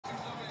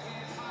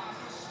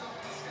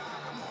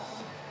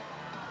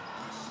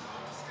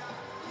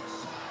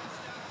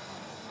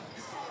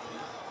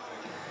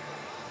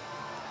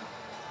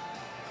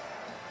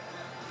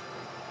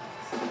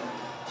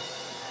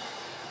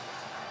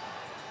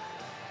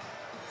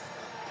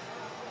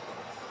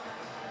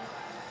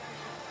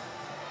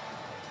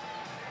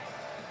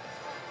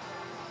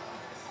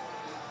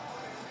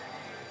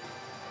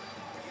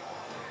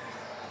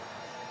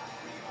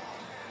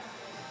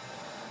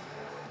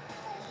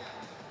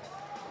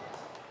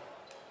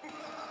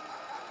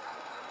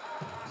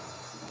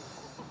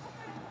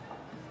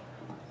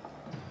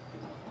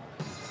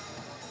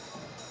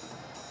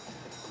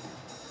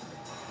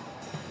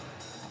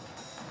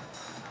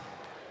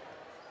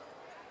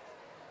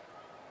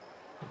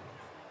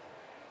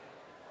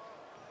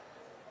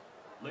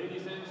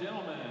Ladies and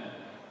gentlemen,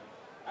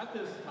 at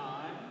this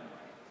time,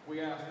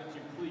 we ask that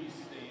you please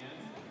stand,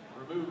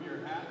 remove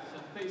your hats,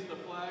 and face the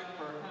flag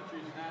for our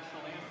country's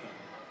national anthem,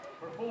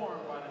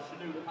 performed by the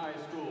Chanute High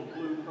School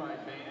Blue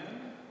Pride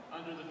Band,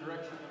 under the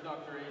direction of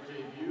Dr.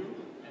 A.J. View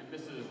and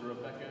Mrs.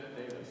 Rebecca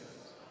Davis.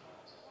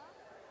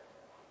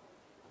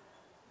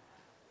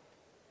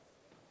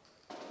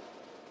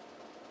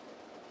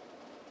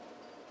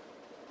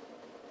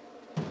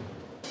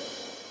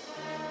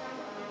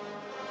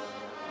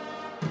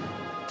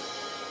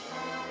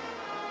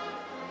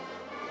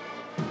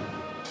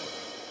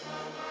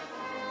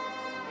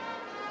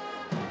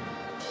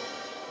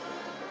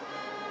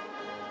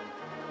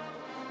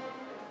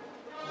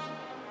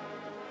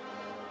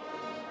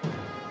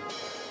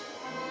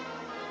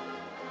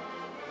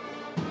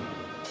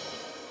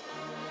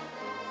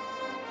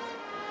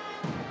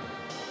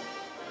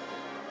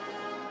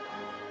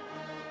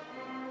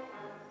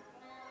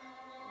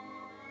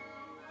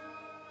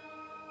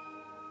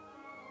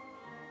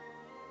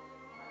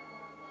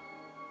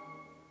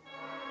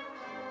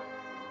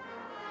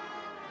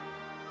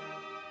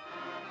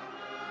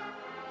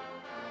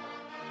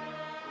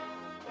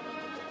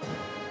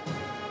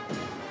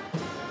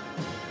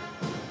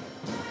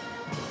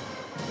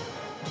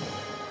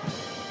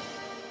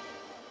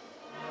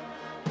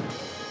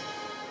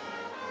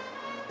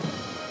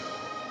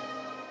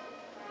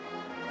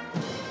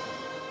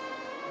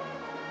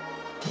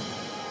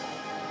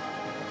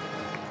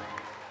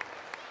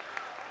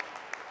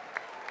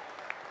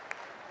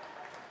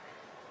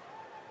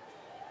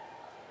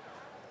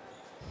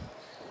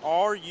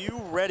 Are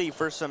you ready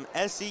for some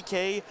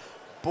SEK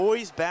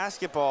boys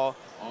basketball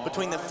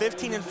between the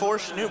 15-4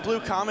 Chanute Blue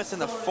Comets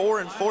and the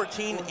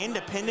 4-14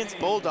 Independence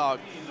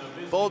Bulldogs?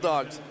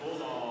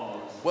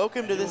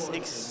 Welcome to this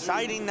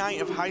exciting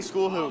night of high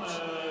school hoops.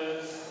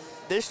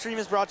 This stream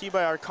is brought to you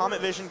by our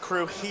Comet Vision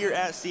crew here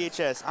at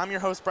CHS. I'm your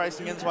host,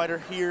 Bryson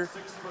Ginsweider, here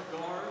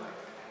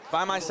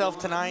by myself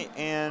tonight,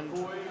 and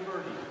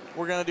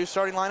we're going to do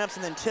starting lineups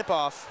and then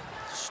tip-off.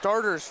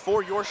 Starters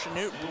for your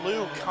Chanute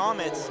Blue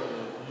Comets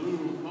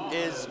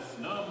is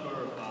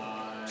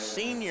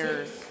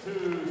senior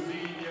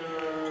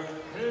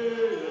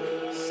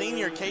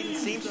Caden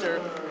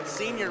Seamster,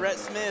 senior Rhett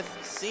Smith,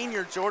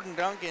 senior Jordan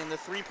Duncan, the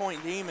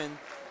three-point demon,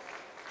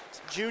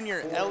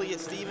 junior Elliott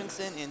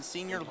Stevenson, and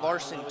senior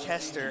Larson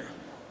Kester.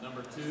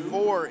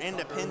 For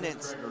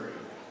Independence,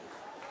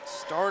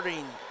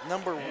 starting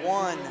number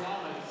 1,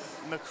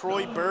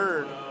 McCroy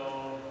Bird.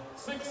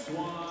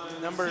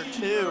 Number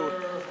 2,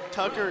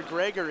 Tucker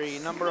Gregory.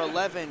 Number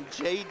 11,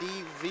 J.D.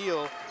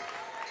 Veal.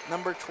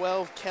 Number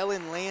 12,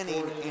 Kellen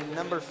Lanning. And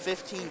number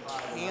 15,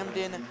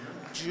 Camden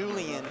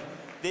Julian.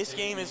 This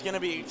game is going to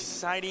be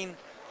exciting.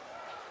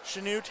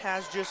 Chanute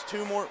has just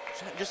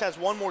has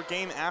one more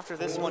game after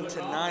this one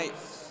tonight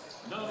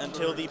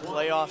until the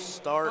playoffs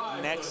start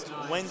next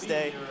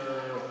Wednesday.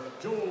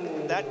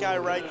 That guy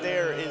right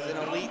there is an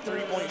elite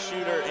three-point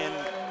shooter, and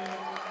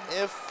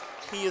if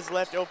he is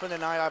left open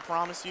tonight, I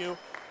promise you,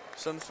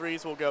 some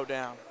threes will go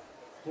down.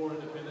 For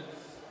Independence,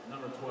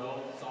 number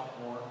 12,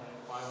 sophomore,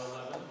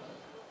 5'11".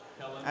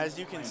 As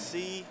you can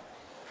see,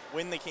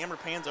 when the camera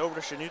pans over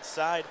to Chanute's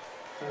side,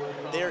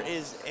 there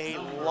is a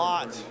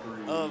lot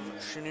of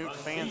Chanute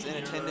fans in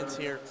attendance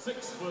here,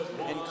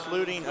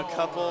 including a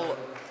cow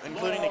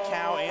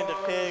and a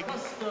pig.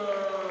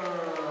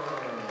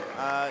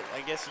 I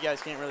guess you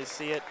guys can't really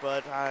see it,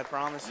 but I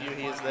promise you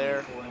he is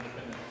there.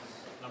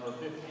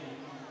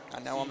 I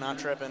know I'm not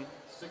tripping.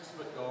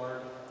 6-foot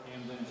guard,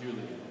 Camden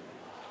Julian.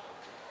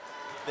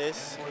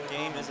 This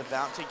game is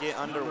about to get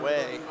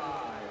underway.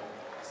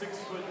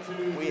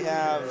 6'2". We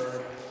have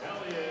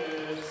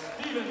Elliott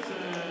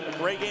Stevenson. a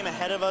great game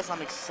ahead of us.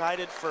 I'm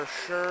excited for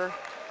sure.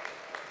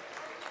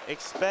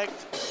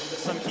 Expect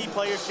some key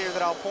players here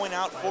that I'll point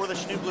out for the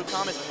Chanute Blue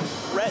Comets.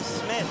 Rhett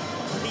Smith,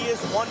 he is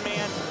one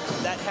man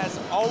that has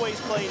always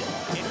played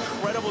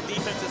incredible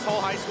defense his whole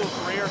high school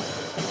career.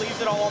 He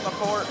leaves it all on the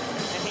court,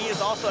 and he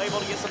is also able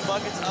to get some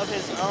buckets of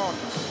his own.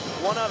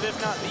 One of, if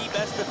not the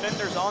best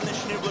defenders on this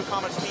Chanute Blue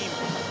Comets team.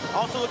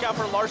 Also look out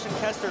for Larson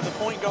Kester, the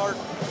point guard,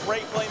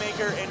 great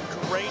playmaker and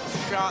great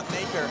shot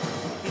maker.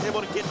 He's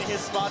able to get to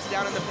his spots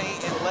down in the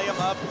paint and lay them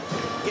up,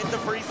 get the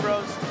free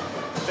throws.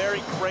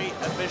 Very great,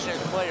 efficient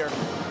player.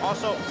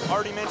 Also,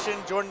 already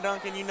mentioned Jordan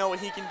Duncan, you know what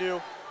he can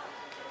do.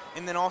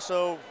 And then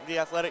also the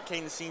athletic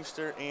Caden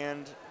Seamster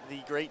and the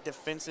great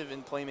defensive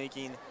and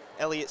playmaking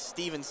Elliott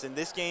Stevenson.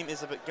 This game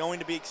is going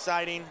to be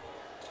exciting.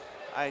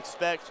 I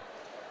expect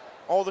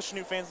all the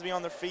Chanute fans to be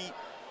on their feet.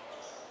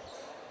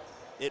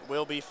 It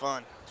will be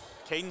fun.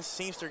 Caden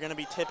Seamster going to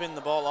be tipping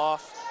the ball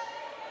off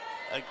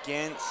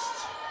against,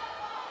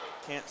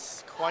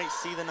 can't quite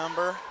see the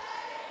number.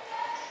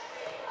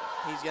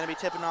 He's going to be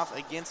tipping off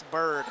against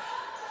Bird,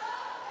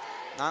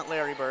 not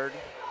Larry Bird.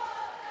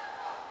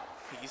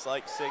 He's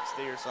like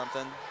 60 or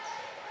something,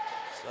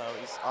 so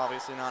he's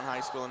obviously not in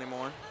high school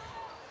anymore.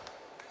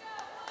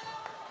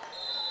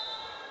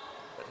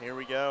 But here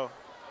we go.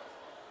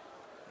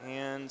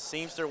 And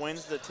Seamster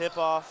wins the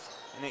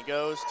tip-off, and it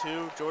goes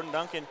to Jordan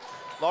Duncan.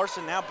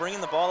 Larson now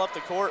bringing the ball up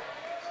the court.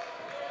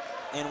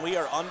 And we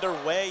are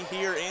underway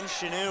here in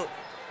Chanute.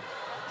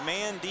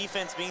 Man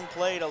defense being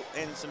played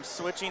and some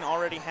switching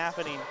already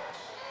happening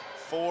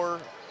for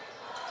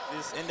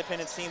this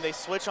Independence team. They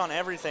switch on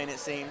everything, it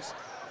seems.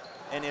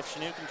 And if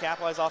Chanute can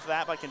capitalize off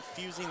that by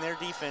confusing their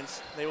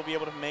defense, they will be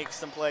able to make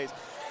some plays.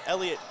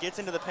 Elliott gets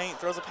into the paint,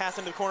 throws a pass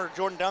into the corner.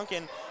 Jordan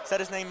Duncan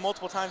said his name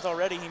multiple times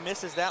already. He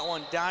misses that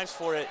one, dives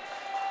for it,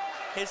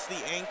 hits the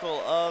ankle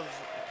of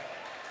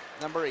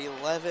number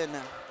 11,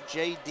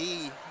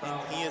 JD,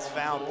 and he is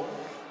fouled.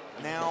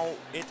 Now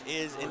it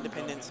is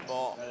Independence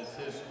ball. That is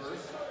his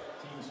first,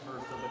 team's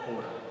first of the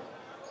quarter.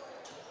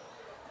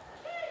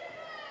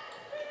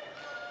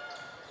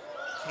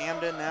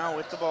 Camden now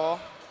with the ball.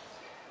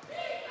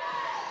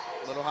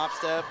 Little hop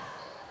step.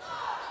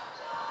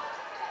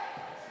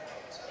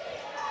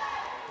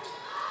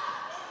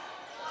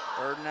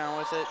 Bird now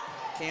with it.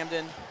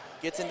 Camden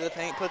gets into the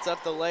paint, puts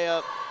up the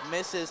layup,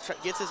 misses,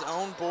 gets his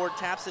own board,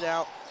 taps it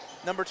out.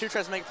 Number 2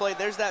 tries to make a play.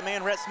 There's that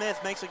man, Rhett Smith,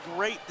 makes a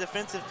great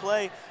defensive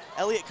play.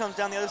 Elliott comes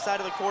down the other side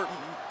of the court,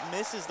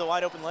 misses the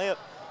wide open layup.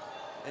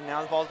 And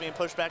now the ball's being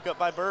pushed back up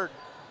by Bird.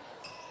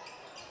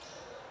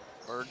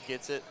 Bird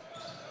gets it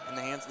in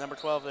the hands of number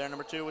 12 there,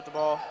 number 2 with the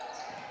ball.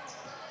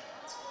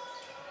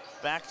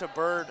 Back to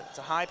Bird, it's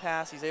a high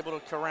pass, he's able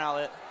to corral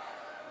it.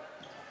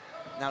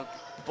 Now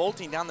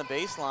bolting down the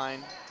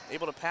baseline,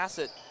 able to pass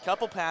it,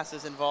 couple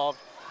passes involved.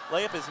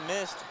 Layup is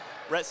missed.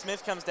 Rhett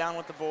Smith comes down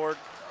with the board,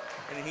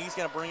 and he's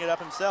gonna bring it up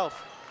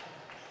himself.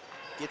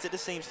 Gets it to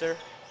Seamster.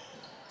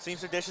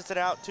 Seamster dishes it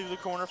out to the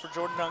corner for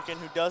Jordan Duncan,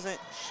 who doesn't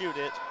shoot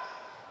it.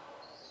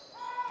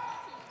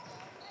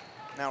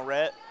 Now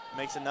Rhett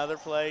makes another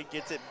play,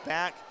 gets it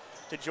back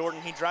to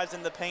Jordan. He drives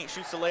in the paint,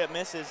 shoots the layup,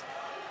 misses.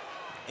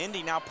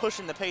 Indy now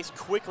pushing the pace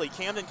quickly.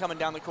 Camden coming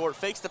down the court,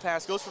 fakes the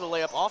pass, goes for the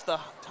layup off the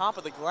top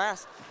of the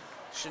glass.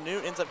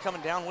 Chanute ends up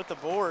coming down with the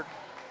board.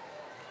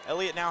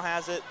 Elliott now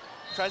has it,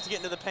 tries to get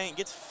into the paint,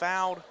 gets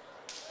fouled.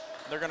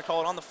 They're gonna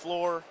call it on the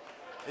floor.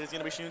 It is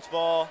gonna be Chanute's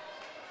ball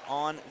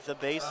on the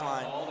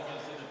baseline. Ball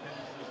against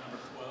Independence is number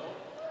 12,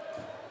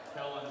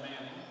 Kellen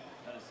Manning.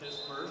 That is his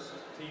first,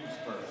 team's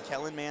first.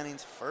 Kellen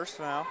Manning's first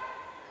foul.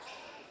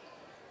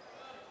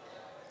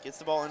 Gets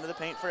the ball into the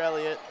paint for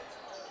Elliott.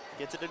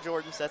 Gets it to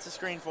Jordan, sets a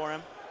screen for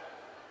him.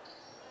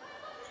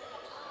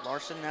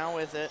 Larson now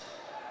with it.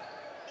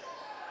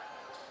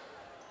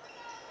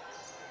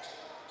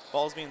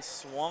 Ball's being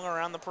swung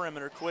around the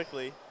perimeter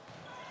quickly.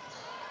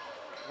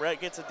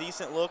 Rhett gets a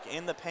decent look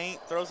in the paint,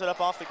 throws it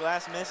up off the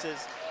glass,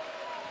 misses.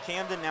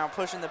 Camden now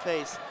pushing the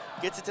pace,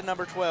 gets it to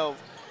number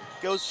 12.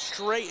 Goes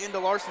straight into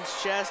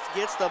Larson's chest,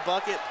 gets the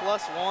bucket,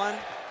 +1.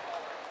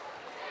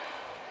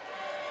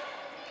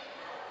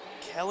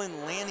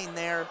 Kellen Lanning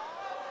there,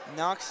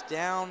 knocks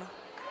down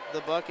the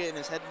bucket and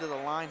is heading to the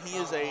line. He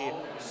is a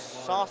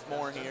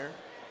sophomore here.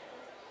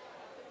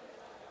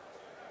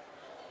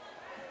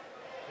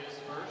 His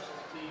first,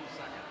 team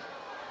second.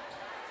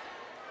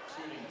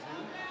 Shooting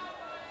 2.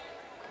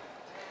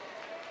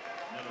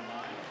 Never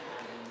mind,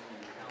 they're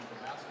going to count the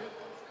basket.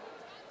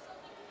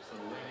 So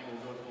Lanning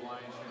will go to the line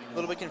shooting. A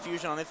little bit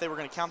confusion on if they were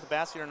going to count the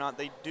basket or not.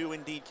 They do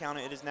indeed count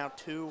it. It is now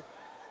 2-0,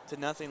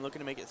 looking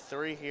to make it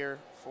 3 here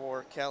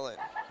for Kellen.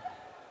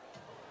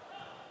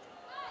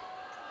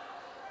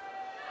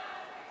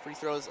 Free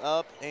throws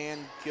up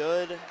and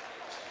good.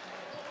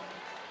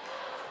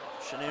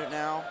 Chanute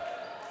now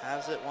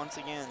has it once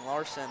again.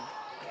 Larson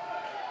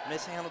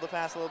mishandled the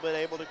pass a little bit,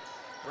 able to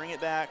bring it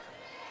back.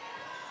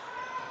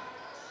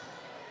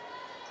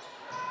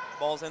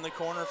 Ball's in the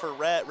corner for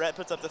Rhett. Rhett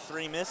puts up the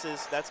 3,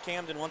 misses. That's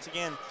Camden once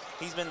again.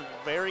 He's been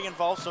very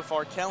involved so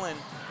far. Kellen,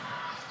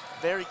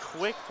 very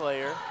quick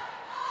player.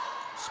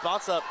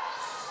 Spots up,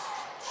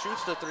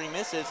 shoots the 3,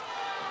 misses.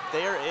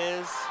 There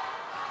is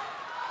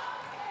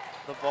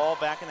the ball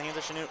back in the hands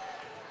of Chanute.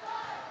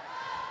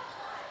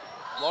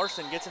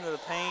 Larson gets into the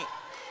paint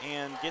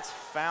and gets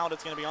fouled.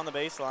 It's going to be on the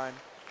baseline.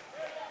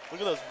 Look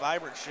at those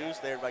vibrant shoes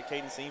there by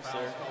Caden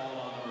Seamster.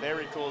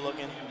 Very cool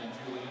looking.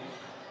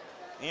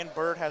 And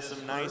Bird has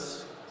some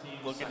nice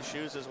looking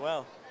shoes as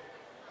well.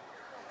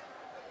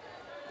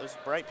 Those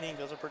bright pink,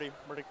 those are pretty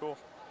cool.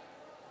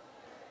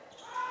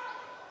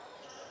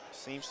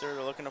 Seamster,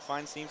 they're looking to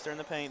find Seamster in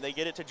the paint. They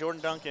get it to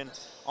Jordan Duncan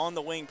on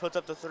the wing, puts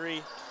up the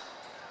 3.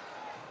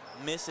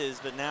 Misses,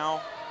 but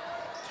now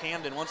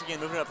Camden once again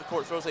moving up the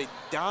court, throws a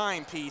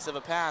dime piece of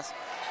a pass.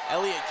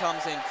 Elliott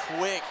comes in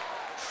quick,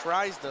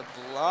 tries to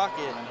block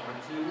it,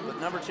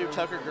 but number 2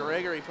 Tucker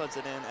Gregory puts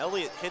it in.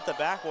 Elliott hit the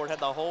backboard, had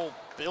the whole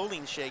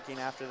building shaking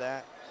after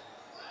that.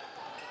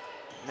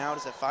 Now it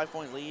is a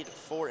 5-point lead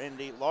for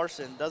Indy.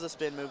 Larson does a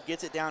spin move,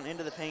 gets it down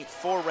into the paint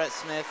for Rhett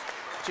Smith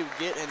to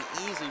get an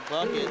easy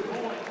bucket.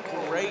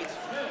 Great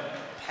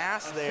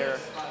pass there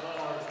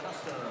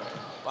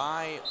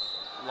by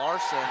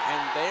Larson,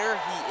 and there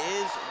he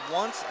is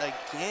once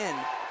again.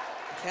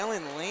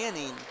 Kellen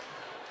Lanning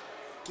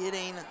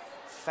getting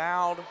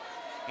fouled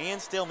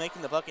and still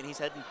making the bucket. He's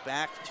heading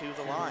back to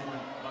the line.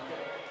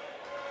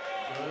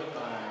 Good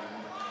by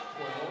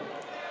 12,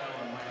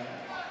 Kellen Lanning.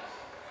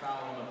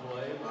 Foul on the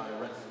play by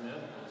Rhett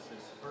Smith. That's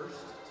his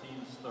first,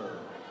 team's third.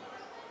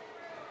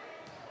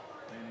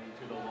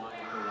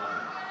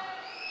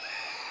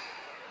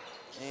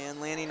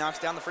 knocks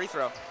down the free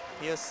throw.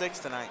 He has 6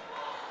 tonight.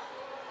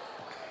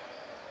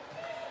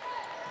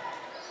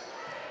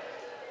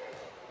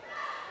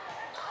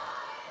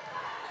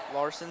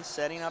 Larson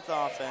setting up the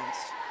offense.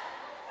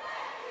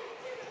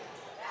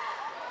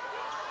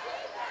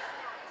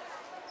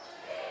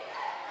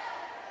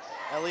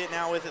 Elliott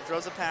now with it,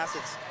 throws a pass.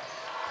 It's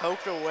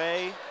poked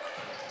away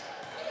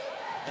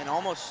and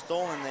almost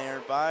stolen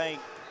there by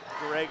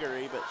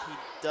Gregory, but he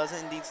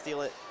doesn't indeed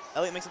steal it.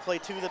 Elliott makes a play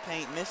to the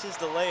paint, misses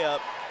the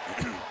layup.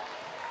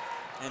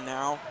 And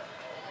now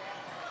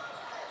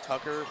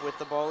Tucker with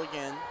the ball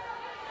again.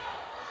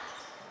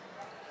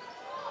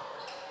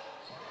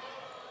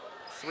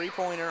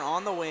 Three-pointer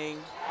on the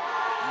wing,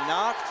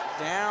 knocked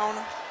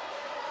down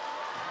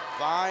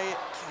by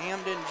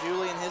Camden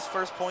Julian, his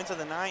first points of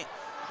the night.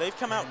 They've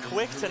come out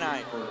quick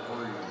tonight.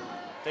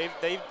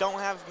 They don't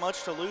have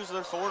much to lose.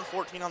 They're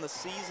 4-14 on the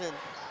season.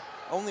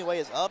 Only way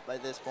is up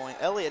at this point.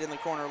 Elliott in the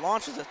corner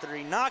launches a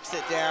three, knocks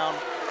it down.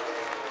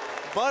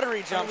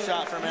 Buttery jump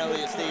shot from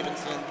Elliott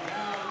Stevenson.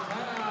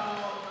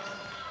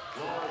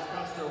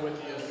 With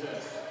the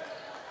assist.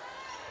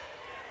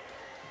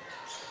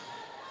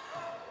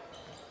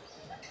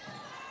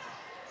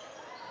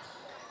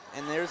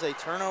 And there's a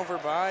turnover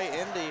by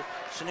Indy.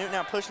 Chanute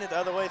now pushing it the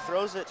other way,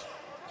 throws it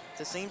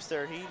to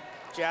Seamster. He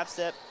jab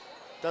step,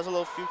 does a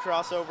little few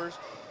crossovers.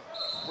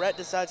 Rhett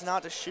decides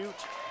not to shoot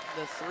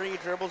the three,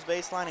 dribbles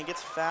baseline and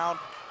gets fouled.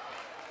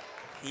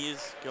 He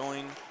is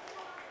going,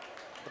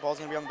 the ball's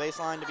gonna be on the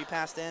baseline to be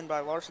passed in by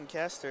Larson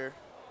Kester.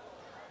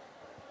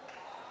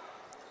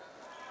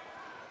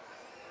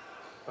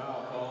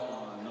 Foul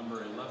call on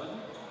number 11,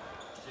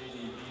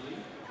 J.D. Bealey.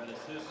 That is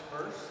his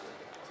first,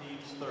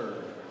 team's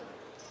third.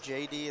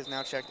 J.D. is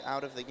now checked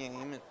out of the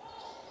game.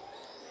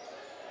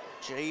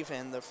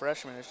 Javen, the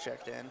freshman, is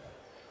checked in.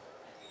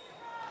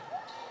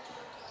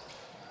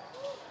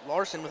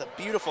 Larson with a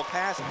beautiful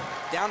pass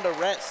down to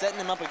Rhett, setting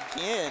him up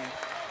again.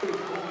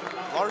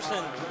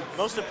 Larson,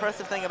 most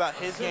impressive thing about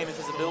his game is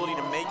his ability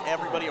to make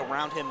everybody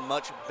around him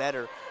much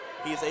better.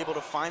 He is able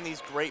to find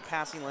these great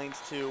passing lanes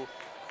to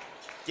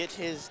get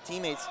his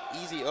teammates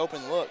easy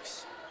open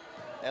looks.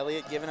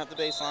 Elliott giving up the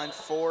baseline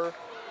for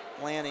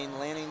Lanning.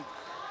 Lanning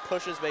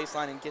pushes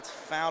baseline and gets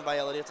fouled by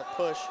Elliott. It's a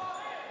push,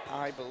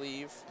 I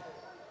believe.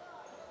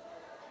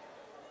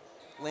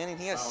 Lanning,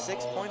 he has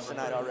 6 points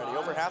tonight already,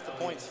 over half the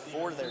points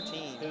for their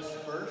team. His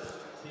first,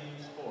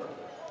 team's fourth.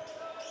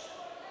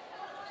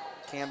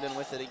 Camden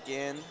with it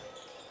again.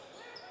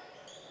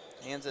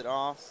 Hands it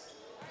off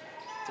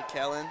to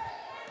Kellen.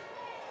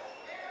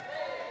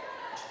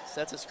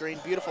 Sets a screen,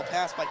 beautiful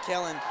pass by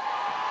Kellen.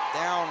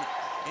 Down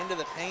into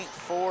the paint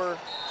for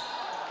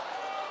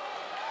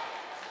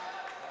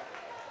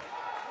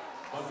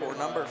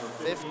number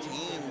 15,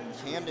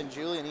 Camden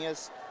Julian. He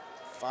has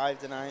 5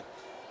 tonight.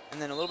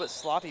 And then a little bit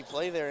sloppy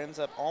play there, ends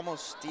up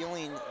almost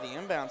stealing the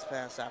inbounds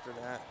pass after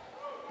that.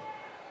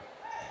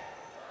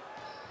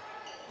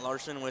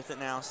 Larson with it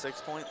now,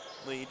 6-point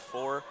lead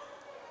for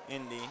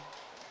Indy.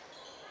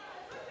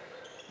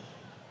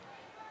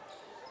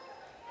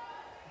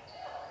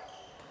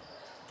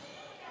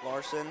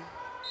 Larson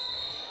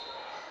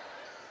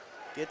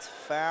gets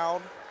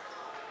fouled,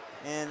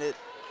 and it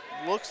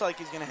looks like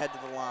he's going to head to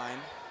the line.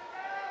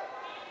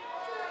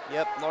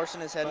 Yep,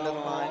 Larson is heading to the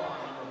line.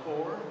 Number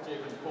 4,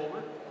 Javen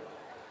Colbert.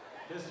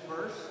 His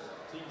first,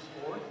 team's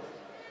fourth.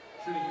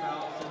 Shooting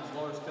foul sends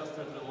Lars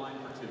Custer to the line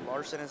for 2.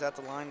 Larson is at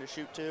the line to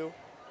shoot 2.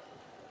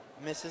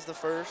 Misses the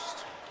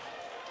first.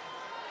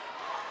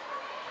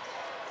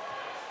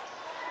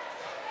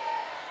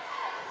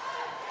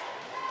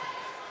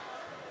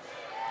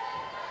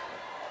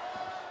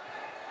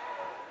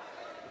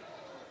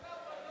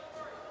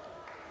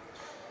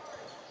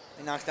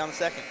 He knocks down the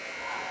second.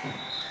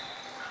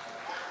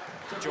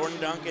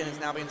 Jordan Duncan is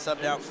now being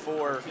subbed out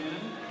for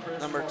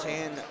number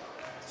 10,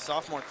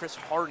 sophomore Chris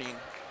Harding.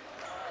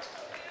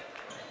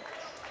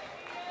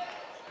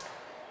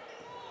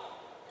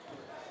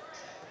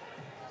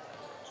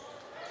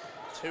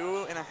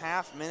 Two and a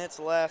half minutes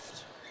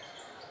left.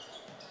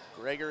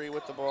 Gregory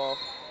with the ball.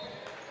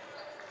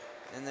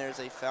 And there's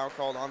a foul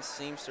called on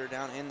Seamster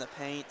down in the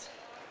paint.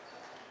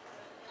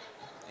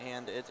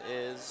 And it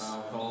is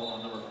foul call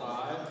on number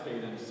 5,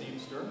 Caden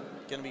Seamster.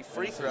 Going to be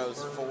free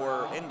throws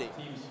for Indy.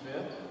 Team's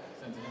fifth,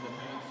 sends it in the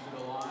paint to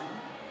the line.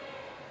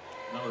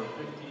 Number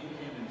 15,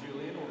 Camden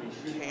Julian will be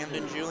shooting.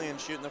 Camden Julian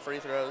shooting the free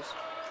throws.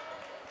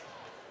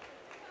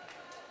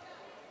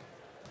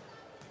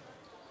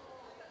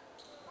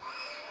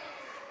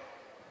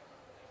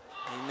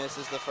 He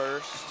misses the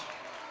first.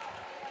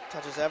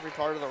 Touches every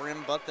part of the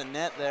rim but the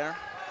net there.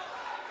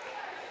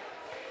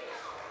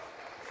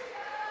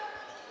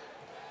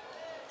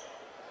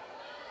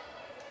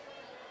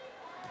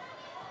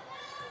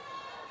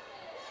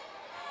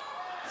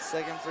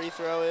 Second free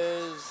throw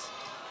is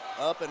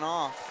up and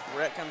off.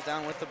 Rhett comes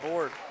down with the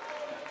board.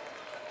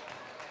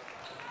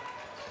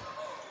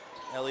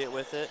 Elliott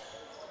with it.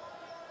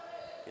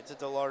 Gets it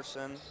to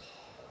Larson.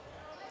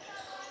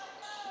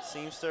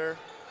 Seamster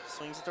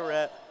swings it to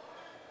Rhett.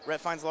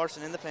 Rhett finds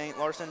Larson in the paint.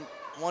 Larson,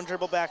 one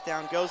dribble back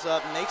down, goes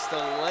up, makes the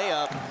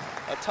layup.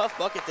 A tough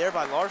bucket there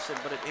by Larson,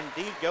 but it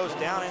indeed goes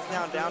down. It's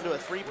now down to a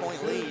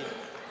 3-point lead.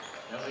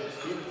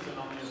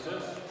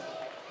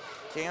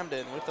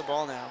 Camden with the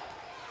ball now.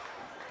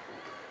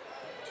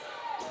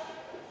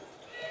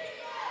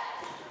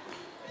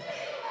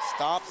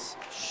 Stops,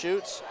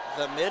 shoots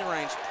the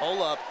mid-range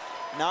pull-up,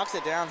 knocks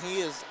it down. He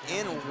is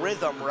in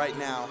rhythm right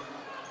now.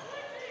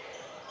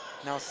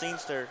 Now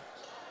Seenster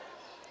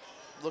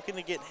looking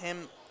to get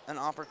him an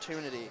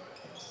opportunity.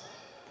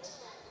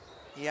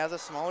 He has a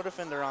smaller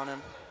defender on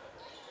him,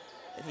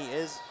 and he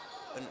is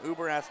an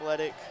uber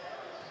athletic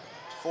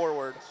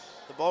forward.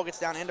 The ball gets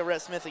down into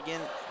Rhett Smith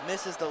again,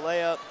 misses the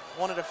layup,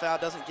 wanted a foul,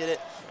 doesn't get it.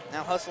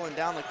 Now hustling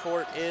down the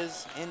court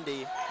is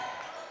Indy.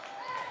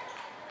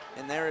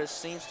 And there is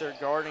Seenster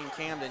guarding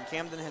Camden.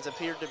 Camden has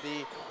appeared to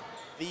be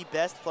the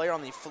best player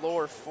on the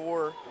floor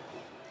for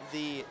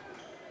the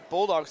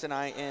Bulldogs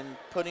tonight, and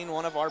putting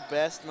one of our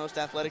best, most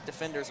athletic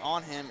defenders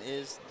on him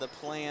is the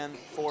plan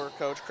for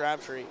Coach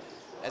Crabtree.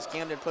 As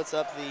Camden puts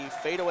up the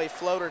fadeaway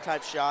floater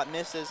type shot,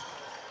 misses.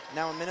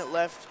 Now a minute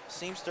left,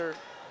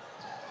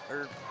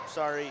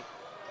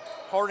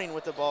 Harding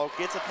with the ball,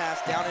 gets a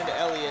pass down into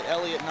Elliott.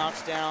 Elliott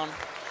knocks down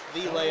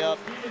the layup.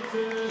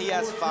 He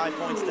has 5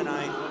 points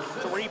tonight.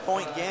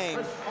 3-point game.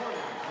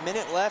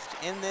 Minute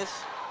left in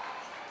this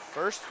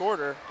first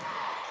quarter.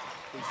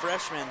 The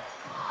freshman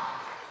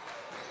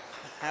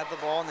had the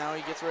ball, now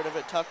he gets rid of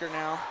it. Tucker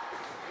now.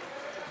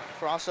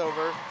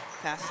 Crossover,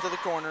 passes to the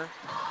corner.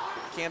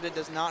 Camden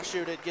does not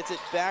shoot it, gets it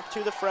back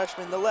to the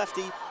freshman, the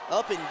lefty,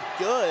 up and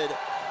good.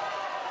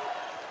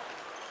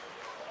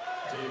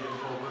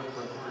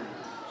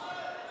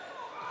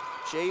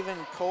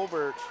 Javen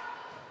Colbert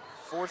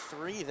for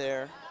three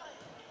there.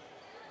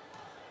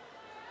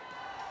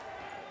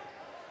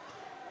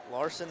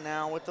 Larson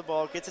now with the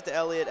ball, gets it to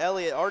Elliott.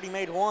 Elliott already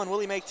made one, will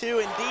he make two?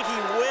 Indeed he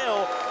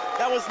will.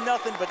 That was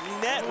nothing but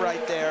net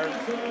right there.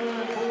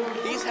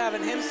 He's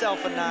having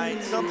himself a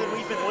night, something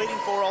we've been waiting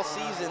for all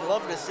season.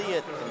 Love to see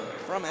it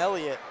from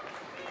Elliott.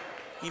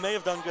 He may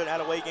have done good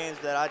at away games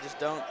that I just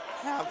don't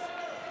have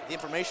the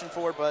information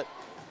for, but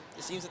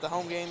it seems at the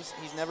home games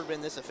he's never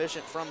been this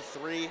efficient from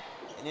three,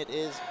 and it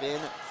has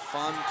been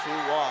fun to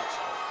watch.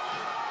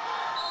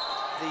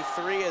 The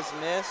three is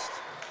missed,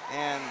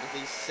 and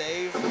the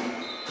save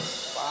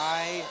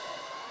by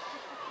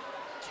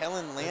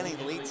Kellen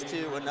Lanning leads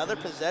to another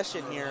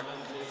possession here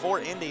for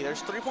Indy.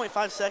 There's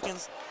 3.5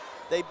 seconds.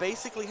 They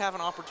basically have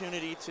an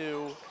opportunity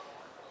to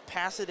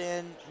pass it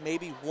in,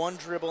 maybe one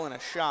dribble and a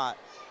shot.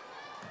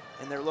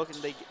 And they're looking,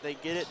 they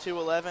get it to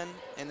 11,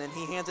 and then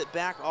he hands it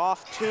back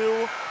off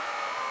to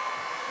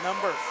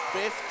number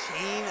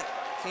 15,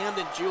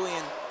 Camden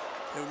Julian,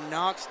 who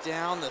knocks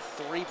down the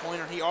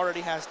three-pointer. He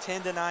already has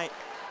 10 tonight.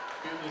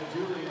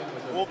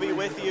 We'll be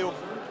with you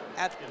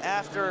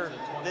after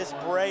this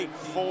break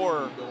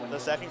for the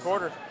second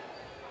quarter.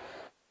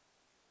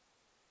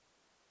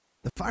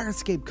 The Fire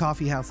Escape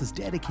Coffee House is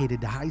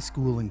dedicated to high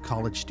school and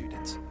college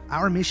students.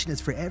 Our mission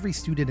is for every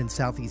student in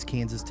Southeast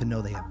Kansas to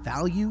know they have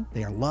value,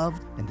 they are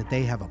loved, and that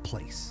they have a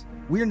place.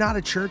 We are not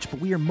a church, but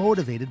we are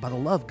motivated by the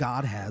love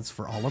God has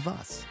for all of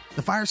us.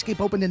 The Fire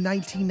Escape opened in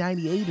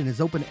 1998 and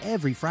is open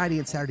every Friday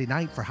and Saturday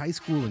night for high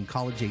school and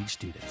college-age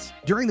students.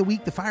 During the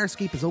week, the Fire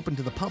Escape is open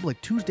to the public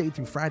Tuesday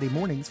through Friday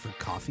mornings for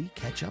coffee,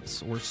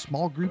 catch-ups, or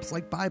small groups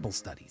like Bible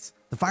studies.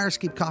 The Fire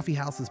Escape Coffee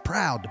House is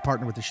proud to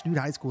partner with the Chanute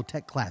High School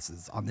Tech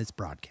classes on this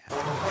broadcast.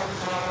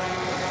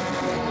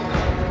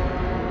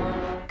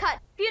 Cut.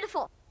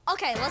 Beautiful.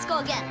 Okay, let's go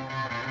again.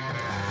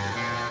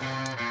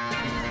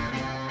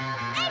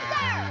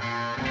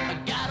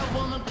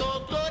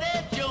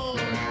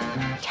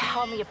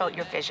 Tell me about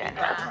your vision.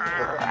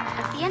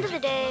 At the end of the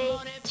day,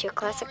 it's your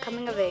classic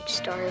coming-of-age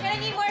story. Gonna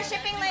need more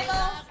shipping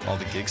labels. All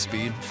the gig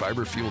speed,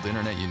 fiber-fueled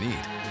internet you need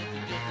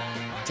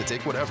to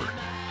take whatever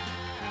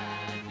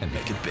and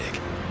make it big.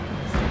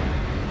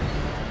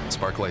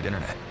 Sparklight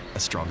Internet, a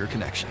stronger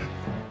connection.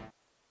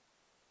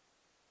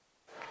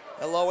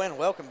 Hello and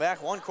welcome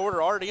back. One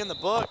quarter already in the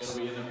books.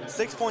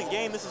 6-point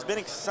game. This has been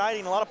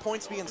exciting. A lot of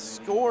points being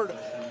scored.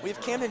 We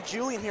have Camden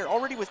Julian here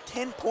already with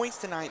 10 points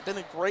tonight. Been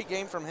a great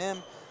game from him,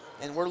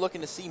 and we're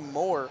looking to see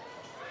more.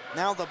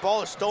 Now the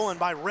ball is stolen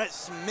by Rhett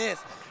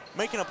Smith,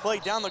 making a play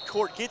down the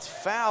court, gets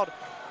fouled.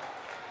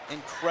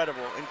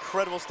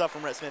 Incredible stuff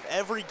from Rhett Smith.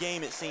 Every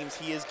game it seems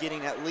he is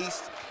getting at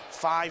least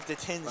 5 to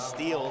 10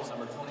 steals.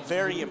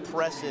 Very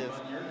impressive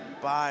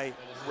by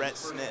Rhett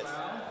Smith.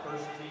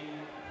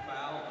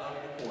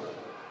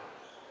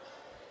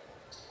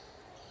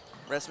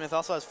 Rhett Smith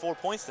also has 4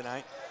 points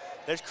tonight.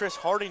 There's Chris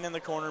Harding in the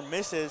corner,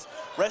 misses.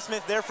 Rhett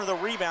Smith there for the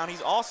rebound.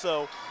 He's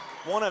also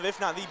one of, if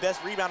not the best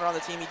rebounder on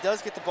the team. He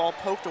does get the ball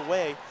poked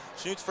away.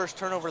 Chanute's first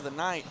turnover of the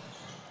night.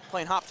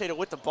 Playing hot potato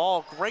with the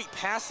ball. Great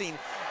passing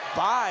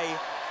by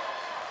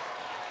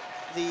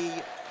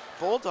the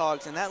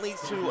Bulldogs, and that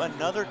leads to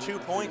another 2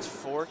 points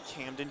for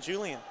Camden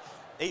Julian.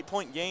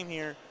 8-point game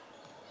here.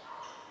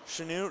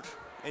 Chanute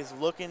is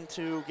looking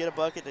to get a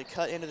bucket to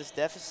cut into this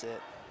deficit.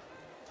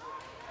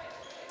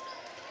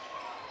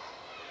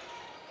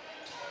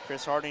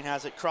 Chris Harding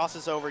has it,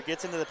 crosses over,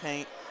 gets into the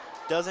paint,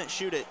 doesn't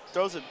shoot it,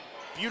 throws a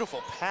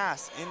beautiful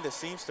pass into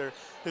Seamster,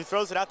 who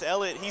throws it out to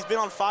Elliott. He's been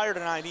on fire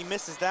tonight. He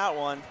misses that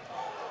one.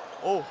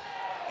 Oh,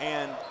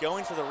 and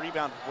going for the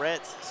rebound,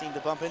 Rhett seemed to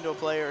bump into a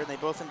player, and they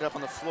both ended up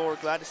on the floor.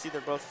 Glad to see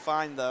they're both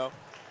fine, though.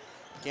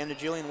 Camden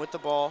Julian with the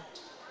ball,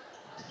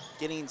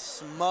 getting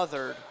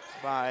smothered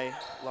by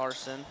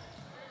Larson.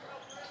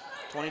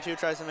 22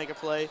 tries to make a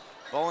play.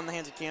 Ball in the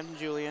hands of Camden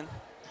Julian.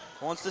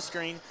 Wants the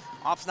screen,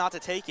 opts not to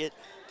take it,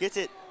 gets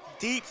it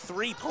deep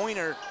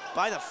three-pointer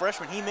by the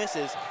freshman. He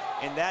misses,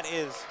 and that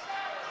is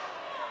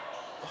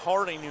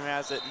Harding who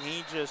has it, and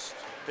he just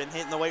been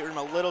hitting the weight room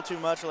a little too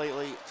much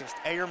lately. Just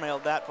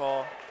air-mailed that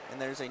ball,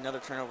 and there's another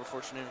turnover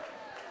for Chanute.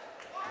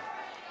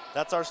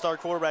 That's our star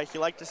quarterback. You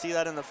like to see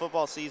that in the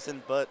football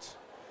season, but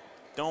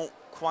don't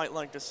quite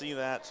like to see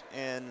that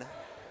in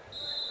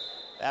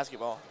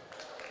basketball.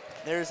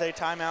 There's a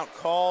timeout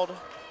called.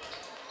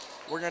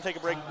 We're going to take a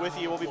break with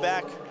you. We'll be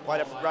back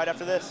right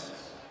after this.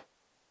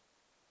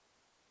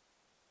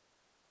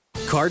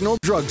 Cardinal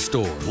Drug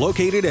Store,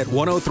 located at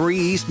 103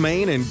 East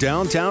Main in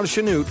downtown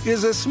Chanute,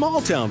 is a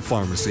small-town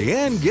pharmacy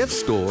and gift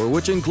store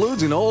which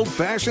includes an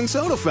old-fashioned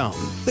soda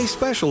fountain. They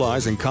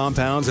specialize in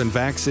compounds and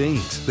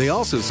vaccines. They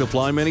also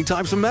supply many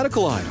types of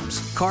medical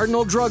items.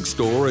 Cardinal Drug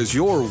Store is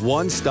your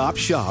one-stop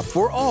shop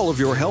for all of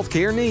your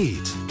healthcare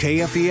needs.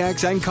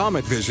 KFEX and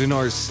Comet Vision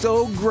are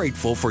so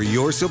grateful for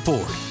your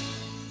support.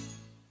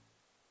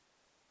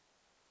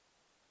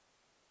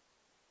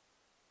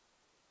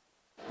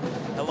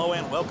 Hello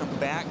and welcome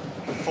back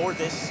for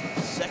this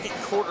second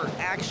quarter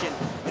action.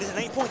 It is an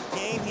 8-point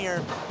game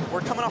here.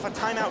 We're coming off a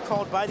timeout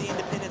called by the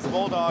Independence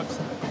Bulldogs.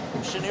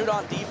 Chanute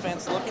on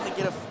defense, looking to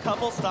get a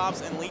couple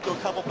stops and lead to a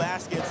couple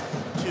baskets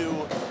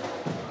to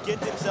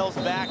get themselves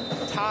back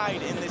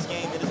tied in this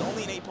game. It is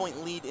only an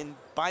 8-point lead, and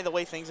by the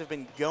way things have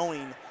been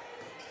going,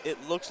 it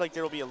looks like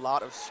there will be a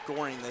lot of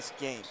scoring this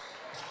game.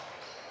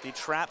 The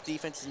trap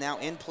defense is now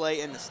in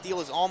play, and the steal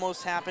has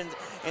almost happened.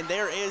 And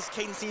there is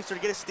Caden Seamster to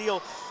get a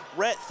steal.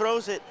 Rhett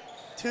throws it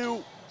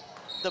to,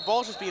 the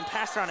ball's just being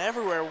passed around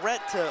everywhere.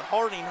 Rhett to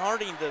Harding,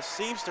 Harding to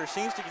Seamster.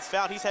 Seamster gets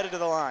fouled, he's headed to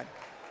the line.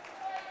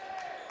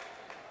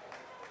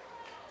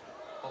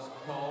 Also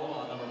called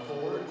on number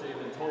 4,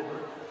 Jalen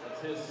Tolbert.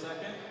 That's his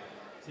second,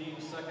 team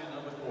second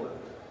of the quarter.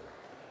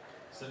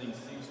 Sending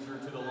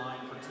Seamster to the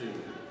line for 2.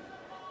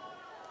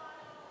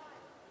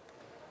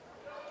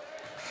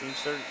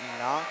 Seamster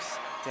knocks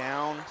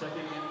down Checking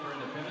in for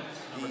Independence,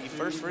 the number 2,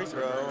 first free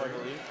throw, I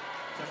believe.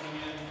 Checking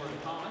in for the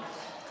Comets,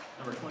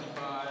 number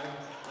 25,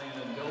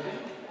 Landon Bilby,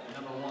 and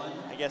number 1,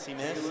 I guess he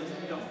missed.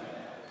 Jalen Duncan.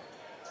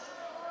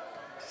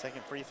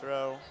 Second free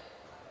throw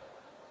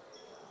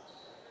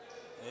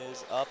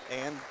is up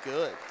and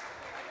good.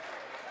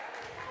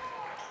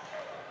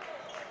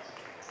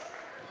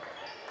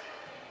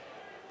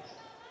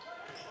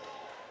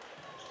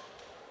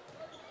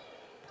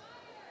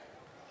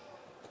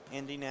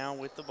 Indy now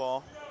with the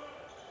ball.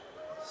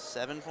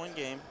 7-point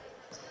game.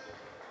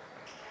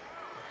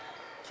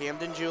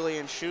 Camden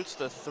Julian shoots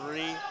the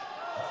 3,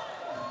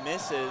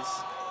 misses.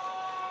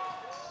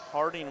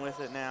 Harding with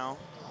it now.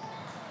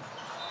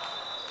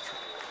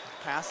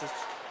 Pass is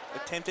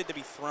attempted to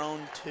be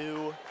thrown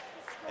to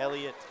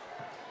Elliott,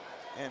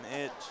 and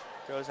it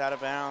goes out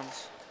of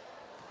bounds.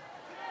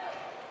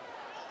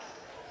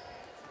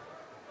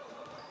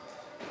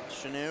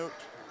 Chanute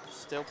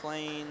still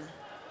playing.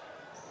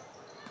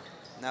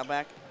 Now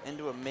back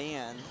into a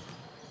man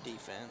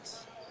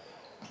defense.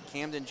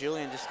 Camden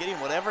Julian just getting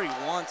whatever he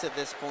wants at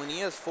this point. He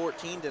has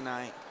 14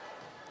 tonight.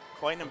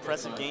 Quite an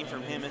impressive game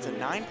from him. It's a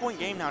 9-point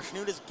game now.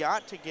 Chanute has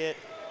got to get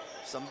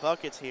some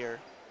buckets here.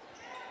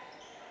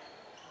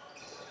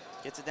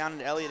 Gets it down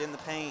to Elliott in the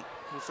paint,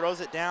 who throws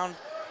it down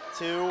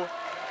to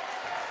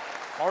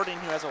Harding,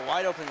 who has a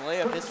wide open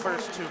layup, his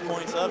first 2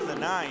 points of the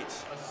night.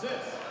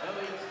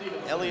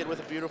 Elliott with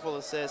a beautiful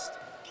assist.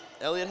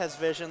 Elliott has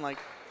vision, like,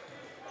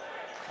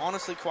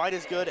 honestly quite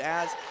as good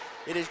as,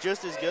 it is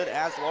just as good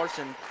as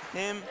Larson.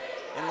 Him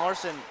and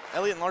Larson,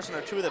 Elliott and Larson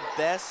are 2 of the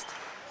best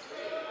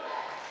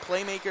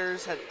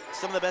playmakers, had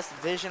some of the best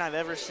vision I've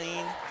ever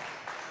seen.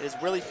 It is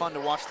really fun to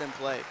watch them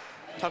play.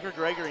 Tucker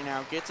Gregory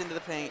now gets into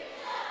the paint.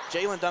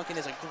 Jalen Duncan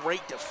is a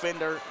great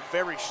defender,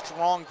 very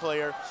strong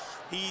player.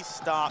 He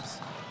stops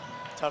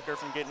Tucker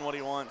from getting what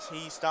he wants.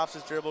 He stops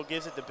his dribble,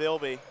 gives it to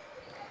Bilby.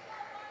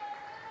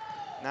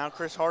 Now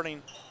Chris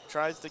Harding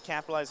tries to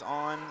capitalize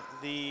on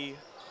the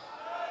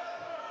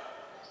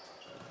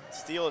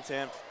steal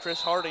attempt.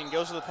 Chris Harding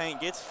goes to the paint,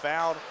 gets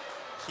fouled.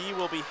 He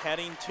will be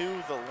heading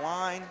to the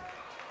line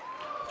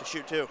to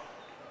shoot 2.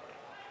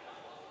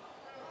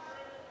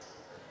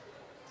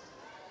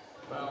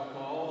 Foul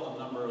call on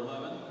number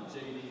 11,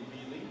 J.D.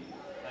 Bealey.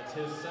 That's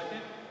his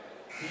second,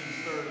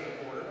 team's third of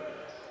the quarter.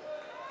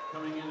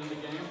 Coming into the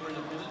game for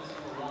Independence,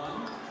 number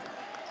 1,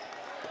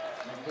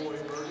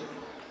 McCoy Birdie.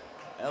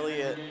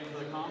 Elliott game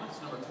for the Comets,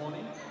 number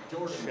 20,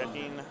 Jordan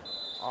checking Duncan.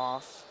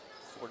 off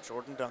for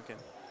Jordan Duncan.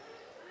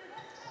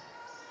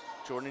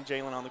 Jordan and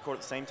Jalen on the court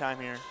at the same time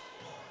here.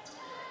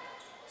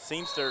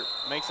 Seamster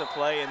makes a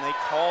play, and they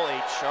call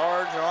a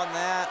charge on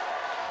that.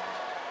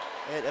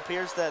 It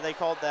appears that they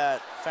called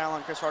that foul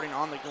on Chris Harding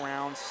on the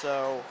ground,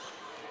 so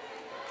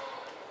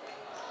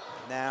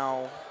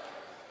now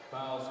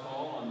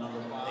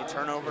a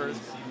turnover is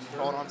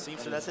called on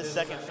Seamster. That's his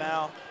second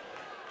foul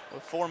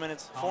with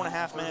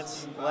 4.5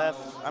 minutes left.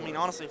 I mean,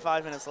 honestly,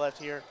 5 minutes left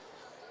here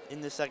in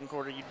the second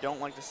quarter. You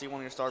don't like to see one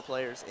of your star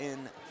players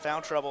in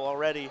foul trouble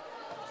already,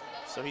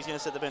 so he's going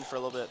to sit the bench for a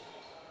little bit.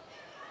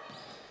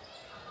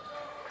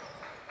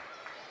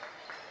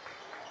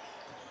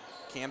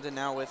 Camden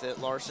now with it,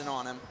 Larson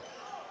on him.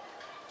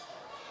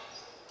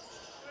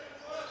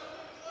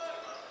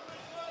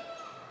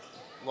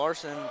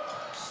 Larson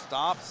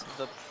stops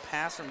the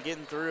pass from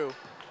getting through.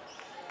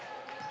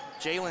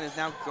 Jalen is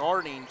now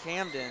guarding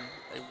Camden.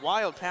 A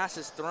wild pass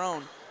is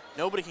thrown.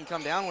 Nobody can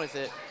come down with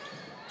it.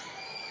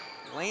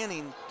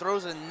 Lanning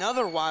throws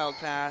another wild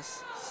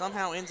pass.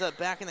 Somehow ends up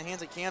back in the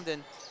hands of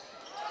Camden.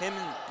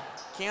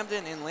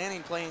 Camden and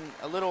Lanning playing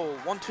a little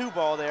 1-2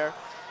 ball there.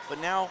 But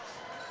now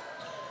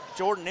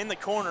Jordan in the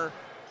corner.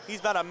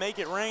 He's about to make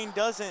it rain,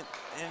 doesn't.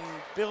 And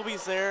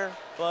Bilby's there,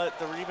 but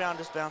the rebound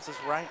just bounces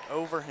right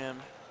over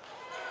him.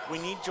 We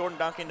need Jordan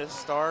Duncan to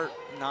start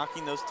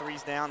knocking those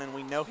threes down, and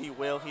we know he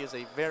will. He is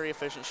a very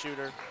efficient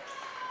shooter,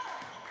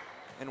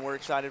 and we're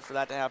excited for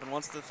that to happen.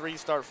 Once the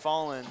threes start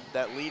falling,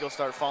 that lead will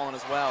start falling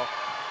as well.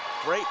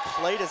 Great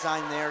play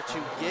design there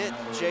to get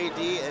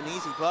JD an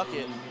easy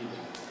bucket.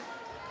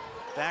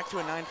 Back to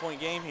a 9-point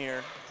game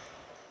here.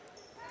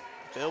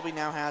 Bilby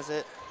now has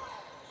it.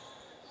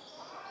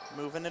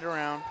 Moving it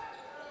around.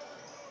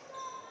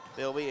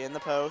 Bilby in the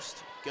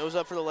post. Goes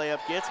up for the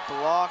layup, gets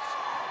blocked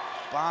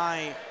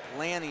by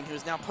Lanning,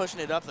 who's now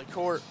pushing it up the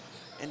court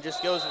and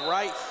just goes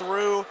right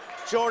through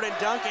Jordan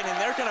Duncan, and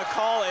they're gonna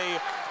call a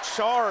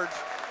charge.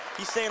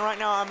 He's saying right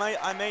now,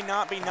 I may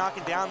not be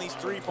knocking down these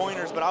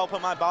three-pointers, but I'll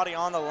put my body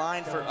on the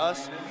line for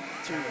us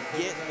to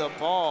get the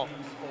ball.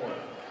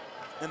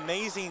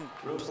 Amazing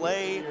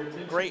play,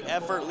 great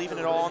effort, leaving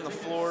it all on the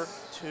floor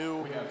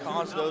to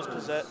cause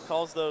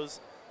those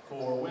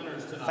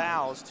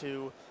fouls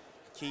to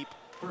keep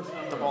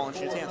the ball in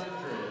Chanute's hands.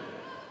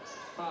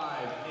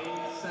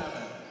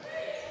 5-8-7.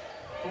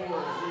 4-0-0-5-8-7.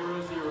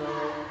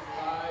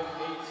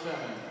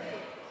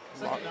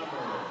 Second number.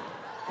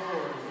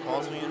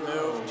 Ball's being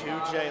moved to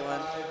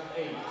Jalen.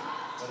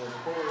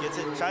 Gets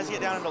it, tries to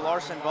get down into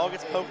Larson. Ball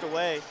gets poked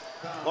away.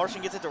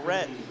 Larson gets it to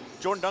Rhett.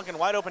 Jordan Duncan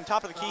wide open,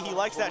 top of the key. He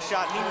likes that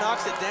shot, and he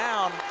knocks it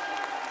down.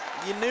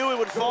 You knew it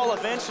would fall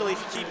eventually if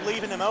you keep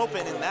leaving him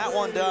open, and that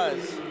one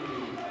does.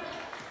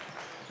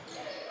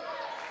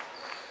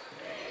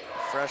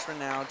 Freshman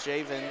now,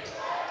 Javen.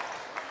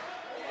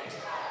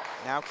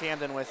 Now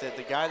Camden with it,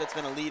 the guy that's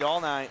been a lead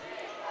all night.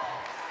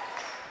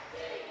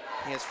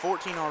 He has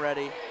 14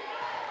 already.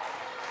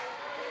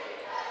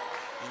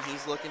 And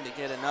he's looking to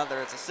get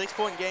another. It's a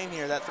 6-point game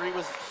here. That three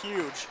was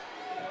huge.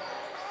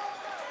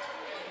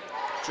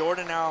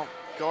 Jordan now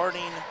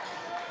guarding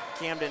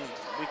Camden.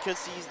 We could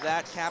see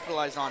that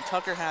capitalized on.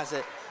 Tucker has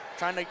it,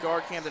 trying to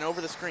guard Camden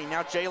over the screen.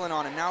 Now Jalen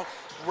on him, now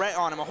Rhett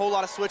on him. A whole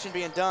lot of switching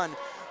being done.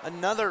 A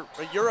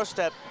Euro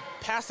step,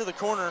 pass to the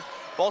corner.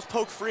 Ball's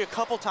poked free a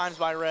couple times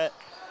by Rhett.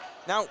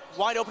 Now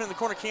wide open in the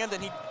corner,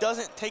 Camden. He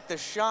doesn't take the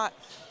shot,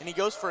 and he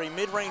goes for a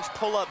mid-range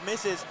pull-up,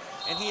 misses,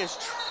 and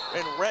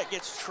Rhett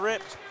gets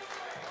tripped.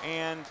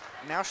 And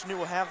now Chanute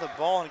will have the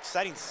ball. An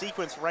exciting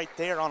sequence right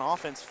there on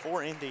offense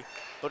for Indy,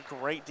 but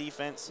great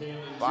defense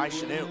by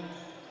Chanute.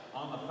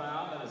 On the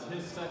foul, that is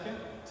his second,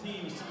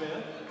 team's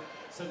fifth.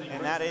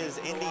 And that is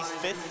Indy's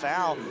 5th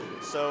foul.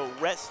 So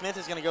Rhett Smith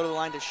is going to go to the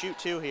line to shoot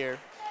 2 here,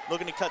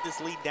 looking to cut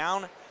this lead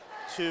down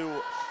to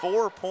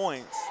 4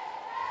 points.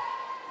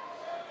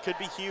 Could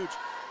be huge.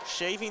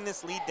 Shaving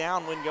this lead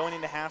down when going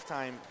into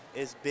halftime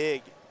is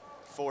big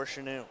for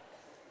Chanute.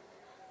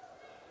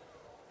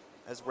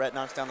 As Rhett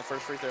knocks down the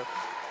first free throw.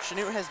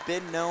 Chanute has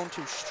been known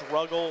to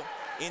struggle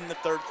in the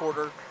third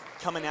quarter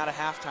coming out of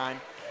halftime.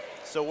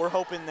 So we're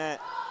hoping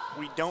that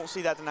we don't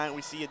see that tonight.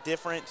 We see a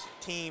different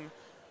team.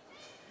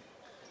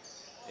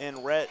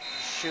 And Rhett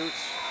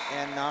shoots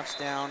and knocks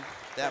down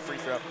that free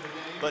throw.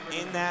 But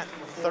in that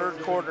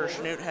third quarter,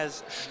 Chanute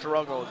has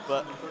struggled.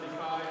 But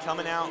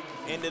coming out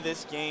into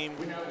this game,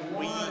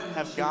 we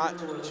have got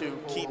to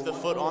keep the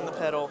foot on the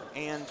pedal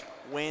and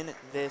win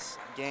this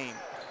game.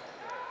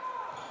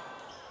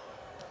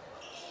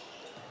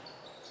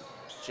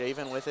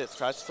 Javen with it,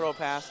 tries to throw a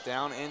pass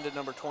down into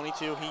number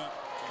 22.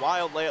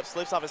 Wild layup,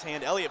 slips off his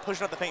hand. Elliott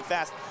pushing up the paint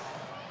fast,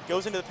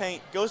 goes into the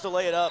paint, goes to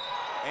lay it up,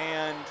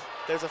 and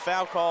there's a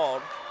foul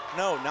called.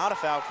 No, not a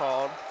foul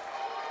called.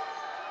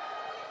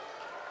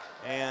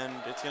 And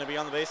it's gonna be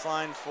on the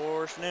baseline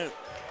for Chanute.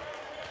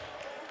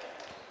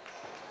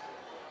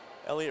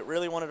 Elliott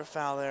really wanted a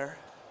foul there.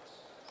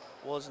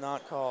 Was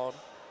not called.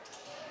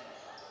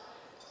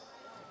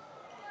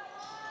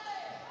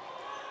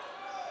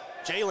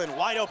 Jalen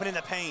wide open in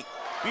the paint.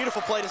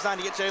 Beautiful play design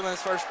to get Jalen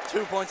his first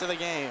 2 points of the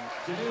game.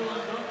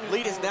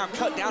 Lead is now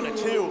cut down to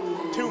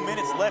 2. 2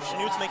 minutes left.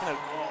 Chanute's making a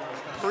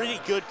pretty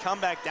good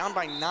comeback, down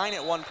by 9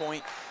 at one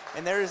point.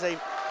 And there is a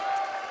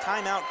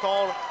timeout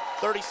called,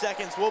 30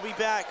 seconds. We'll be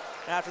back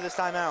after this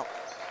timeout.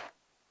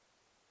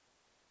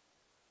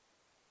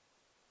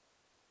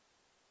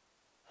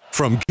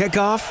 From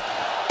kickoff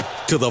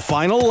to the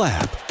final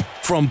lap,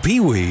 from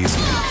Pee-wees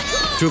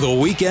to the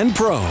weekend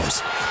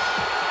pros,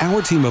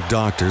 our team of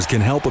doctors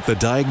can help with the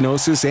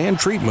diagnosis and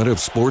treatment of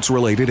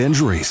sports-related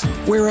injuries.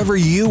 Wherever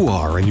you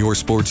are in your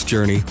sports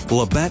journey,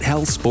 Labette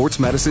Health Sports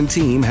Medicine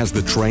Team has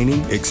the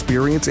training,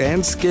 experience,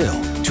 and skill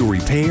to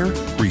repair,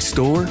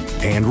 restore,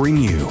 and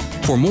renew.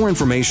 For more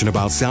information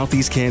about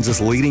Southeast Kansas'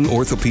 leading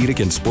orthopedic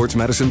and sports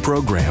medicine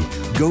program,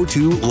 go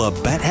to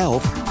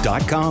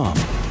labettehealth.com.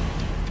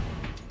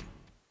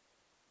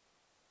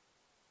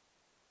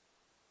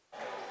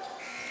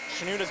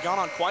 Chanute has gone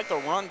on quite the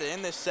run to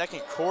end this second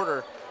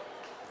quarter,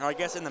 or I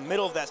guess in the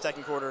middle of that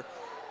second quarter,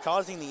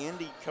 causing the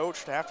Indy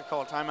coach to have to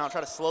call a timeout,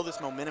 try to slow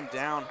this momentum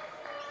down.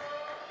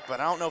 But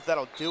I don't know if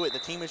that'll do it. The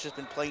team has just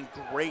been playing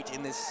great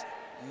in this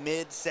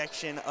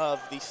mid-section of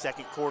the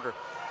second quarter.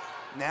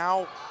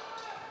 Now,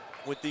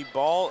 with the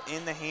ball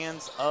in the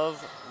hands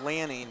of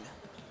Lanning,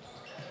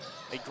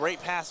 a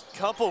great pass,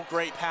 couple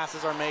great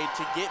passes are made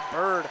to get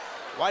Bird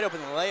wide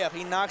open layup.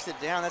 He knocks it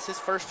down. That's his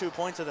first 2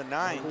 points of the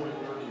night.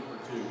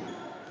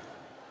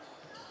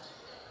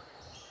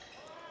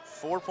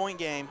 4-point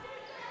game.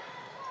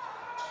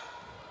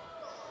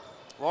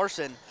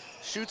 Larson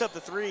shoots up the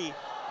three,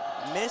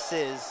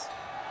 misses.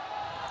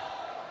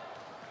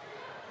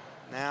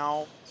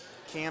 Now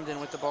Camden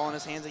with the ball in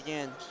his hands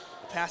again.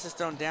 The pass is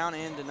thrown down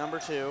into number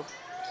 2.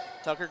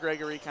 Tucker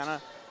Gregory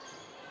and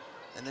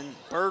then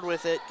Bird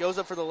with it, goes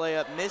up for the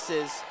layup,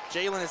 misses.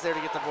 Jalen is there to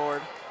get the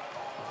board.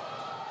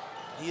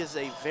 He is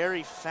a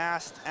very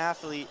fast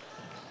athlete.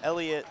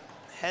 Elliott,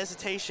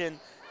 hesitation,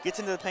 gets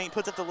into the paint,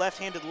 puts up the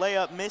left-handed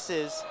layup,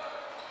 misses.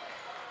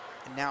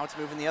 And now it's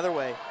moving the other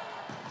way.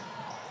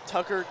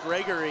 Tucker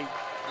Gregory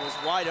was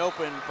wide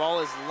open.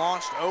 Ball is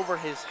launched over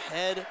his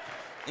head.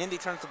 Indy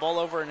turns the ball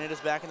over, and it is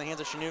back in the hands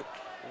of Chanute.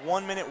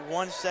 1 minute,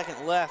 1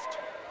 second left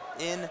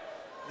in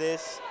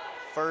this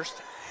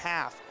first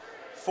half.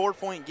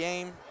 4-point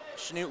game.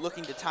 Chanute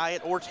looking to tie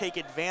it or take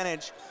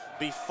advantage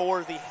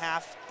before the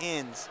half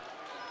ends.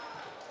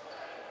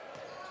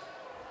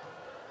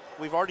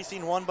 We've already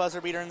seen one buzzer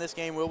beater in this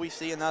game. Will we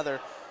see another?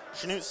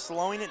 Chanute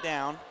slowing it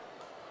down.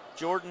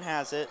 Jordan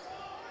has it.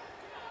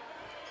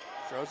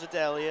 Throws it to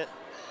Elliott.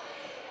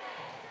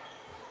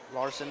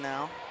 Larson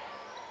now.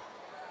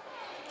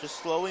 Just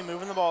slowly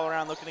moving the ball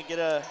around, looking to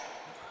get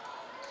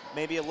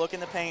maybe a look in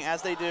the paint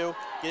as they do.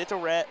 Get it to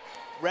Rhett.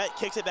 Rhett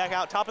kicks it back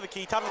out, top of the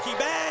key,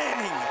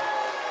 bang!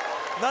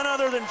 None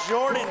other than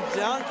Jordan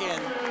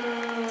Duncan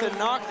to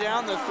knock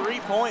down the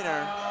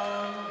three-pointer.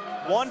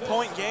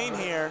 1-point game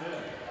here.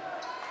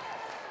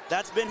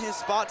 That's been his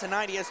spot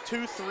tonight. He has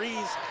 2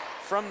 threes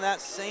from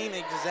that same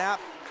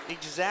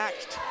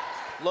exact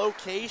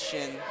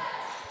location.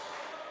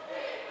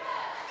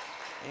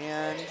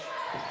 And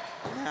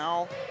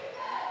now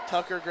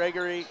Tucker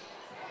Gregory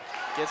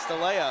gets the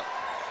layup.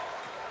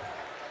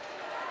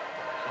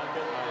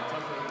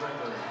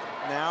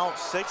 Now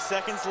 6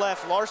 seconds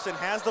left. Larson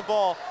has the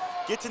ball,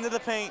 gets into the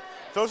paint,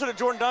 throws it to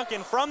Jordan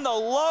Duncan from the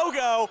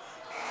logo,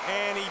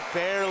 and he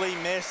barely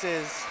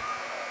misses.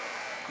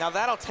 Now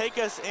that'll take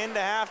us into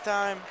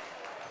halftime.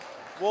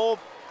 We'll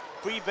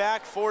be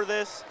back for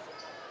this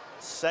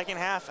second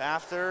half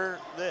after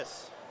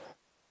this.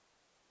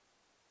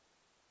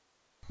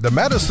 The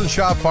Medicine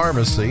Shop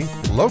Pharmacy,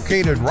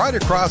 located right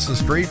across the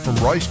street from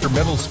Royster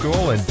Middle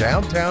School in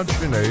downtown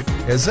Chanute,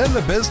 is in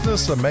the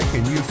business of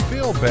making you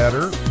feel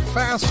better,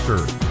 faster.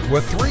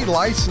 With 3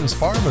 licensed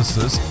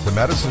pharmacists, the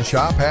Medicine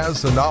Shop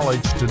has the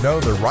knowledge to know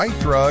the right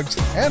drugs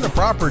and the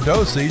proper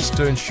dosage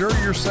to ensure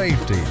your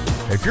safety.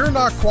 If you're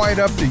not quite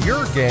up to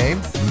your game,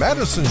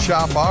 Medicine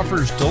Shop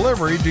offers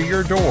delivery to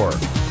your door.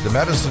 The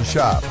Medicine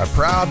Shop, a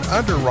proud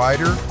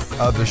underwriter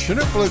of the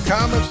Chanute Blue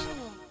Comets.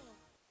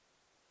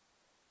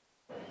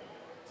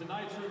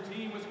 Tonight's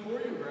routine was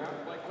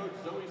choreographed by Coach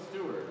Zoe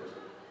Stewart.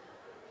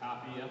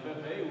 Happy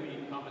FFA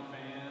Week, Comet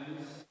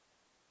fans.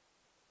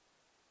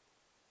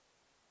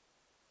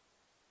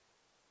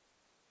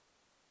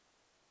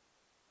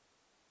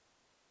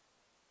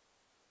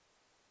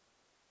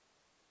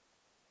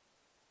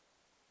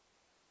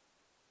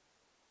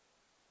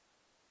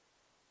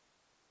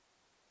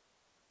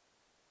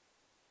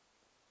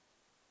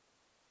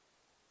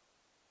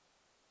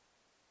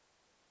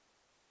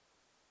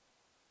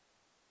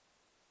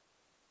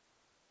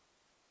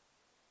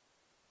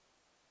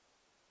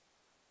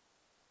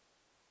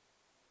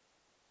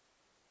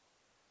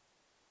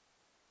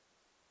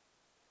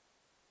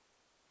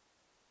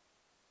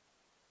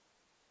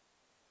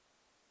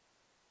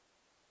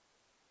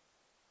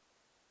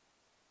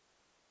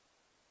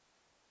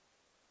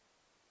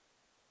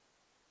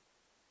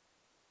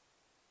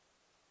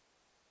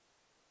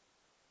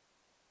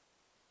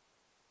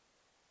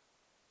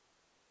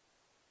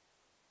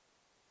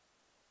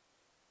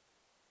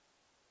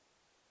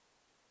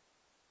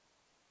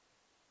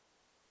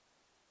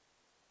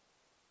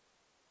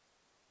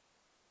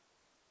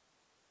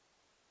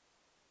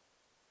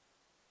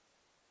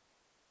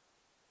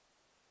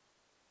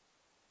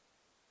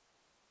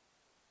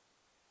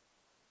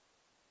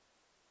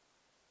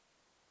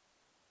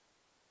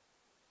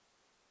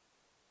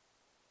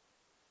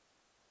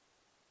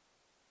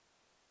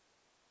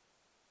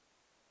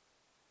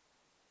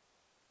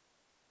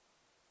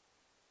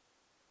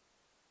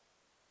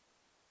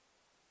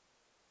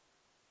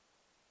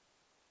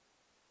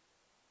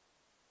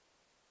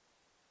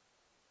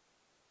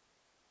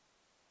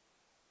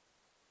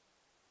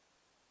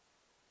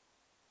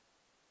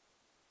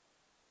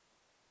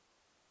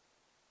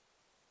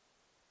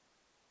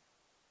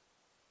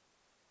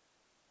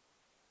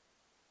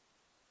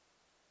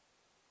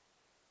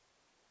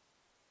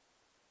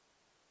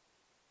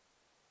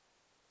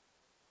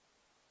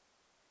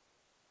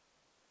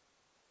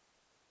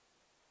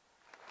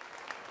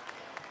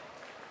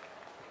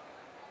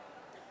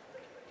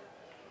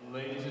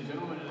 Ladies and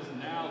gentlemen, it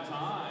is now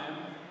time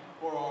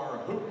for our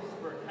Hoops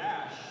for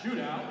Cash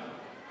shootout.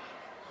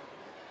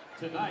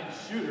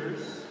 Tonight's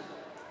shooters,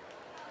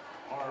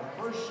 our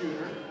first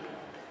shooter,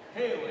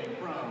 hailing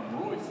from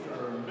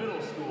Royster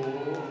Middle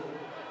School,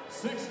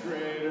 6th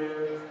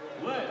grader,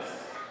 let's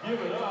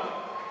give it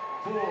up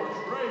for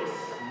Trace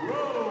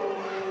Rowe.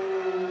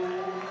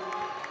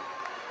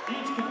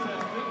 Each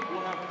contestant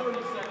will have 30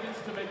 seconds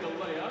to make a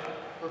layup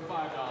for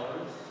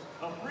 $5,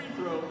 a free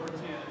throw for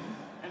 10,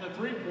 and a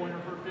three-pointer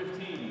for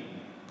 15.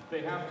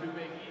 They have to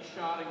make each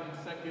shot in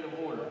consecutive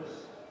orders.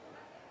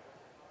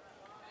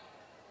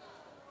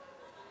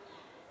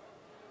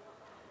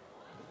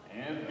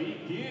 And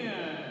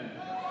begin.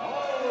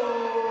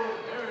 Oh,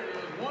 there it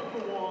is, 1 for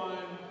 1.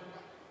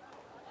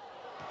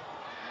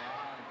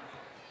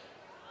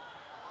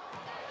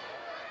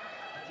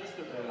 Just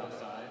a bit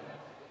outside.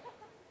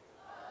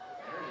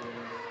 There it is,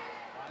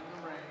 find the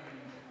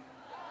range.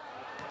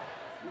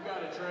 You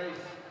got it,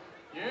 Trace.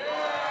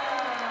 Yeah!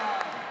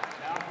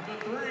 Now for the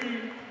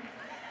three.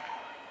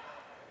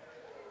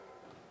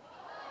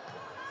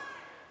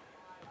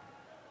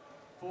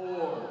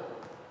 Four,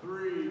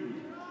 three,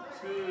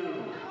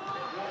 two,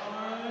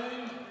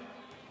 one.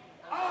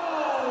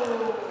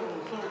 Oh!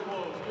 So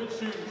close. Good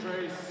shooting,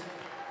 Trace.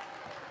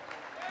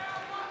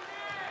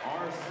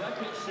 Our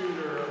second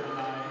shooter of the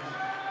night,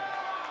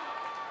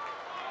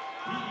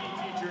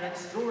 PE teacher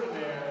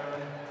extraordinaire,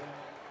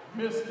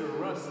 Mr.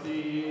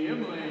 Rusty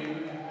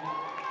Imling.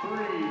 3,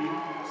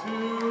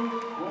 2,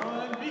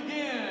 1,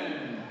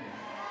 begin.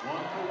 1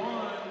 for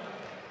 1.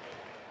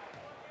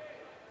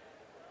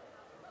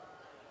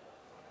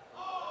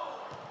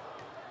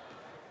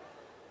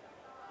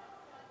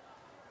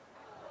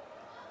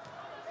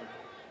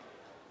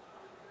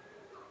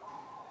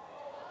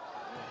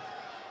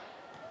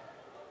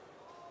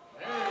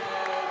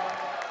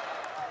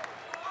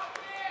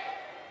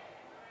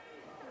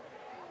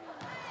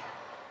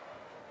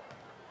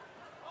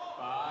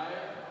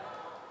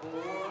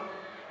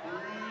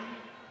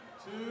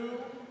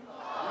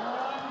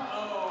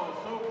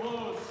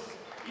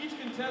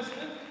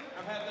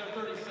 Have had their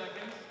 30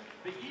 seconds.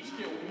 They each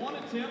get one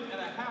attempt at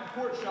a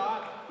half-court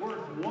shot worth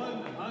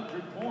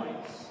 100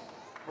 points.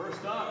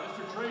 First up,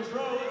 Mr. Trace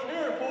Rowe. Let's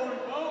hear it for him,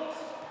 folks.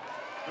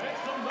 Make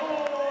some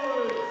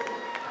noise.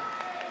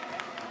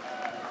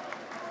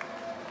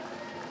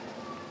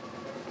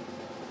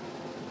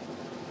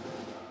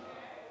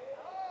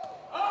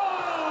 Oh!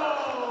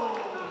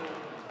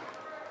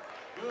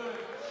 Good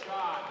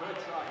shot,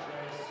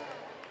 Trace.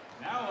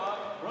 Now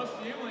up,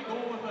 Rusty Imling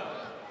going with a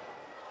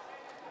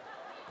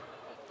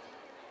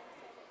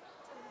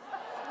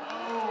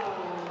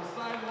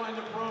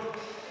approach.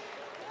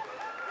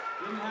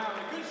 Didn't have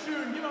it. Good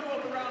shooting. Give them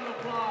both a round of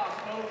applause,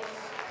 folks.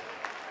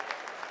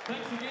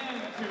 Thanks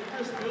again to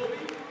Chris Bilby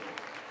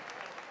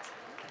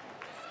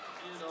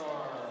and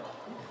our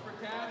Hoops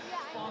for Cash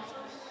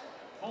sponsors,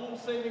 Home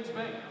Savings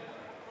Bank.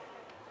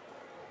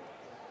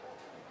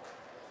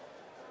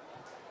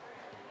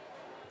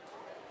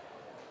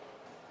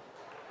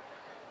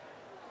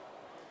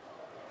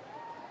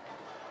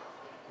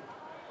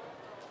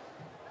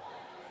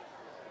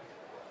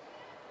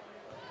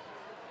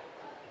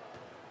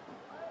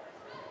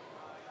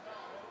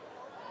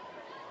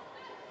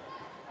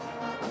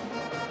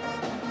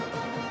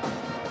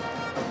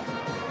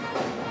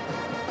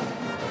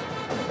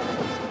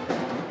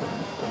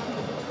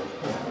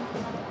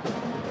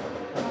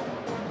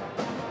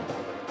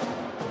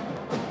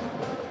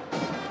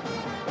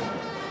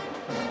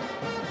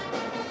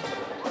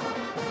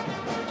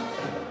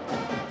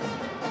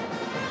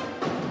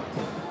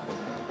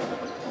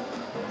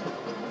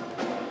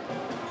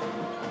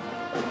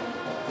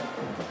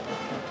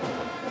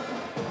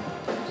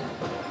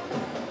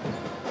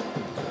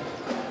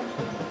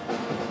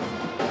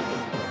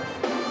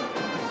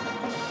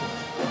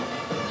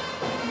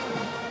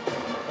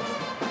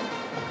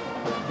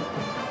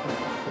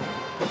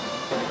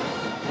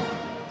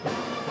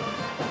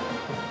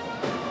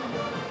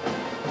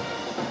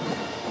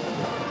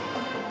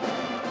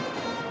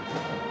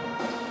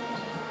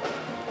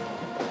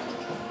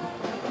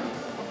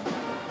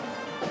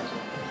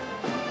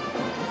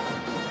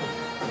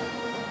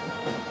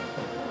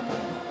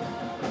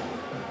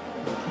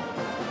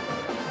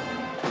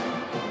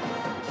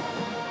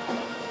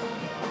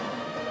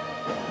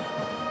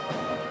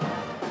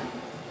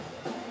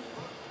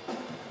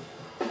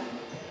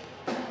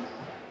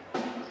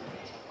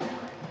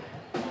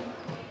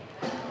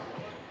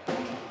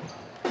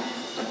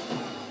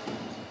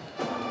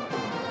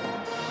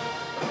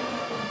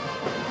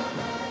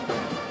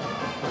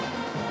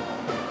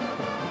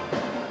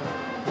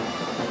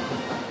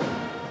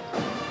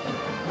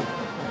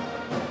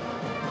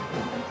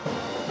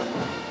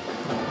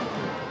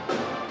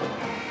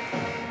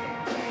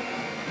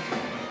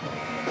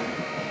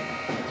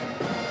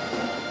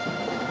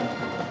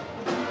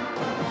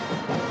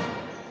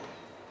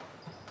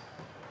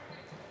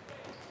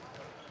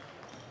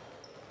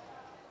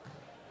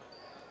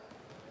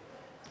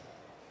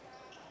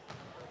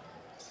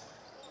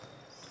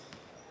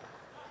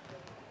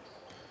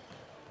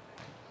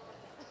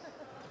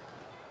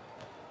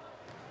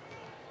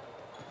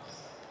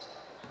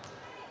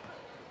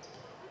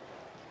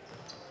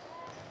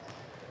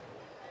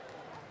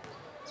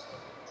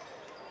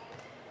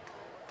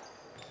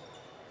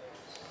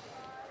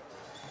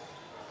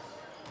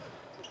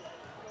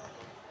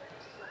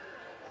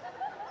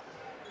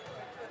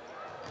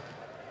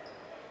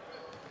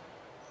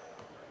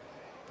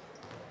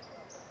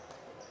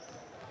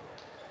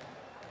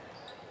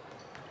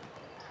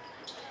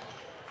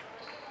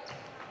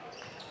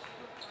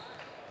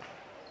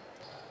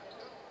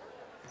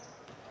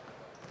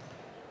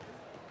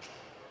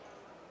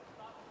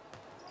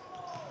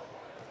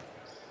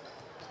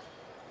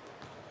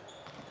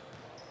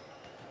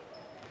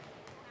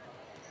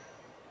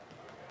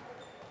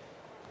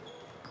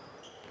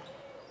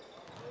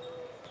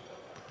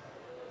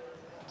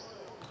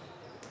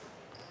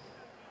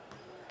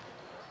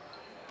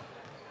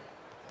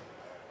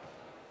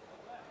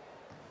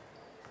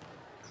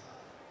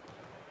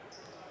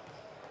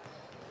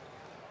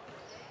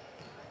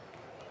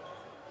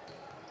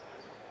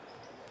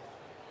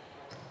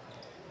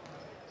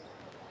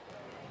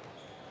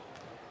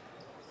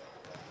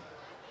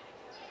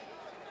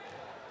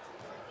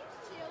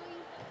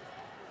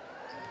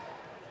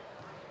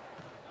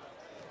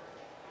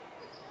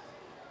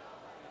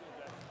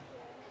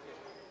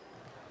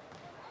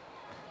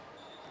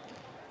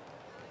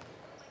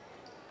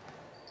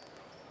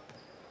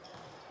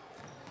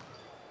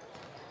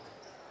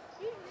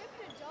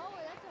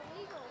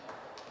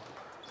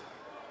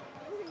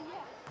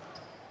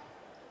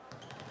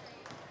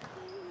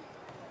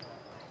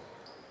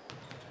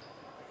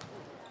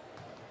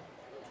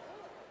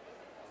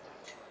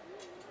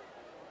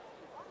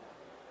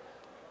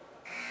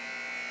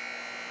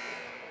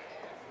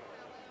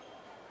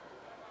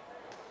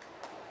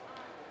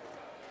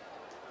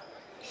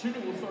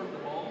 Chanute will start the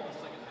ball in the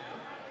second half,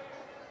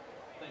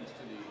 thanks to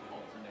the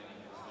alternating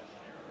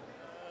position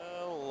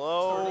error.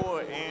 Hello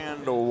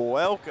and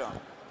welcome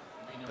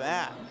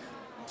back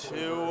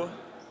to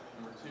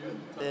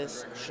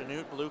this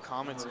Chanute Blue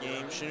Comets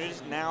game. Chanute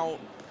is now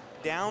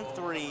down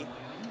 3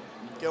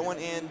 going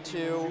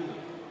into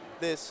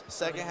this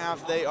second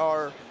half. They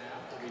are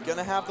going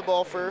to have the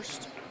ball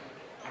first,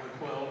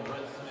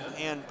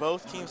 and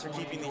both teams are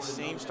keeping the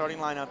same starting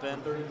lineup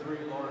in,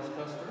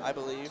 I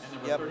believe.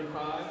 Yep.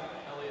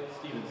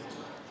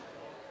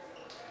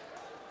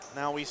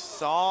 Now we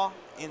saw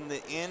in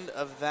the end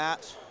of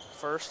that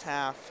first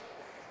half,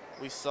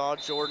 we saw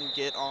Jordan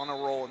get on a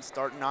roll and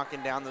start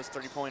knocking down those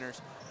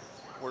 30-pointers.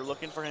 We're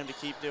looking for him to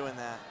keep doing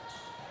that.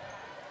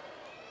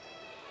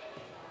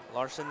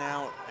 Larson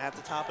now at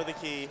the top of the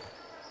key.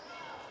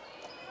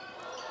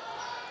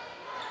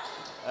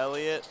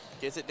 Elliott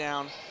gets it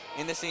down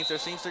into Seamster.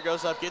 Seamster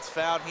goes up, gets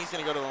fouled. He's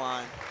going to go to the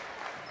line.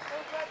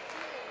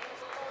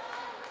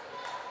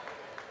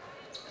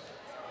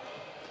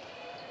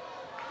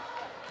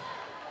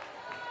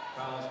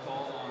 Foul is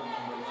called on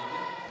number 11,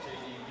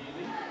 J.D.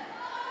 Bealey.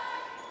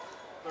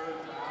 Third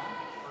foul,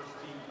 first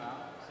team foul,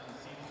 sends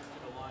Seamster to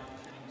the line,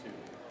 shooting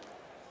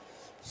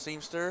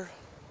 2. Seamster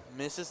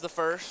misses the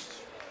first.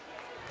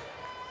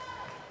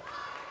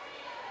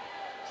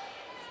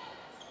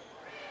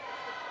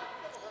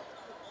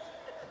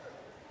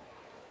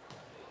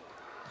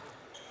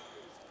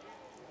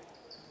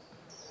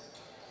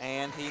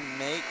 And he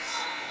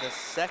makes the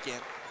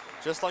second,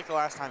 just like the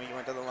last time he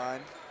went to the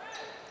line.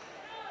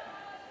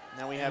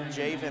 Now we have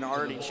Javen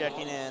already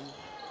checking in.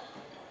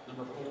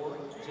 Number 4,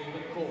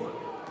 Javen Cord.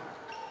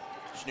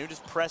 Chanute is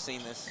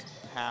pressing this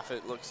half,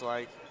 it looks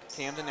like.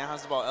 Camden now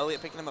has the ball.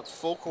 Elliott picking him up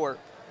full court.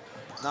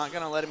 Not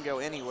going to let him go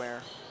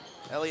anywhere.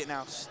 Elliott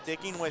now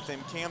sticking with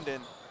him.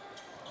 Camden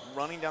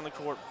running down the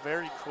court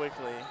very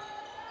quickly.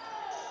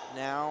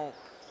 Now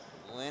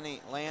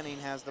Lanning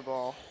has the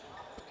ball.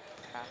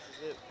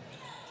 Passes it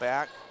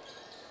back.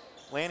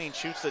 Lanning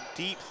shoots a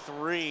deep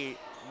 3.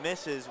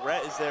 Misses.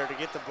 Rhett is there to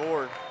get the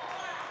board.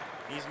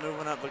 He's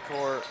moving up the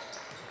court.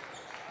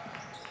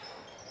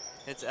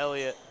 It's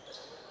Elliott.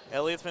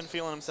 Elliott's been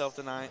feeling himself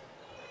tonight.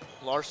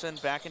 Larson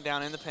backing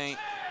down in the paint.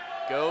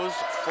 Goes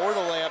for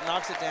the layup,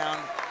 knocks it down.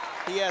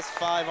 He has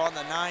 5 on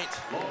the night.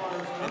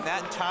 And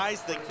that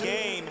ties the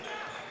game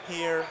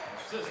here.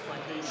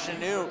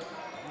 Chanute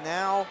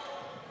now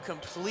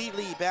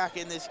completely back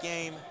in this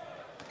game.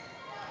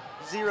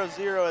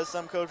 0-0 as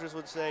some coaches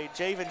would say.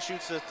 Javen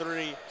shoots a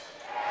 3.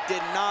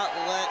 Did not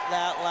let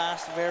that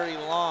last very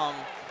long.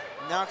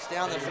 Knocks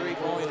down the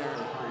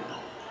 3-pointer.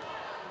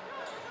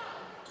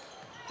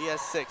 He has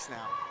 6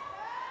 now.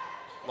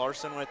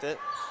 Larson with it.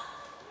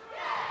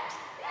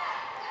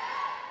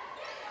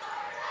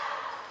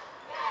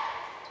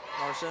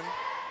 Larson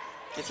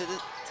gets it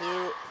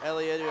to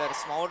Elliott, who had a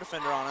smaller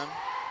defender on him.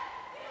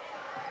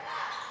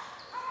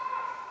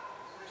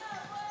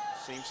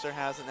 Seamster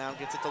has it now,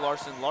 gets it to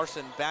Larson.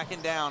 Larson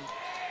backing down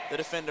the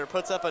defender,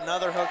 puts up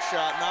another hook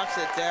shot, knocks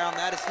it down.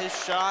 That is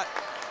his shot.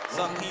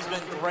 Something he's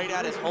been great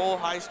at his whole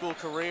high school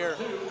career.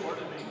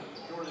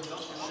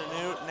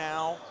 Chanute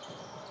now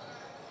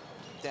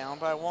down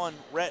by 1.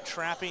 Rhett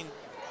trapping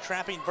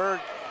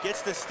Bird,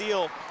 gets the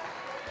steal,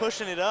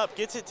 pushing it up,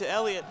 gets it to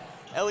Elliott.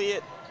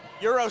 Elliott,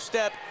 Euro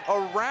step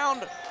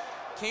around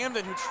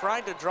Camden, who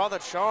tried to draw the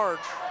charge,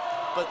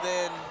 but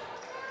then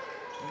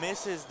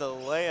misses the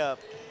layup,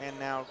 and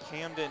now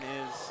Camden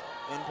is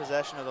in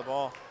possession of the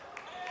ball.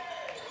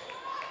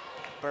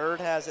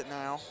 Bird has it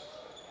now.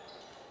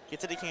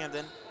 Gets it to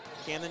Camden.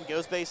 Camden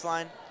goes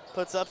baseline,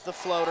 puts up the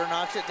floater,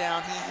 knocks it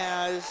down. He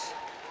has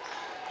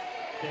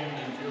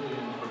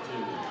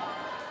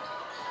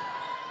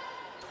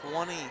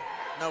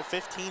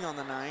 15 on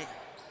the night.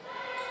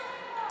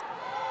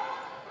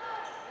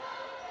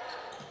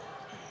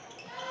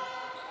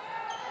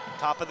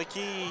 Top of the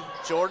key,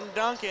 Jordan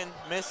Duncan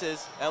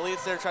misses.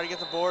 Elliott's there trying to get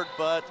the board,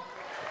 but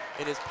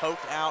it is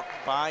poked out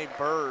by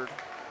Bird.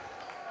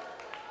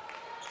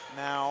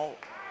 Now,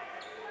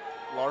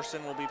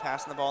 Larson will be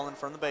passing the ball in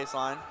from the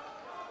baseline.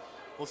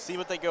 We'll see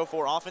what they go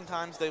for.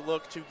 Oftentimes they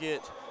look to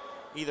get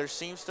either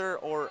Seamster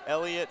or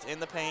Elliott in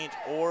the paint,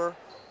 or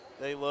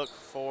they look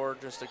for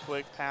just a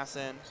quick pass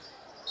in.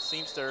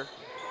 Seamster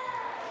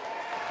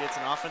gets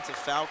an offensive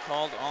foul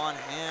called on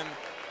him.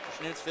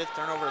 Chanute's 5th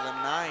turnover of the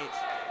night.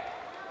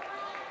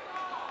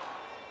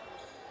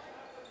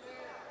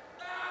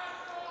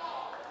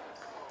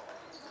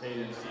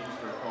 Caden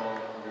Seamster called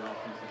for the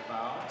offensive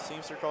foul.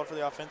 Seamster called for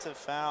the offensive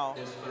foul.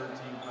 His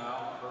 13th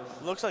foul.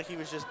 Looks like he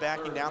was just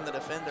backing down the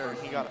defender and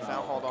he got a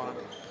foul called on him.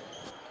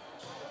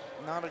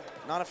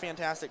 Not a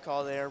fantastic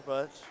call there,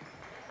 but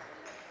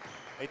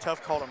a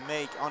tough call to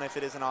make on if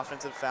it is an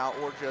offensive foul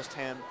or just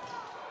him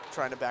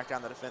trying to back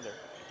down the defender.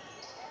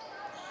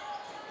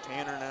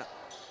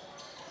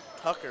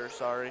 Tucker,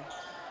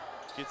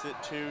 gets it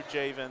to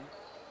Javen.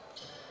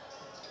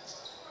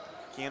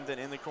 Camden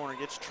in the corner,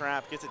 gets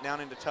trapped, gets it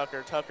down into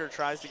Tucker. Tucker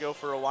tries to go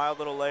for a wild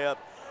little layup,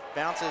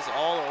 bounces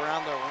all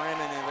around the rim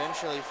and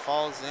eventually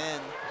falls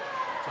in.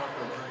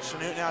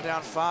 Chanute now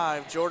down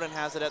 5. Jordan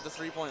has it at the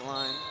three-point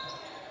line.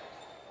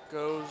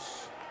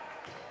 Goes.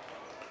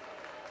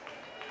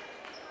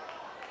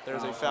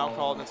 There's a foul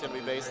called, and it's going to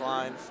be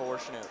baseline for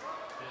Chanute.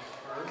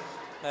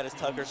 That is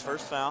Tucker's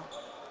first foul.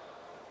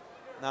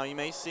 Now you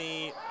may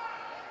see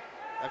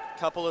a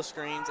couple of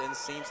screens and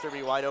Seamster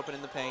be wide open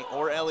in the paint,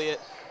 or Elliott,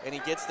 and he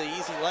gets the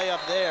easy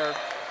layup there.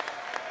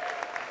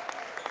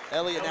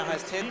 Elliott now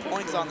has 10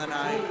 points on the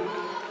night,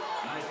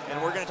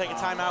 and we're going to take a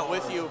timeout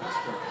with you.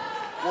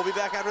 We'll be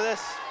back after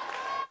this.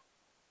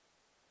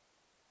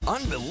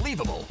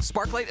 Unbelievable!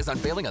 Sparklight is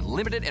unveiling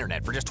unlimited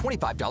internet for just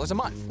 $25 a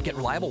month. Get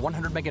reliable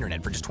 100 meg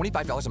internet for just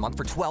 $25 a month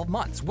for 12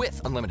 months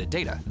with unlimited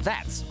data.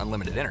 That's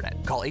unlimited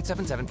internet. Call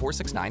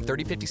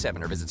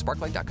 877-469-3057 or visit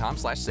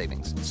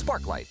sparklight.com/savings.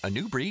 Sparklight, a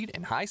new breed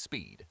in high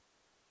speed.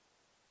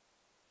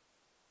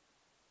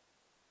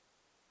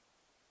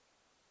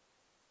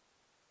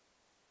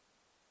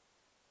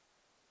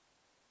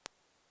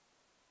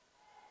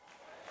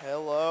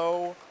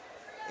 Hello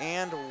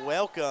and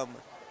welcome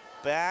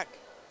back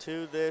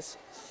to this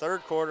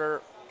third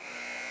quarter,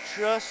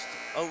 just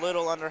a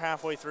little under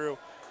halfway through.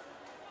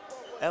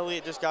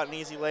 Elliott just got an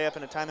easy layup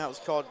and a timeout was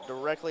called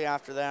directly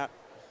after that.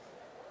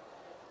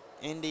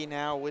 Indy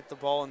now with the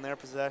ball in their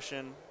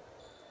possession.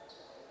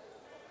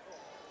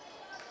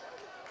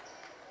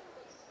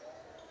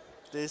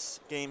 This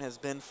game has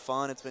been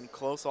fun. It's been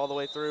close all the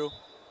way through.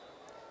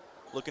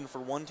 Looking for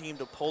one team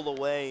to pull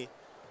away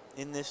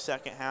in this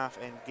second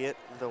half and get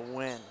the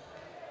win.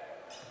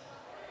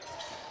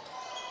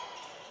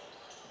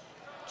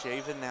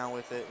 Javen now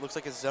with it. Looks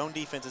like a zone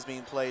defense is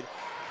being played.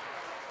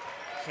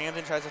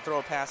 Camden tries to throw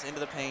a pass into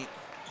the paint.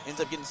 Ends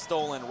up getting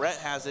stolen. Rhett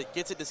has it.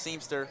 Gets it to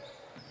Seamster.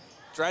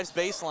 Drives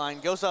baseline.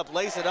 Goes up.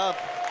 Lays it up.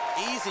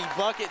 Easy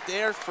bucket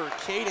there for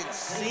Caden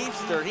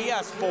Seamster. He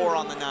has 4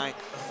 on the night.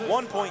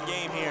 1 point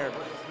game here.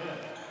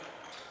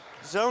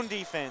 Zone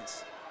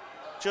defense.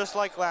 Just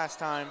like last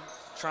time.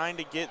 Trying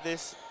to get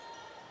this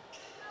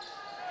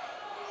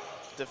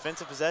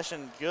defensive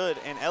possession good,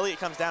 and Elliott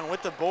comes down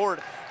with the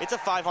board. It's a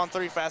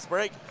 5-on-3 fast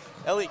break.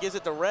 Elliott gives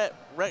it to Rhett.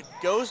 Rhett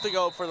goes to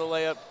go for the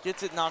layup,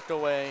 gets it knocked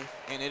away,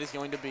 and it is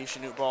going to be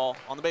Chanute ball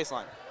on the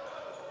baseline.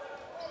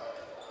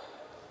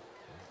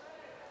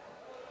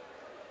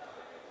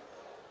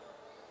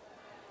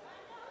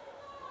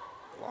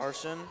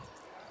 Larson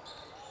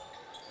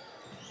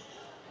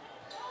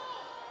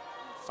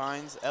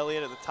finds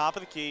Elliott at the top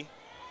of the key.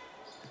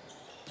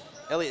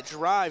 Elliott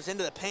drives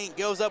into the paint,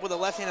 goes up with a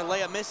left-handed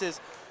layup, misses.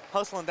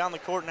 Hustling down the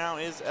court now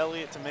is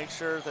Elliott to make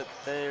sure that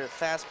their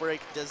fast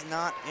break does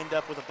not end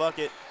up with a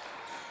bucket.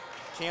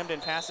 Camden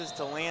passes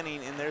to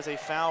Lanning, and there's a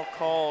foul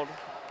called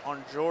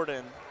on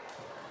Jordan.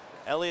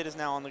 Elliott is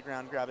now on the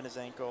ground grabbing his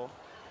ankle.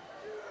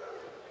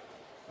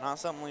 Not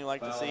something we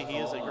like to see. He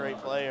is a great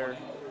player.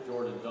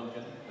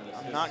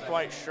 I'm not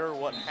quite sure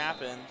what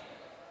happened.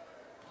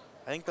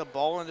 I think the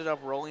ball ended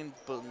up rolling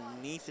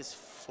beneath his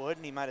foot,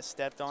 and he might have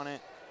stepped on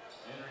it,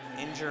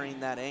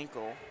 injuring that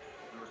ankle.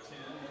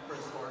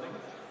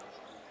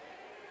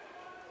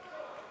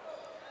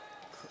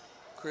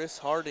 Chris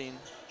Harding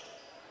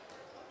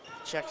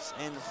checks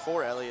in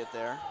for Elliott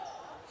there.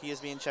 He is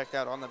being checked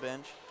out on the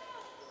bench.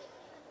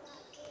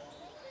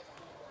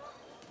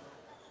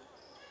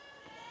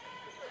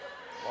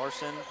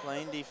 Larson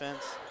playing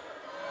defense.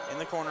 In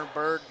the corner,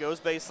 Bird goes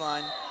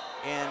baseline,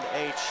 and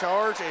a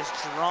charge is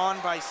drawn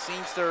by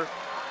Seamster.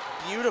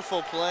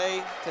 Beautiful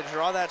play to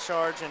draw that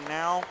charge, and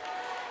now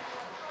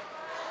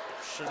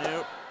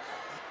Chanute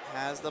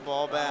has the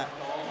ball back.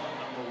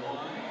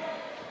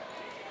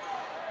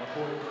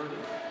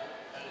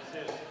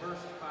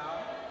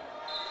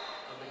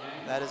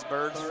 That is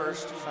Bird's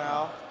first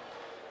foul.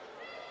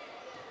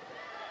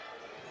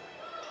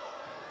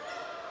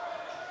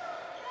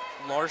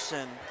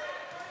 Larson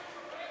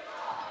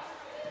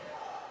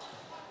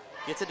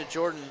gets it to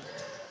Jordan.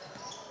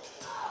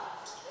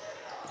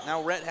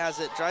 Now Rhett has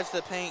it, drives to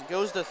the paint,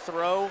 goes to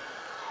throw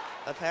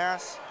a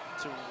pass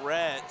to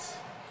Rhett,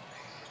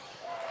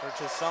 or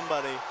to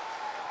somebody.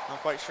 Not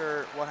quite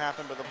sure what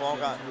happened, but the ball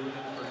got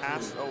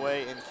passed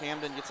away, and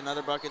Camden gets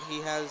another bucket.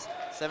 He has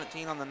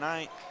 17 on the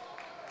night.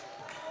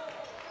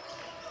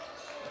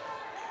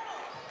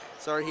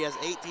 Sorry, he has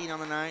 18 on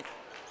the night.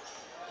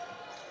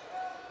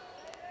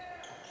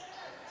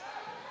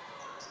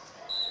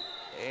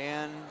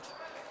 And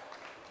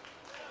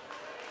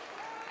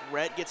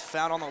Rhett gets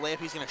fouled on the layup.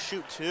 He's going to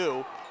shoot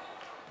 2.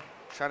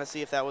 Trying to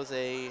see if that was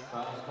a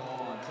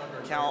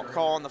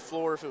call on the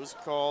floor, if it was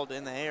called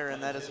in the air,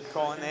 and that is a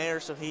call in the air,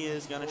 so he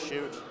is going to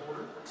shoot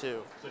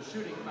 2.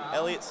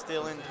 Elliott's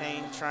still in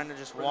pain, trying to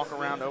just walk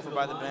around over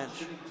by the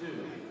bench.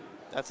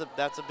 That's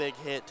a big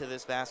hit to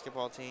this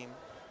basketball team.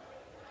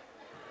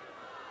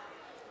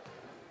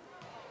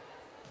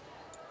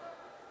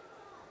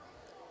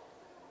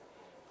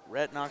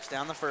 Rhett knocks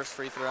down the first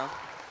free throw.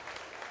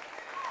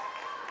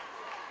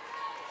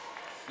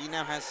 He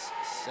now has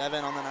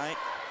 7 on the night.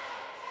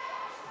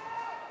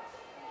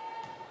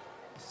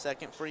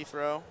 Second free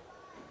throw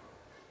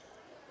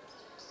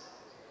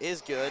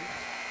is good.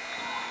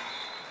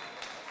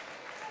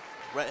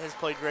 Rhett has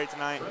played great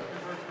tonight.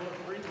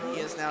 He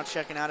is now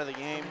checking out of the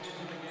game.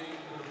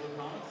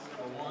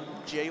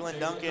 Jalen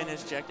Duncan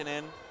is checking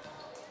in.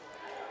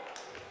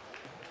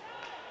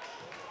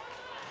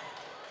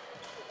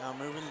 Now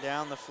moving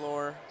down the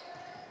floor.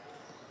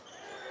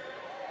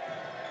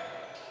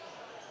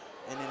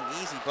 And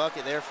an easy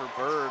bucket there for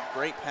Bird.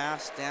 Great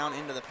pass down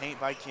into the paint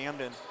by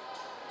Camden.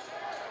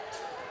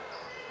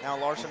 Now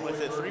Larson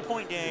with it,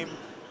 3-point game.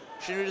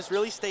 Chanute has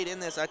really stayed in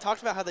this. I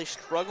talked about how they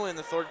struggle in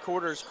the third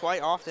quarters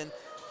quite often.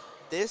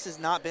 This has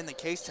not been the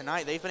case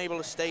tonight. They've been able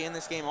to stay in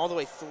this game all the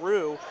way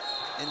through,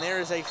 and there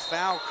is a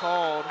foul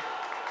called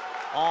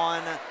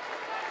on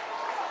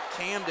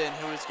Camden,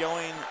 who is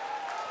going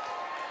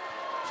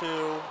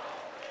to,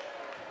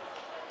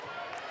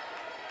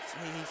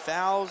 he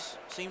fouls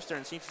Seamster,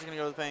 and Seamster's gonna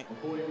go to the paint.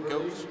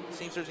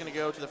 Seamster's gonna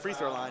go to the free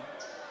throw line.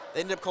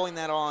 They ended up calling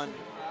that on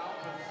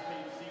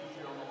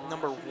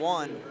number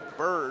 1,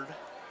 Bird.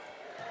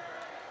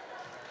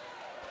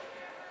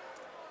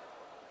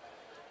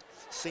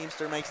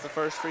 Seamster makes the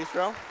first free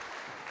throw.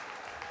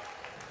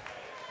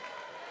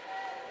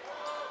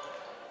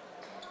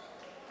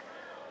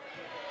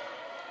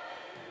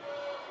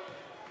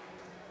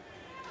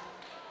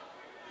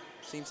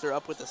 Seamster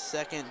up with the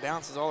second,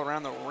 bounces all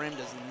around the rim,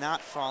 does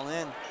not fall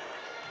in.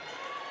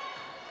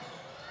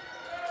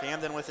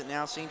 Camden with it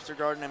now, Seamster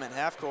guarding him at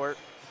half court.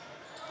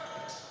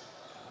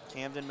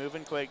 Camden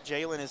moving quick.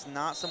 Jalen is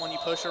not someone you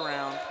push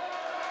around.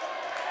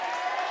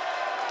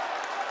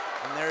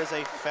 And there is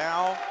a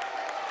foul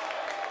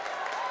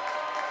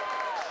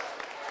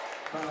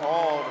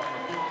called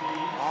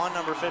on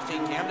number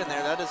 15, Camden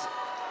there. That is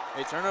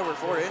a turnover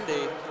for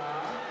Indy.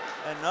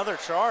 Another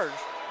charge.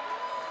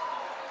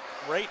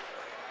 Great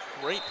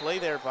play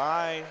there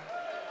by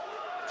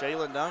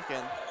Jalen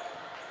Duncan,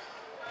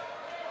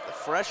 the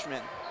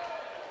freshman.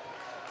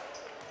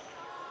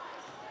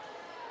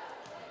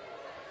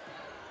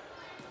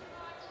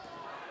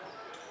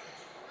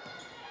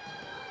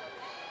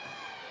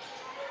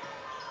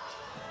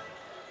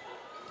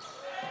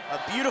 A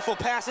beautiful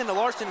pass into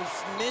Larson,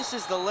 who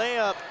misses the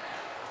layup,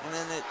 and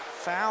then it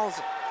fouls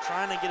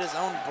trying to get his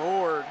own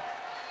board.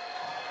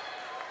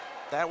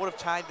 That would have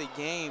tied the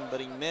game,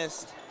 but he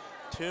missed.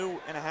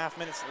 2.5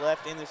 minutes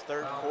left in this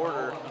third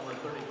quarter. Number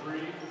 33,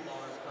 Lawrence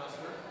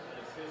Custer, and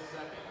it's his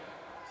second,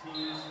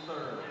 team's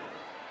third.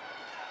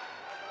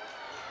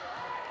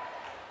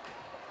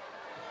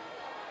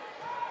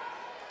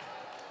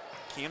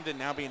 Camden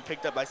now being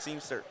picked up by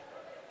Seamster.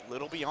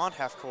 Little beyond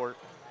half court.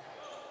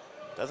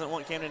 Doesn't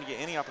want Camden to get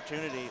any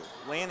opportunity.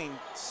 Lanning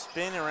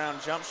spin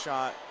around jump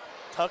shot.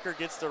 Tucker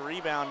gets the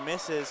rebound,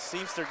 misses.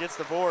 Seamster gets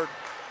the board.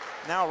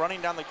 Now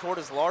running down the court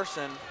is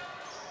Larson.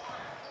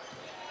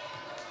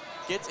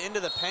 Gets into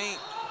the paint,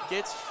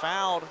 gets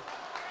fouled,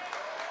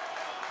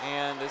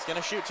 and is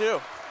gonna shoot 2.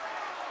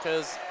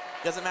 Because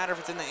it doesn't matter if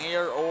it's in the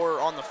air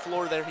or on the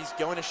floor there, he's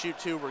going to shoot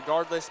 2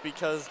 regardless,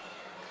 because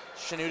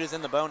Chanute is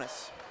in the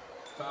bonus.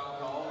 Foul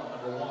call on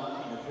number 1,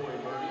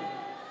 McCoy Birdie.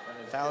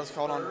 Foul is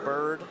called on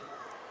Bird,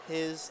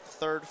 his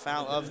third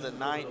foul of the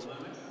night.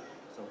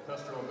 So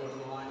Custer will go to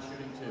the line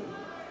shooting 2.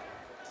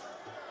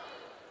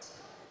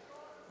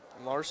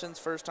 Larson's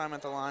first time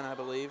at the line, I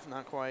believe.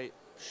 Not quite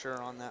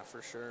sure on that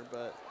for sure,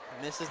 but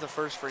misses the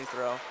first free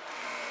throw.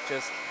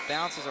 Just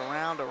bounces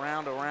around,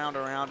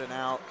 and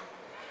out.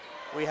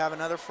 We have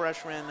another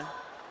freshman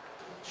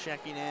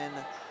checking in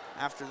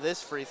after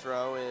this free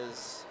throw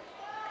is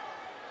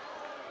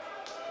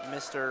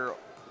Mr.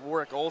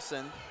 Warwick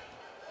Olson.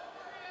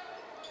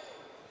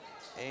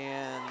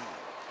 And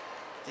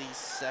the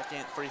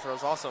second free throw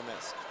is also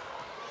missed.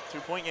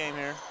 2-point game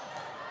here.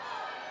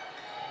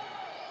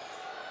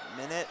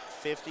 Minute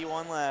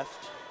 51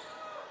 left.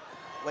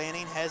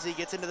 Lanning, Hezzy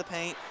gets into the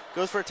paint,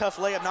 goes for a tough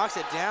layup, knocks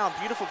it down.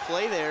 Beautiful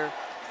play there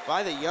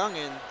by the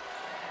youngin.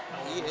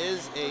 He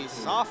is a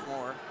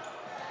sophomore.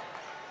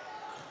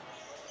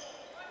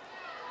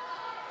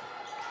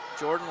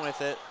 Jordan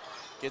with it,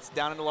 gets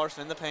down into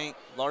Larson in the paint.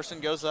 Larson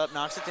goes up,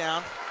 knocks it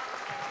down.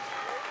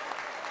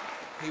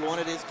 He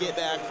wanted his get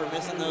back for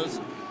missing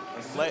those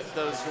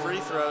free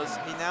throws.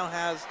 He now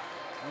has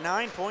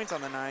 9 points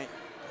on the night.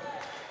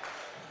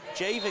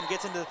 Javen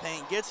gets into the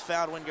paint, gets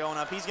fouled when going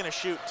up. He's gonna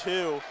shoot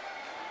 2.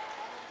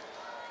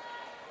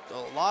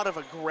 A lot of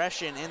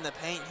aggression in the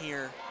paint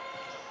here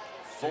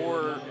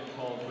for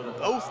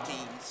both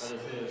teams. That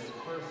is his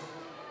first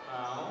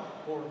foul,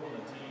 4th on the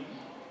team.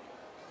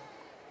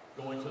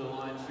 Going to the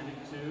line shooting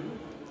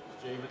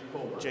 2, Javen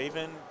Colbert.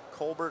 Javen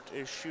Colbert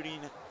is shooting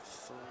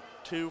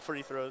 2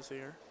 free throws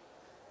here.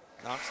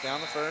 Knocks down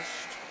the first.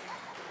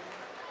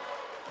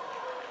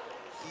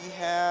 He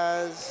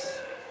has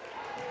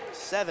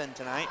 7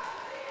 tonight.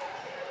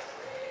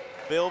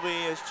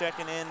 Bilby is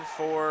checking in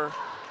for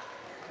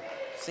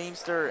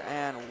Seamster,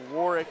 and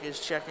Warwick is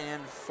checking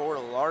in for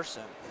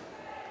Larson.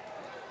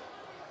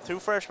 2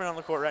 freshmen on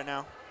the court right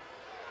now.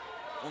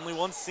 Only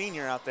 1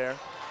 senior out there.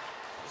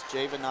 As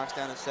Javen knocks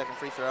down his second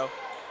free throw.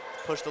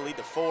 Push the lead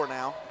to 4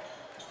 now.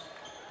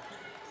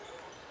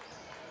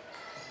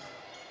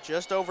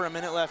 Just over a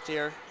minute left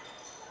here.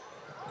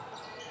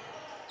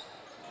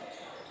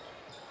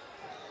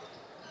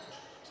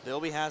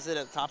 Bilby has it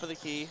at the top of the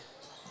key.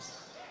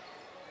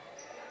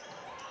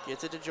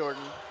 Gets it to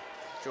Jordan.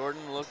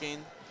 Jordan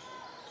looking.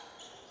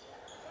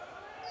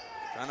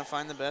 Trying to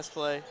find the best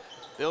play.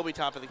 Bilby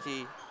top of the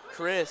key.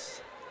 Chris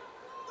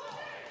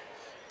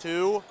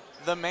to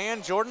the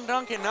man. Jordan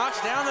Duncan knocks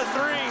down the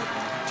three,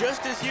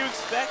 just as you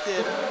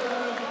expected.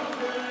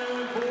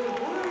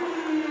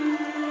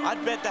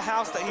 I'd bet the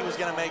house that he was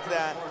going to make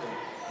that,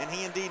 and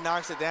he indeed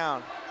knocks it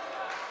down.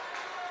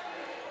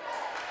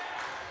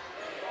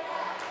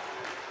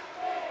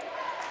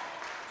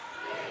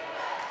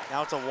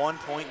 Now it's a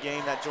 1-point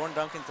game. That Jordan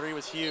Duncan three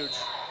was huge.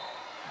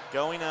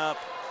 Going up.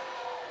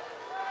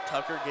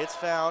 Tucker gets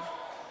fouled.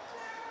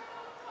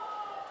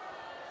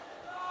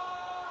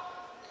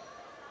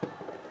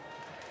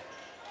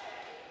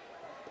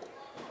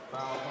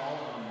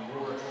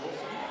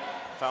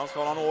 Foul's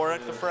called on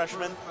Warwick, the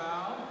freshman.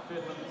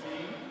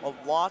 A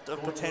lot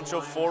of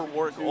potential for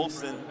Warwick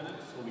Olson.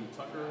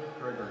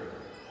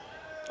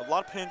 A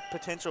lot of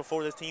potential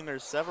for this team.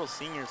 There's several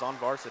seniors on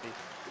varsity.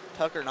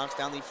 Tucker knocks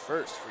down the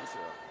first free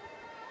throw.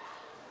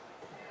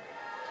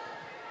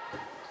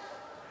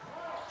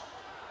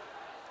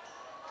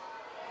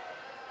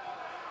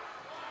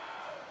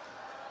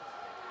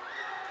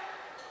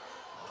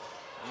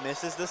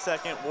 Misses the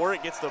second.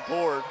 Warwick gets the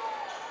board.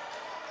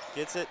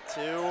 Gets it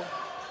to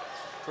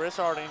Chris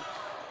Harding.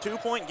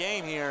 2-point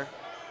game here.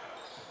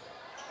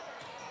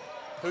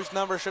 Whose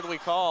number should we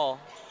call?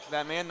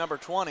 That man, number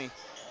 20.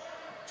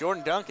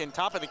 Jordan Duncan,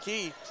 top of the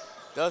key.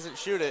 Doesn't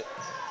shoot it.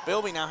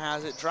 Bilby now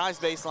has it. Drives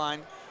baseline.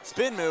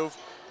 Spin move.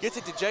 Gets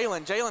it to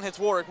Jalen. Jalen hits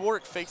Warwick.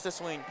 Warwick fakes the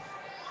swing.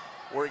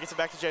 Warwick gets it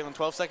back to Jalen.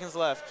 12 seconds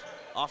left.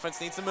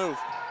 Offense needs to move.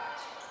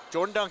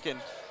 Jordan Duncan.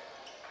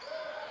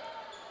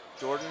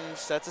 Jordan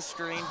sets a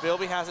screen.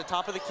 Bilby has it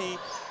top of the key.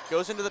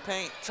 Goes into the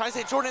paint. Tries to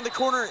hit Jordan in the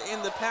corner,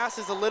 and the pass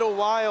is a little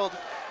wild,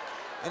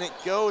 and it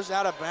goes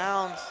out of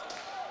bounds.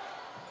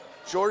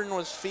 Jordan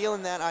was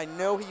feeling that. I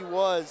know he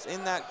was.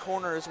 In that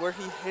corner is where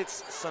he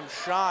hits some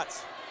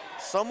shots.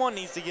 Someone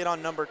needs to get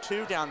on number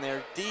 2 down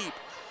there, deep.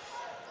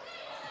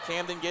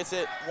 Camden gets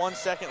it. 1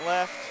 second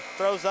left.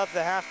 Throws up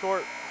the half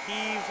court.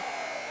 Heave.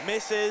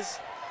 Misses.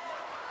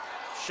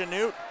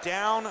 Chanute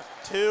down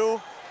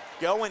 2.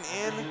 Going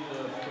in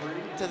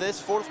to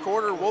this fourth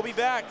quarter. We'll be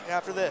back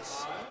after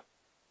this.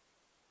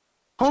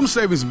 Home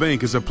Savings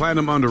Bank is a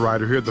platinum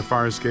underwriter here at the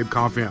Fire Escape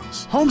Coffee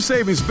House. Home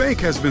Savings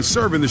Bank has been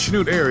serving the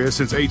Chanute area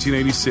since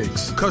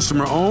 1886.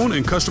 Customer owned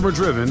and customer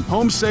driven,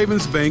 Home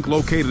Savings Bank,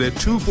 located at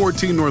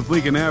 214 North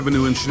Lincoln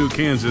Avenue in Chanute,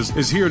 Kansas,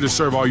 is here to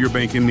serve all your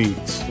banking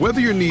needs. Whether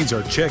your needs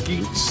are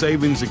checking,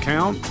 savings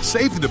account,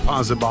 safety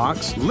deposit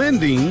box,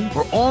 lending,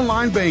 or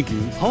online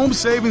banking, Home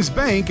Savings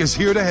Bank is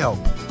here to help.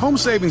 Home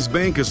Savings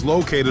Bank is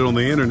located on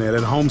the internet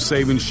at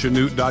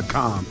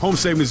homesavingschanute.com. Home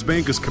Savings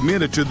Bank is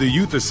committed to the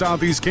youth of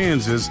Southeast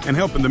Kansas and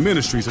helping the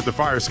ministries at the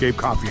Fire Escape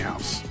Coffee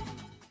House.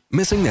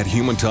 Missing that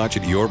human touch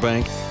at your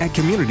bank? At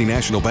Community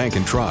National Bank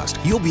and Trust,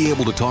 you'll be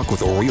able to talk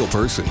with a real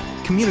person.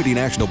 Community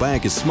National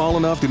Bank is small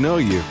enough to know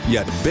you,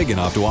 yet big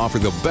enough to offer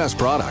the best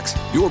products.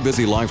 Your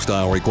busy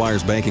lifestyle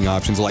requires banking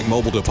options like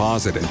mobile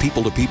deposit and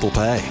people-to-people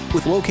pay.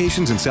 With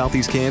locations in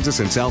Southeast Kansas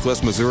and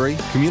Southwest Missouri,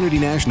 Community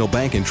National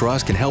Bank and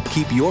Trust can help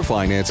keep your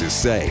finances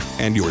safe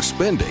and your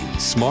spending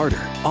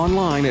smarter.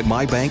 Online at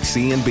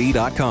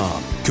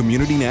mybankcnb.com.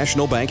 Community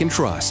National Bank and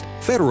Trust.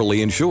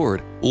 Federally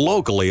insured.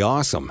 Locally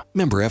awesome.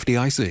 Member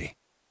FDIC.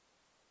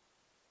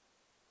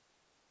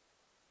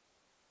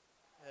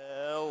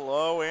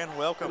 Hello and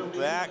welcome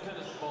back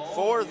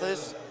for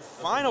this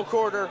final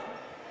quarter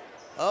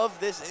of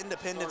this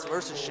Independence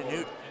versus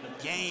Chanute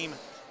game.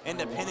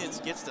 Independence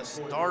gets to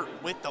start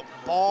with the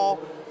ball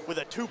with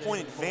a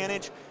 2-point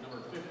advantage.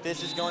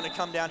 This is going to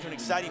come down to an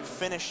exciting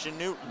finish.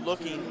 Chanute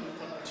looking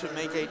to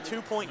make a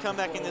 2-point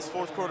comeback in this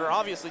fourth quarter.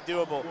 Obviously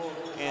doable,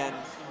 and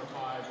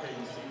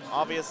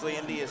obviously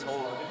Indy is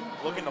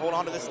looking to hold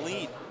on to this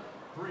lead.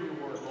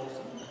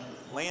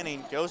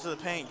 Lanning goes to the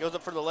paint, goes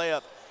up for the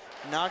layup,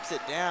 knocks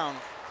it down.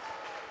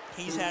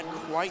 He's had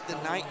quite the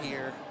night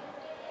here.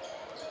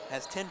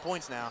 Has 10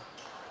 points now.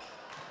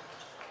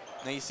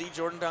 Now you see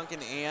Jordan Duncan,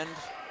 and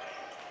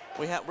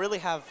we really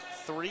have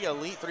 3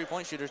 elite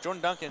 3-point shooters.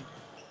 Jordan Duncan,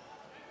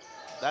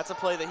 that's a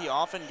play that he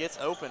often gets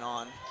open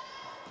on.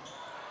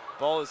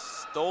 Ball is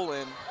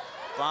stolen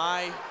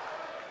by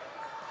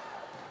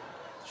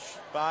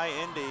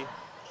Indy.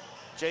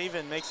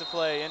 Javen makes a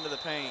play into the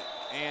paint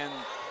and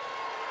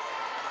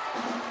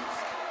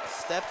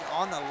stepped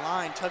on the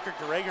line. Tucker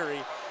Gregory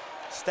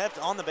stepped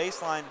on the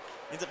baseline.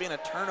 Ends up being a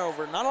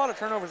turnover. Not a lot of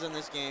turnovers in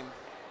this game.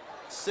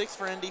 6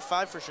 for Indy,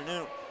 5 for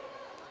Chanute.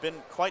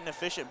 Been quite an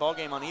efficient ball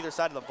game on either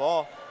side of the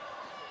ball.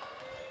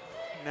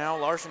 Now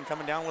Larson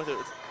coming down with it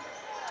with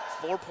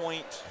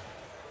 4-point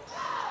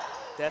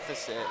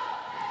deficit.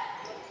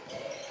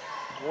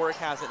 Warwick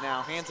has it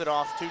now. Hands it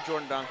off to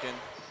Jordan Duncan.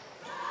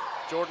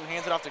 Jordan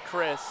hands it off to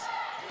Chris.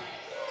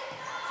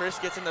 Chris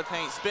gets in the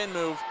paint, spin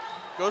move,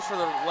 goes for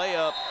the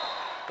layup,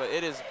 but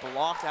it is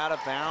blocked out of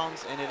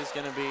bounds, and it is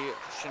going to be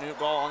Chanute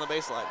ball on the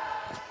baseline.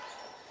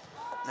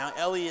 Now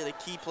Elliott, a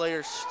key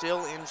player,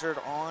 still injured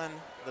on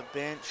the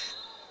bench.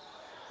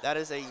 That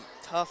is a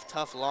tough,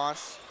 tough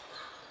loss.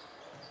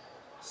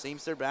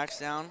 Seamster backs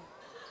down.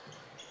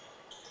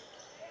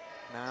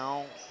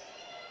 Now,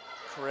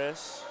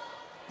 Chris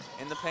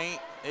in the paint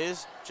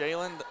is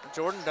Jordan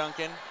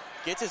Duncan.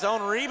 Gets his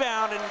own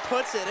rebound and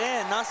puts it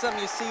in. Not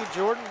something you see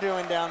Jordan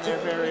doing down there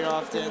very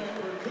often.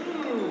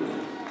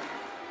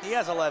 He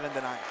has 11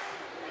 tonight.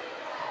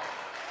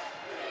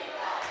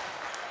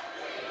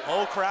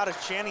 Whole crowd is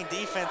chanting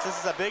defense. This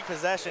is a big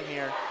possession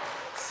here.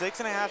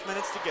 6.5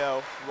 minutes to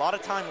go. A lot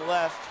of time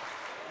left.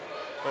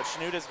 But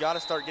Chanute has got to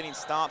start getting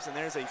stops, and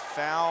there's a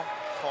foul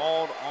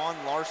called on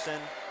Larson.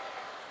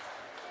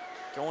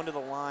 Going to the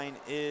line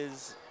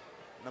is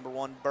number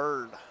 1,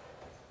 Bird.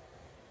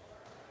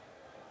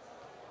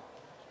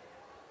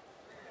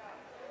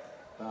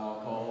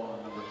 Foul call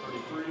on number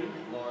 33,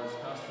 Lars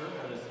Custer.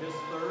 That is his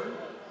third,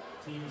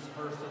 team's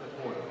first of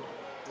the quarter.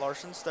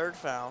 Larson's third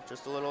foul,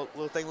 just a little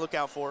thing to look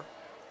out for.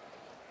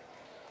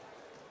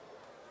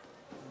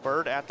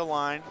 Bird at the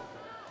line.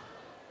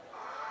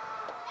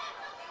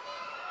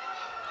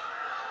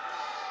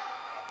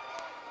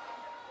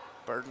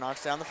 Bird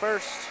knocks down the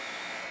first.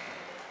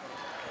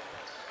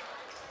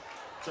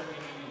 Checking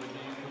into the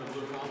game for the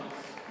Blue Comets,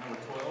 number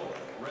 12,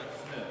 Rhett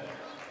Smith.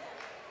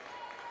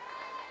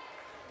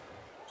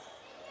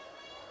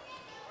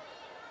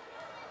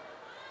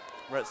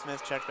 Rhett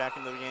Smith checked back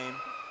into the game.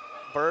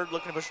 Bird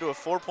looking to push to a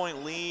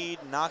 4-point lead,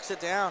 knocks it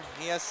down.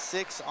 He has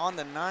 6 on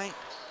the night.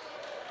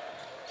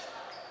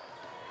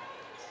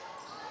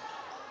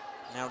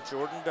 Now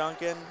Jordan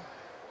Duncan,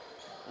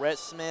 Rhett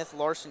Smith,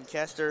 Larson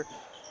Kester,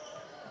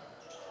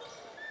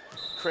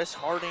 Chris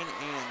Harding,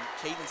 and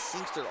Caden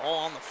Seamster all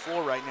on the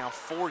floor right now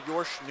for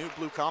your Chanute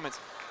Blue Comets,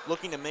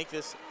 looking to make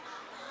this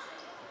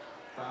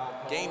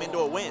game into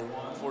a win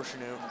for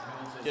Chanute.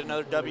 Get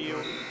another W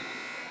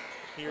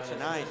here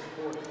tonight.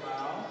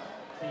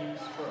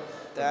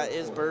 That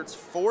is Bird's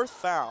 4th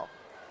foul.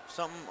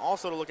 Something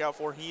also to look out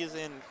for. He is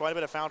in quite a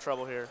bit of foul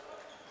trouble here.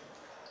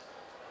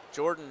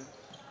 Jordan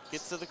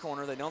gets to the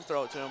corner. They don't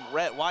throw it to him.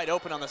 Rhett wide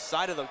open on the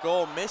side of the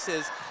goal.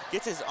 Misses.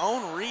 Gets his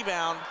own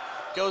rebound.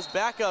 Goes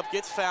back up.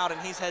 Gets fouled, and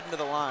he's heading to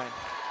the line.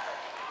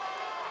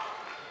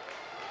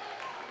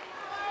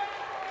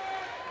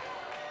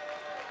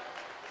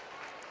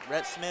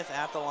 Rhett Smith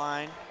at the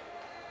line.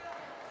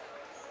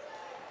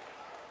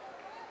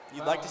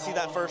 You'd like to see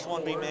that first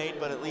one be made,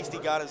 but at least he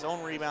got his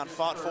own rebound,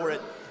 fought for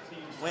it,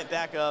 went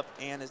back up,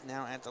 and is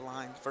now at the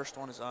line. First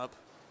one is up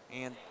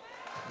and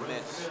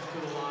missed.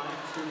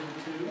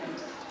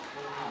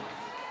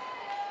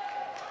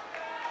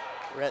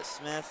 Rhett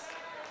Smith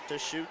to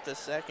shoot the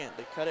second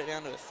to cut it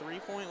down to a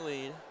 3-point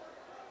lead.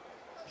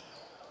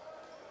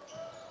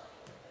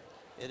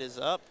 It is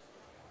up,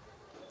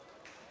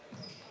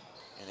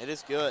 and it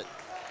is good.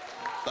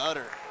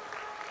 Butter.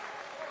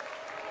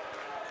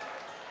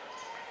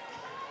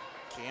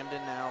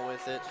 Camden now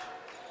with it.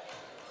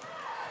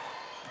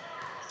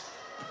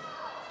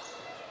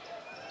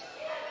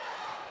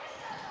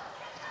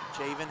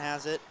 Javen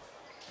has it.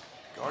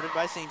 Guarded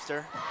by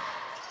Seamster.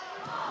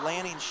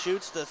 Lanning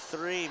shoots the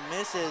 3,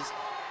 misses.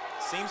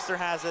 Seamster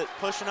has it,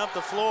 pushing up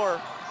the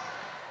floor.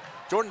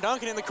 Jordan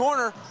Duncan in the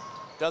corner,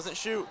 doesn't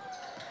shoot.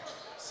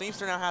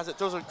 Seamster now has it,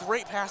 throws a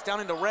great pass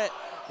down into Rhett.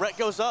 Rhett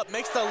goes up,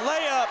 makes the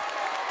layup.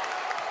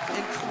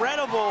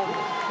 Incredible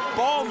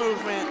ball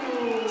movement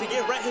to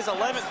get Rhett his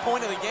 11th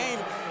point of the game.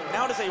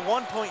 Now it is a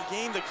 1-point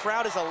game. The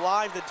crowd is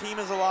alive, the team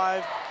is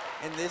alive,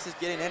 and this is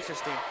getting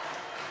interesting.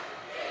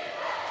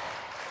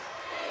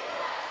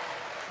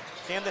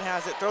 Camden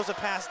has it, throws a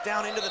pass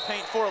down into the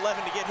paint,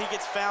 4-11 to get. He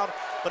gets fouled,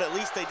 but at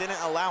least they didn't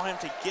allow him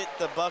to get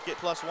the bucket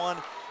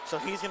 +1. So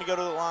he's going to go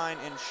to the line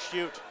and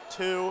shoot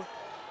 2.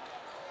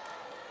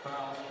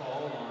 Foul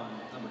called on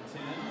number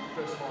 10,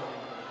 Chris Harding.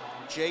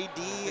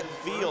 J.D.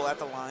 Veal at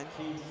the line.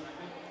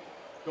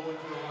 Going to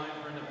the line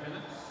for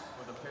Independence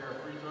with a pair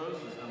of free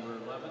throws is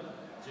number 11,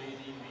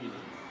 J.D. Veal.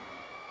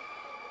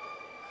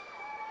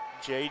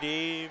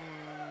 J.D.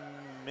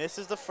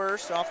 misses the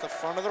first off the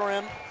front of the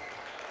rim.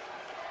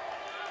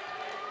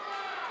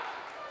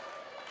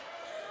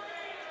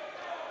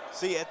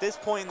 See, at this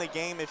point in the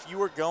game, if you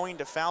were going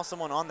to foul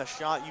someone on the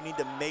shot, you need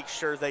to make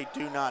sure they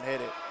do not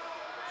hit it.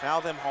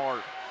 Foul them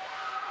hard.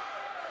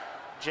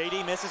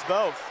 J.D. misses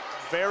both.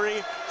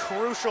 Very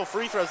crucial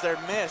free throws there,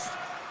 missed.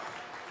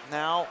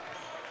 Now,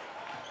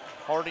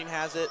 Harding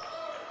has it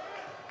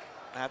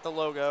at the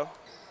logo.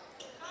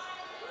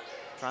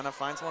 Trying to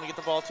find someone to get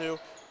the ball to.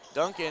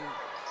 Duncan,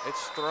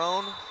 it's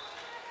thrown.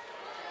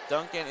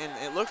 Duncan, and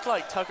it looked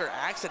like Tucker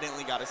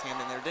accidentally got his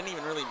hand in there. Didn't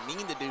even really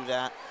mean to do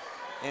that.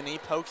 And he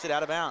pokes it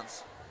out of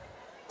bounds.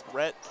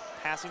 Rhett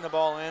passing the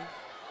ball in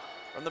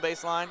from the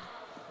baseline.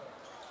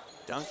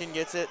 Duncan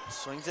gets it,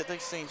 swings it to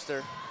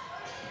Seamster.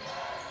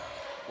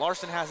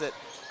 Larson has it,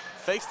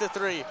 fakes the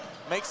 3,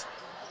 makes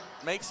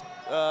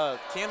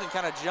Camden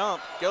kind of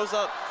jump, goes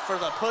up for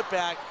the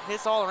putback,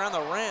 hits all around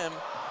the rim.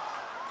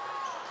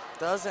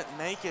 Doesn't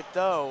make it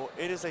though.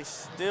 It is a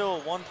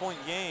still 1-point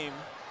game.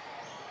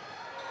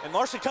 And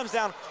Larson comes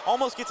down,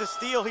 almost gets a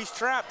steal, he's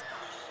trapped.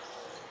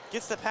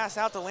 Gets the pass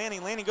out to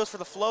Lanning. Lanning goes for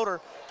the floater.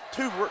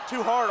 Too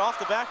hard off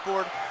the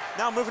backboard.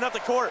 Now moving up the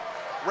court.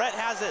 Rhett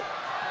has it.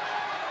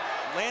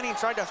 Lanning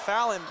tried to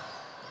foul him.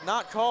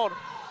 Not called.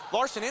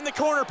 Larson in the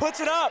corner, puts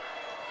it up.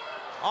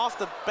 Off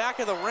the back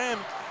of the rim.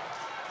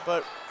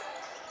 But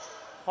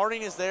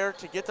Harding is there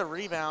to get the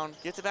rebound.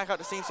 Gets it back out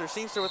to Seamster.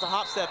 Seamster with a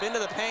hop step into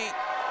the paint.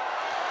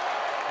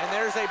 And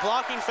there's a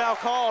blocking foul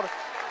called.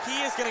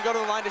 He is going to go to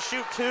the line to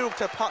shoot two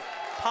to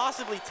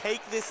possibly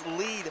take this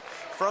lead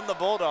from the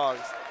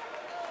Bulldogs.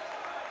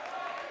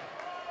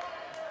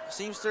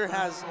 Seamster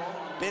has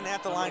been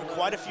at the line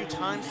quite a few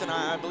times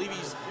tonight. I believe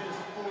he's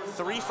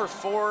 3 for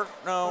 4.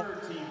 No,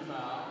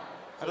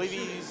 I believe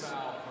he's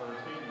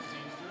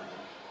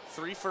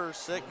 3 for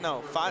 6.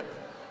 No,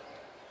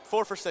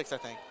 4 for 6, I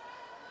think.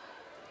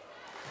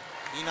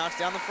 He knocks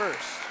down the first.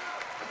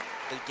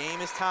 The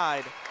game is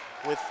tied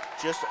with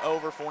just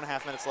over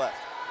 4.5 minutes left.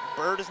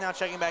 Bird is now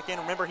checking back in.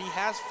 Remember, he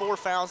has 4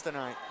 fouls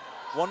tonight.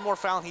 One more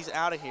foul and he's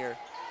out of here.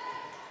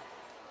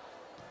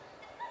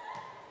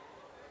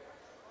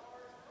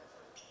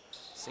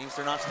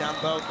 Seamster knocks down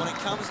both. When it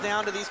comes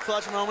down to these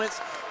clutch moments,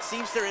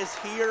 Seamster is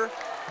here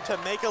to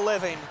make a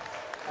living.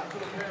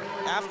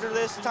 After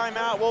this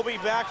timeout, we'll be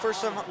back for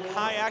some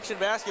high-action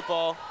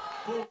basketball.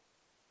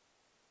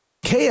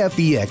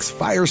 KFEX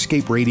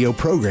Firescape radio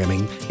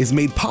programming is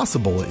made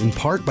possible in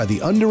part by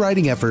the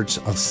underwriting efforts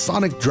of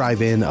Sonic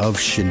Drive-In of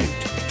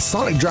Chanute.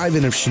 Sonic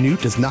Drive-In of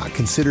Chanute does not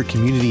consider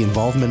community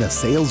involvement a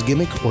sales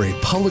gimmick or a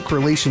public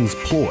relations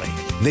ploy.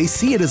 They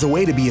see it as a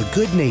way to be a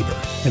good neighbor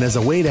and as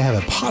a way to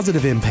have a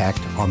positive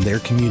impact on their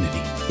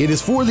community. It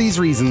is for these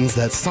reasons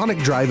that Sonic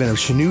Drive-In of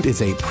Chanute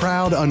is a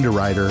proud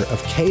underwriter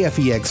of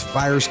KFEX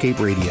Firescape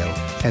Radio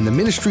and the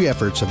ministry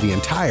efforts of the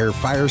entire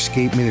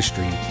Firescape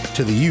ministry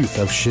to the youth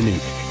of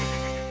Chanute.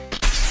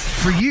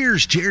 For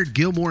years, Jared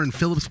Gilmore and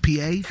Phillips,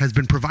 PA has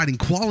been providing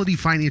quality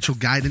financial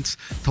guidance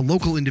to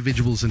local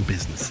individuals and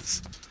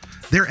businesses.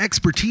 Their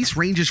expertise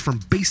ranges from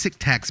basic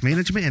tax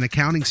management and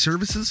accounting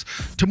services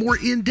to more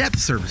in-depth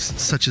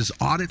services such as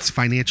audits,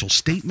 financial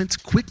statements,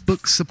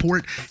 QuickBooks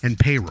support, and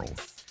payroll.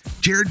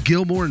 Jared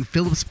Gilmore and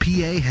Phillips,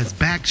 PA has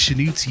backed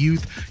Chanute's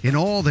youth in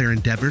all their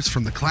endeavors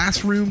from the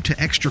classroom to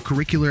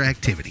extracurricular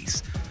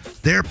activities.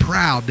 They're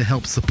proud to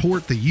help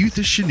support the youth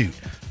of Chanute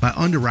by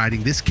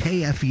underwriting this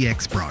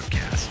KFEX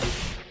broadcast.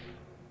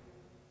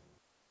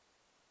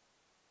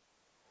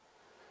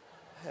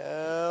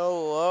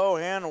 Hello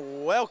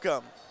and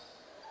welcome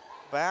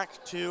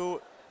back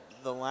to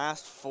the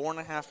last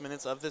 4.5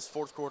 minutes of this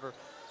fourth quarter.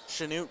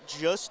 Chanute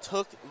just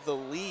took the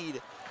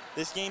lead.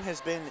 This game has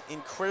been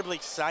incredibly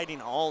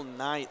exciting all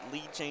night.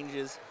 Lead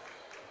changes.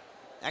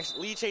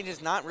 Actually, lead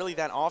changes not really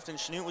that often.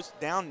 Chanute was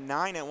down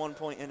 9 at one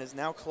point and has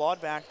now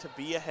clawed back to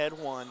be ahead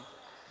 1.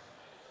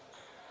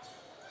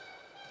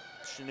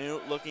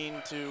 Chanute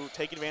looking to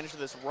take advantage of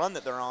this run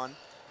that they're on.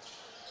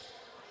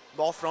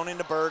 Ball thrown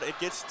into Bird. It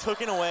gets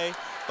taken away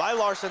by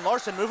Larson.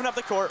 Larson moving up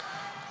the court.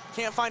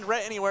 Can't find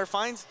Rhett anywhere.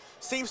 Finds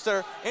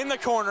Seamster in the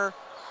corner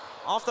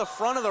off the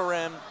front of the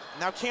rim.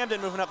 Now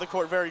Camden moving up the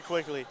court very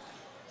quickly.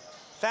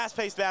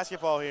 Fast-paced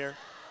basketball here.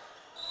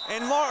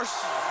 And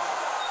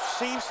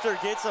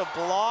Seamster gets a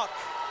block.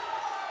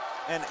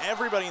 And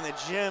everybody in the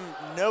gym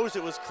knows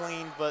it was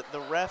clean, but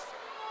the ref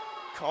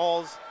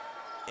calls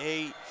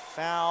a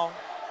foul.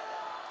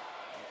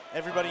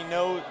 Everybody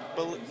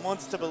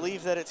wants to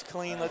believe that it's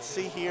clean. Let's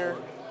see here.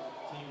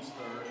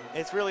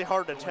 It's really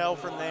hard to tell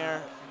from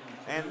there.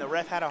 And the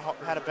ref had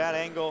a bad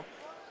angle.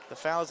 The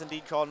foul is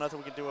indeed called. Nothing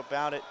we can do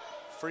about it.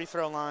 Free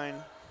throw line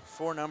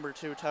for number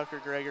 2, Tucker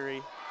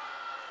Gregory.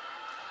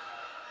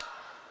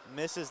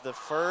 Misses the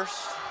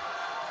first.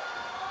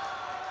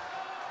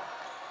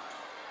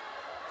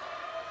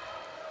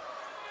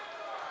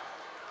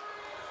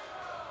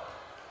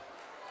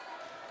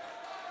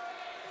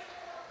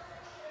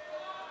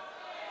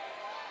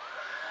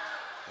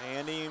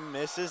 And he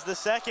misses the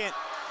second.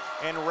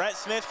 And Rhett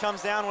Smith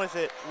comes down with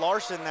it.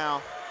 Larson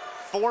now.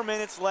 4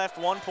 minutes left,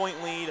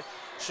 1-point lead.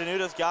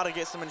 Chanute's got to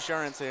get some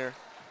insurance here.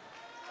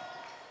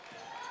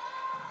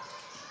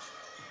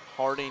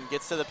 Harding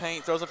gets to the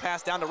paint, throws a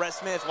pass down to Rhett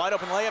Smith. Wide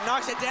open layup,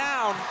 knocks it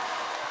down.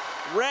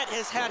 Rhett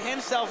has had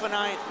himself a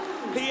night.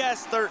 He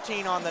has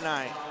 13 on the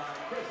night.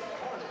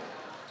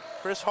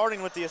 Chris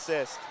Harding with the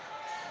assist.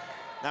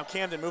 Now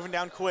Camden moving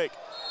down quick.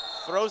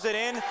 Throws it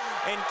in,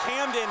 and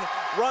Camden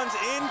runs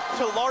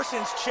into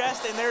Larson's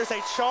chest, and there's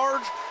a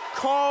charge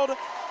called.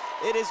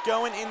 It is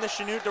going in the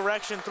Chanute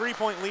direction.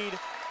 3-point lead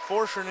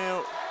for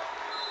Chanute.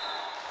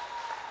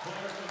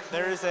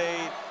 There is a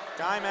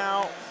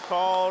timeout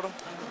called.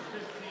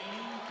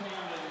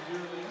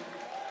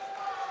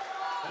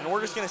 And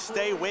we're just going to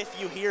stay with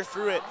you here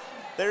through it.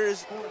 There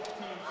is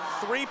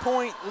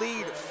 3-point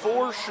lead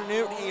for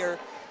Chanute here.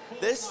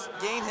 This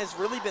game has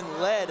really been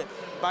led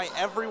by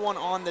everyone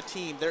on the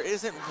team. There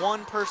isn't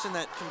one person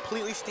that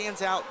completely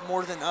stands out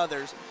more than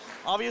others.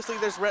 Obviously,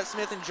 there's Rhett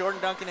Smith and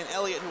Jordan Duncan and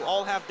Elliott who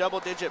all have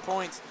double-digit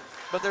points,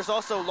 but there's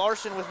also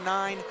Larson with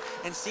 9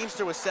 and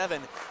Seamster with 7.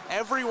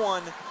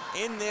 Everyone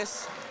in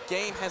this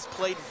game has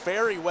played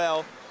very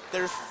well.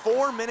 There's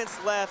 4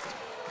 minutes left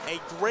a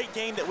great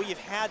game that we have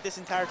had this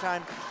entire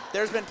time.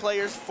 There's been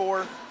players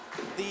for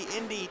the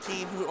Indy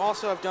team who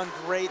also have done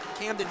great.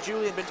 Camden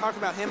Julian, been talking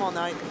about him all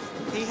night.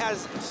 He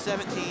has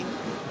 17.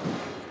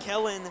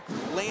 Kellen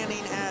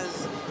Lanning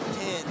has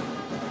 10.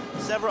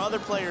 Several other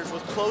players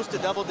with close to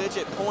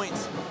double-digit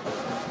points.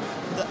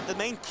 The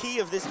main key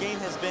of this game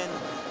has been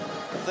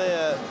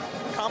the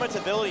Comets'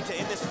 ability to,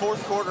 in this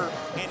fourth quarter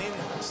and in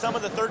some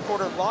of the third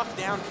quarter, lock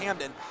down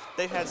Camden.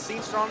 They've had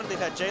Seamster on him, they've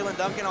had Jalen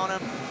Duncan on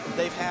him,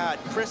 they've had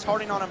Chris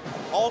Harding on him,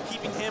 all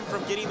keeping him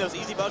from getting those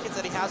easy buckets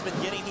that he has been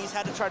getting. He's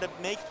had to try to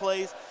make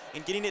plays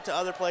and getting it to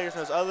other players,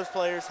 and those other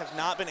players have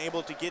not been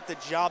able to get the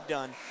job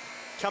done.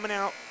 Coming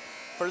out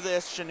for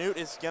this, Chanute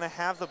is going to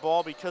have the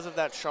ball because of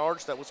that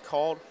charge that was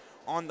called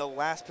on the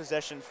last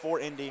possession for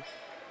Indy.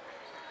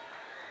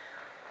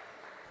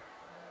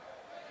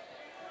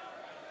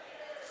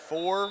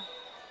 4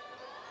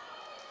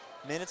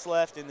 minutes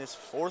left in this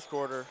fourth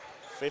quarter,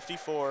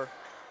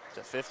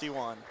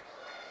 54-51.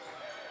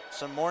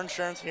 Some more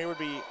insurance here would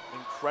be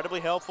incredibly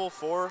helpful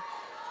for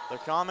the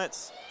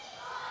Comets.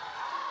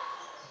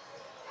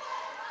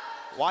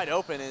 Wide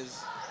open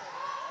is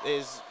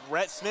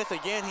Rhett Smith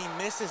again. He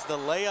misses the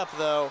layup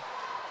though.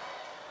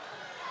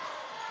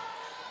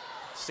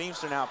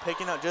 Seamster now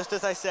picking up, just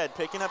as I said,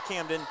 picking up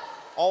Camden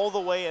all the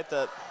way at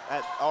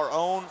our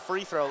own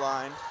free throw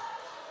line.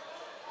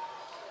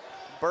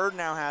 Bird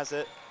now has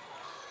it.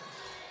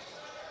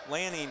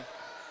 Lanning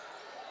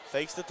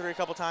fakes the three a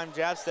couple times,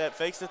 jab step,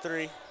 fakes the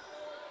three.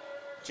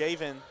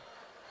 Javen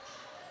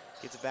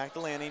gets it back to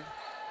Lanning.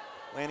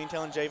 Lanning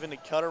telling Javen to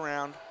cut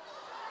around.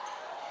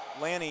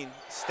 Lanning,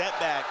 step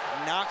back,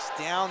 knocks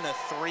down the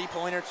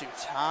three-pointer to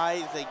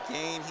tie the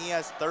game. He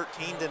has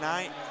 13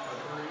 tonight.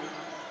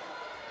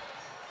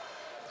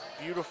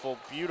 Beautiful,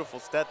 beautiful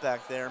step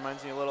back there.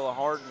 Reminds me a little of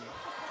Harden.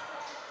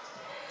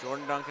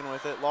 Jordan Duncan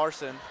with it.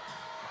 Larson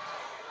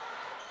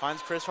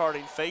finds Chris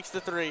Harding, fakes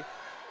the three,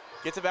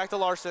 gets it back to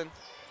Larson.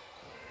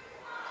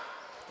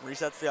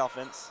 Resets the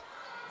offense.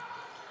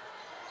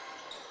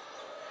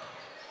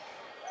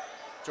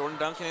 Jordan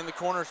Duncan in the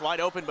corners, wide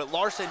open, but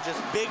Larson just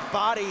big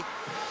body,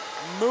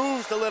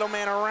 moves the little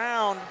man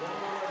around.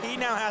 He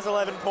now has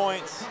 11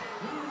 points.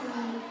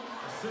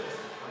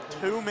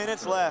 2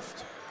 minutes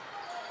left.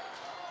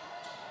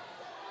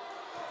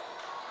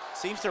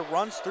 Seamster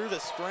runs through the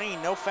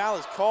screen, no foul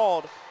is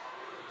called.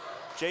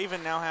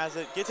 Javen now has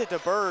it, gets it to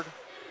Bird.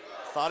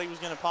 Thought he was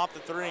gonna pop the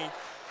three,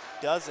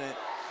 doesn't.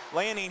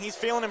 Lanning, he's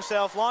feeling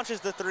himself, launches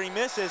the three,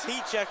 misses,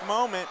 heat check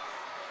moment.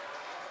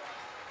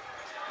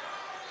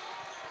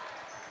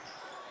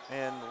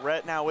 And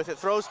Rhett now with it,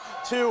 throws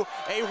to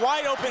a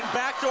wide open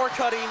backdoor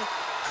cutting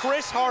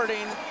Chris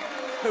Harding,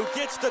 who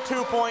gets the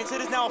 2 points.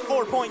 It is now a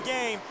 4-point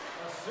game.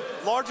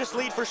 Largest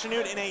lead for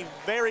Chanute in a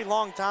very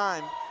long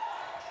time.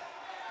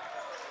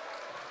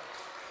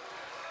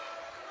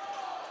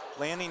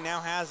 Lanning now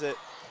has it.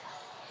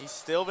 He's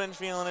still been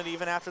feeling it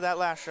even after that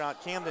last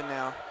shot. Camden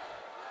now.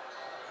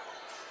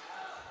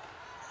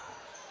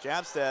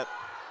 Jab step.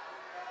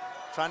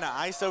 Trying to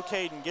ISO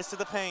Caden, gets to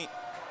the paint.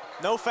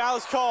 No foul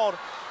is called.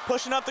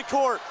 Pushing up the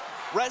court.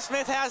 Rhett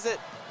Smith has it.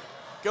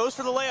 Goes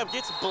for the layup,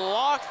 gets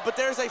blocked, but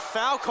there's a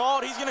foul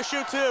called. He's gonna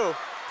shoot two.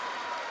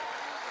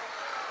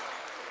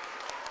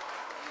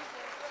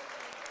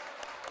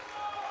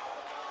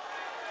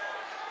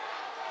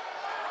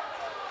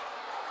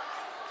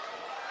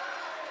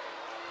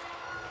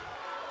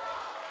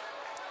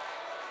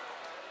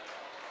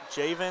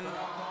 Javen,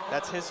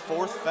 that's his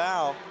fourth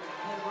foul.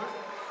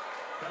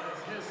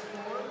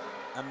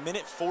 A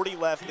minute 40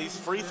 left. These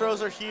free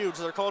throws are huge.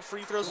 They're called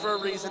free throws for a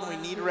reason. We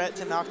need Rhett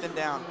to knock them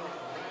down.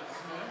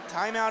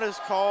 Timeout is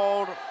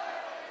called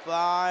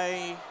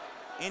by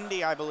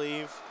Indy, I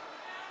believe.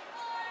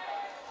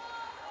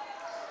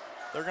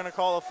 They're gonna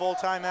call a full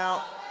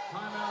timeout.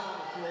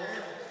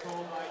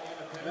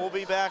 We'll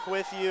be back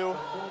with you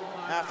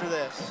after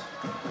this.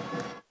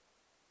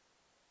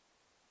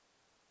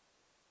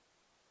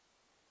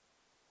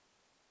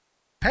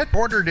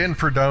 Headquartered in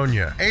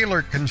Fredonia,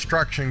 Ehlert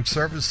Construction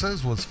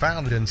Services was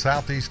founded in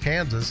southeast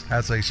Kansas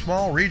as a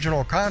small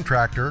regional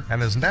contractor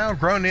and has now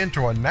grown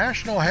into a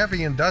national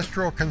heavy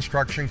industrial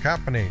construction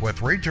company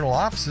with regional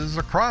offices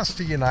across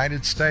the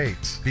United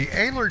States. The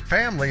Ehlert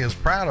family is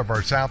proud of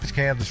our southeast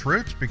Kansas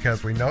roots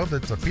because we know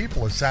that the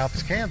people of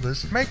southeast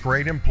Kansas make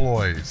great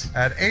employees.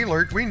 At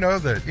Ehlert, we know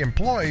that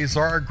employees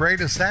are our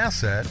greatest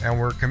asset and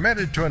we're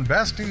committed to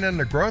investing in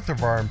the growth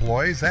of our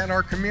employees and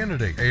our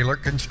community.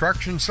 Ehlert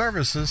Construction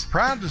Services,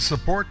 proud to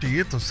support the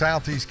youth of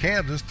Southeast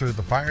Kansas through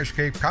the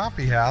Firescape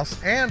Coffee House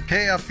and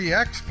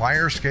KFEX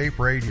Firescape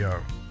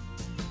Radio.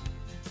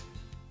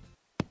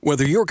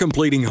 Whether you're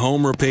completing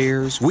home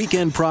repairs,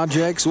 weekend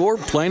projects, or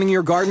planting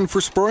your garden for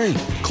spring,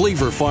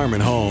 Cleaver Farm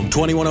and Home,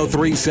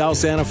 2103 South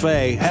Santa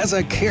Fe, has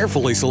a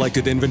carefully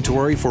selected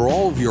inventory for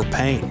all of your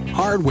paint,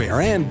 hardware,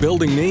 and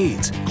building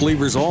needs.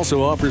 Cleaver's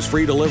also offers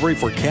free delivery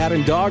for cat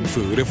and dog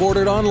food if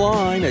ordered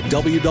online at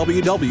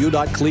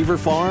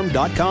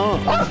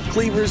www.cleaverfarm.com.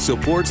 Cleaver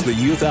supports the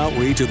youth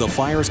outreach of the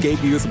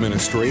Firescape Youth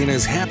Ministry and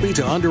is happy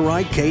to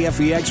underwrite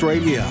KFEX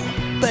Radio.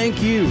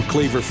 Thank you,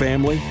 Cleaver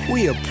family.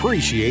 We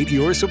appreciate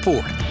your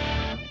support.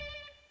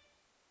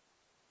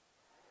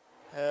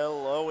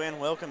 Hello and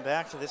welcome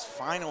back to this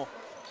final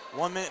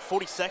 1 minute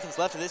 40 seconds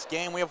left of this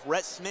game. We have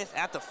Rhett Smith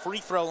at the free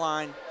throw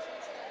line,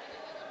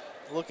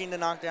 looking to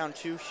knock down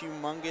 2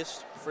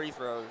 humongous free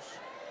throws.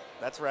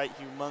 That's right,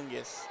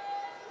 humongous.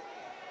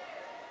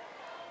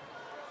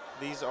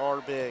 These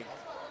are big.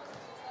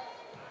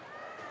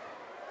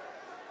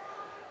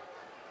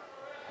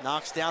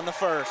 Knocks down the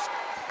first.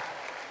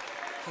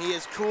 He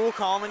is cool,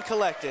 calm, and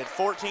collected.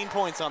 14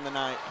 points on the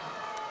night.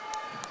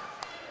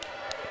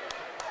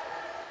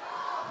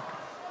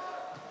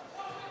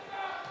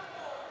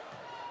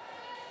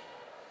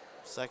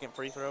 Second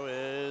free throw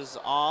is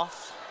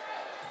off.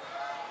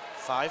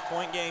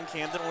 5-point game.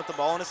 Camden with the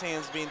ball in his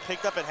hands, being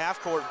picked up at half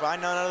court by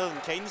none other than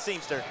Caden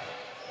Seamster.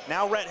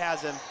 Now Rhett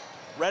has him.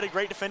 Rhett, a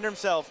great defender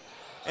himself.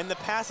 And the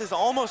pass is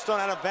almost thrown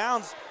out of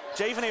bounds.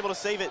 Javen able to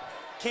save it.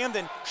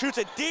 Camden shoots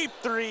a deep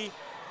three.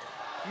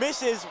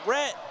 Misses.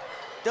 Rhett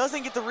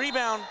doesn't get the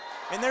rebound.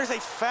 And there's a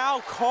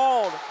foul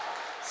called,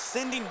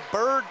 sending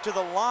Bird to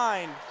the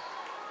line.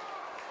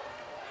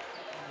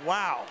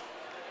 Wow.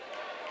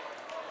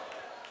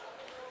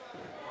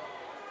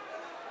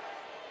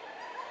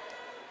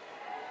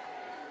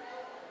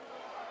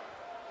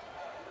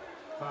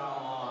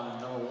 Foul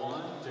on number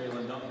 1,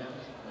 Jalen Duncan.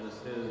 That is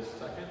his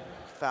second.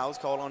 Foul's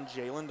called on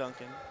Jalen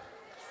Duncan.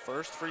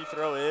 First free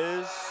throw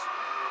is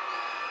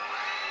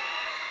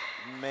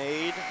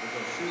made.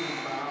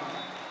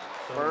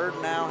 Bird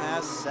now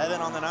has 7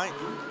 on the night.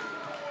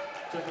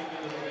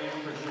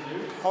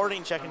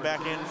 Harding checking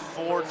back in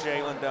for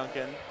Jalen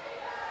Duncan.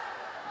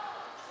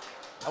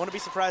 I wouldn't be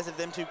surprised if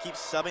them two keep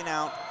subbing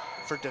out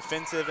for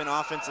defensive and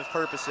offensive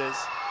purposes.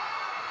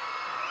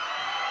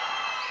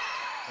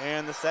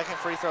 And the second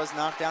free throw is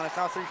knocked down. It's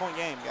not a 3-point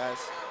game, guys.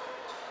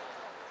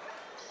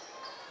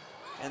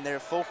 And their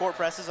full court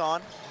press is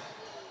on.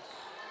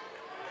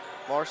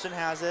 Larson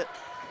has it.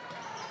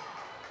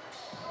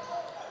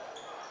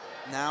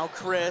 Now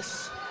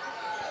Chris.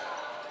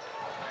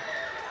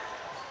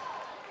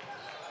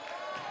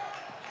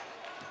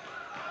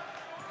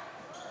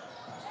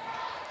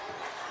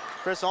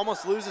 Chris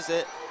almost loses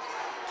it.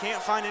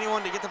 Can't find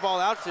anyone to get the ball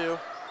out to.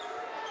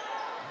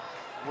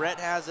 Rhett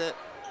has it.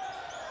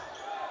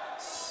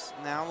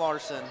 Now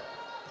Larson.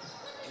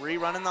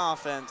 Rerunning the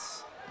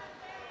offense.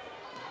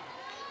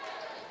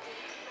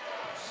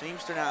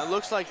 Seamster now. It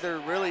looks like they're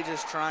really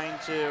just trying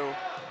to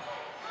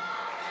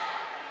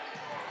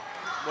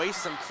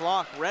waste some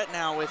clock. Rhett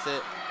now with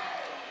it.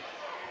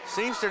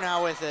 Seamster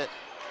now with it.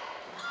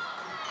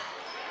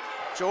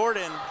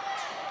 Jordan.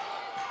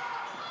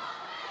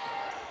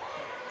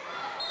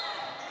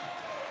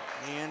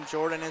 And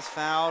Jordan is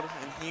fouled,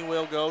 and he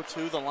will go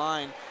to the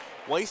line.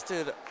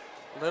 Wasted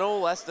a little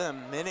less than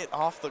a minute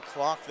off the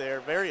clock there.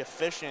 Very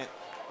efficient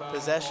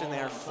possession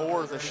there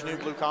for the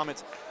Chanute Blue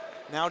Comets.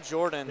 Now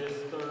Jordan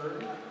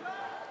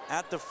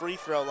at the free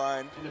throw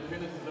line.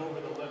 Independence is over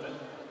the limit,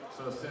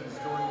 so sends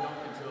Jordan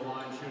Duncan to the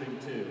line shooting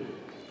 2.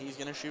 He's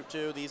gonna shoot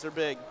 2. These are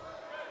big.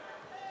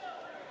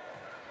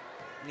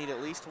 Need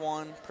at least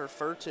 1,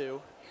 prefer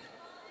 2.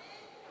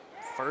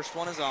 First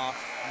one is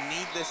off.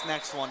 Need this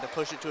next one to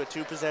push it to a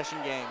 2-possession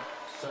game.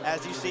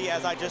 As you see,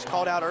 as I just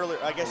called out earlier,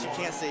 I guess you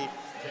can't see,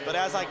 but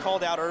as I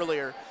called out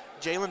earlier,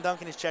 Jalen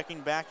Duncan is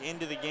checking back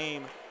into the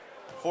game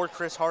for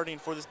Chris Harding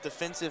for this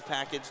defensive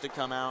package to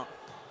come out.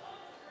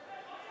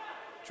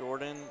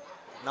 Jordan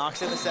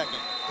knocks in the second.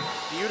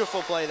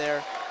 Beautiful play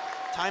there.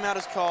 Timeout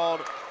is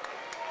called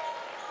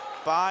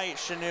by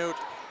Chanute.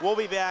 We'll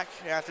be back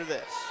after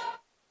this.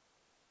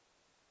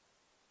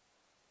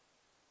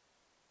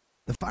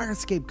 The Fire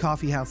Escape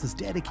Coffee House is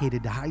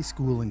dedicated to high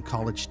school and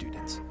college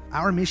students.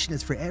 Our mission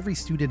is for every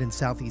student in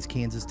Southeast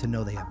Kansas to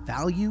know they have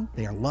value,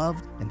 they are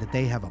loved, and that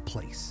they have a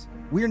place.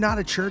 We are not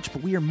a church,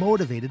 but we are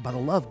motivated by the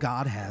love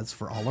God has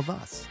for all of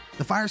us.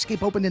 The Fire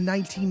Escape opened in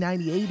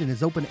 1998 and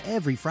is open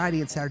every Friday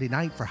and Saturday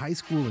night for high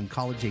school and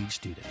college-age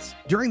students.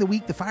 During the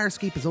week, the Fire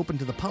Escape is open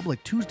to the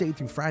public Tuesday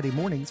through Friday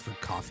mornings for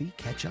coffee,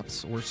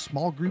 catch-ups, or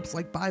small groups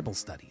like Bible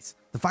studies.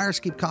 The Fire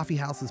Escape Coffee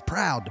House is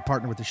proud to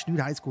partner with the Chanute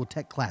High School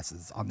Tech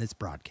classes on this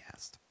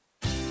broadcast.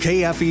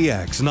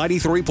 KFEX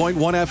 93.1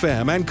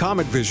 FM and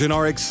Comet Vision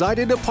are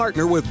excited to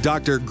partner with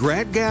Dr.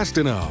 Grant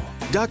Gastineau.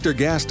 Dr.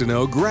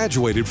 Gastineau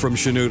graduated from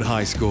Chanute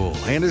High School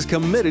and is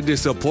committed to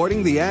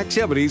supporting the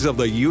activities of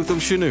the youth of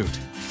Chanute.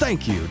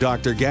 Thank you,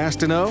 Dr.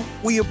 Gastineau.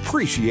 We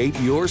appreciate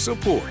your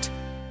support.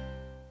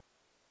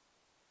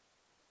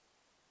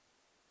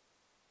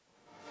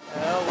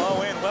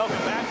 Hello and welcome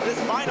back to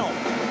this final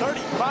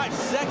 35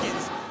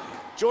 seconds.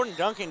 Jordan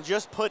Duncan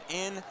just put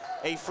in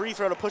a free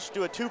throw to push it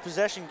to a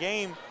 2-possession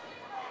game.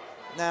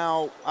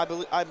 Now,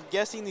 I'm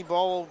guessing the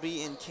ball will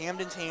be in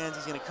Camden's hands.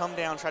 He's going to come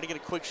down, try to get a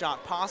quick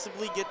shot,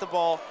 possibly get the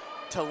ball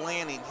to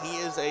Lanning. He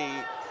is a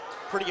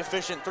pretty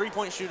efficient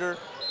 3-point shooter,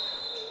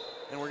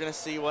 and we're going to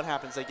see what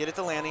happens. They get it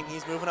to Lanning.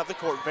 He's moving up the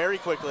court very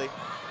quickly.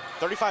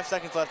 35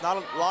 seconds left, not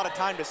a lot of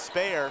time to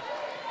spare.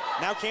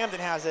 Now Camden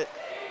has it.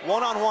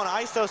 One-on-one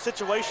ISO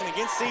situation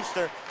against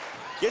Seamster.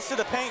 Gets to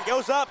the paint,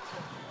 goes up,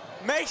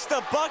 makes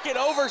the bucket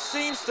over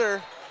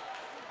Seamster.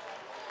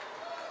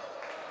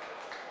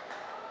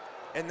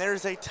 And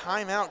there's a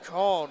timeout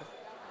called,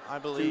 I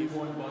believe.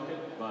 2-point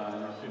bucket by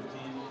number 15,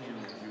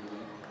 Chanute.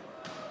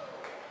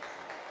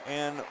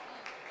 And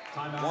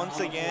timeout once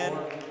again,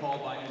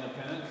 called by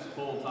Independence,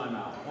 full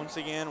timeout. Once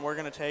again, we're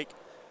going to take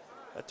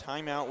a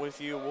timeout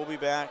with you. We'll be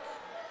back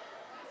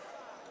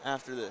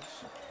after this.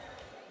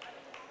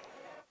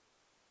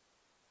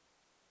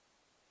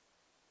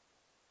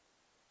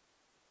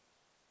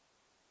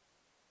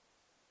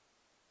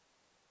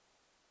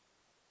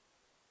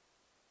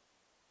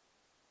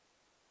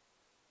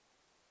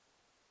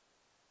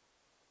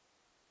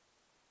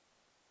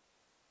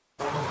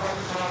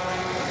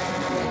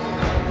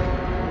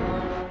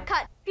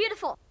 Cut.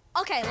 Beautiful.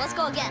 Okay, let's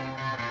go again.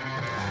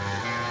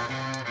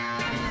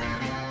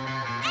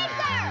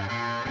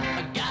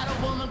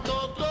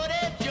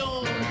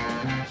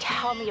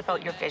 Tell me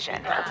about your vision.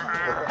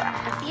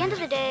 At the end of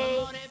the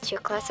day, it's your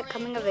classic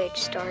coming-of-age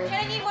story.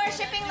 Can I need more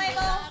shipping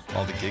labels?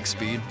 All the gig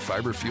speed,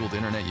 fiber-fueled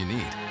internet you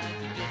need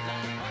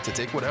to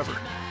take whatever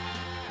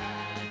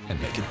and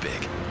make it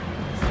big.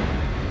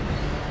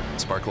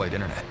 Sparklight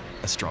Internet,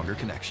 a stronger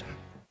connection.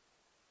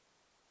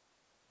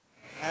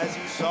 As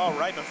you saw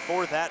right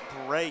before that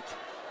break,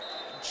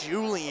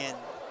 Camden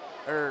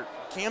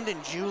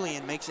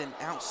Julian makes an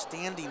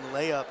outstanding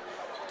layup,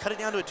 cut it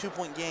down to a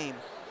 2-point game.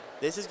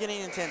 This is getting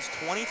intense,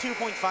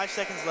 22.5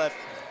 seconds left.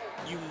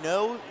 You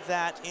know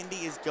that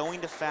Indy is going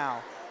to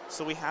foul,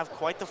 so we have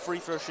quite the free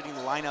throw shooting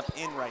lineup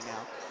in right now.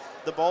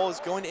 The ball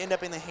is going to end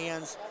up in the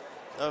hands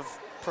of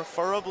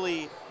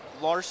preferably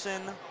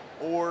Larson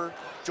or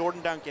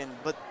Jordan Duncan,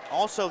 but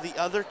also the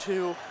other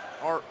two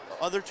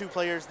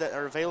players that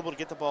are available to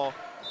get the ball,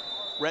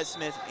 Rhett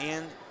Smith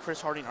and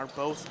Chris Harding, are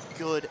both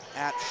good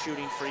at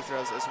shooting free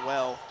throws as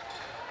well.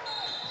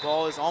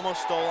 Ball is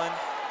almost stolen,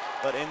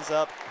 but ends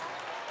up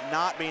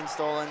not being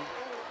stolen.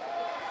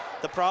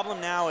 The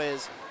problem now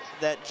is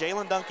that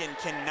Jalen Duncan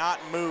cannot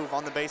move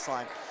on the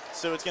baseline,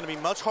 so it's going to be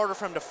much harder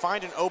for him to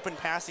find an open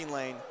passing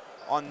lane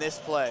on this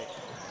play.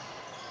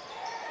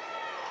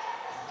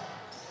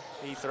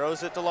 He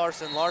throws it to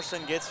Larson.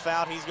 Larson gets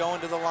fouled. He's going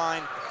to the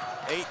line.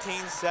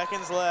 18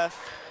 seconds left.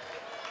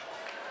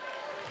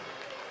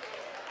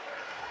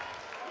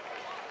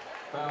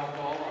 Foul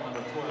call on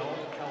number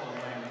 12, Kellen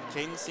Lanning.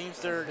 Caden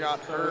Seamster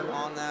got hurt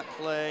on that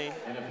play,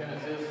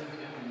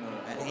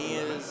 and he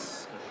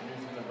is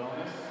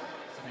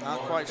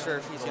not quite sure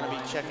if he's going to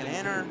be checking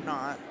in or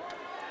not.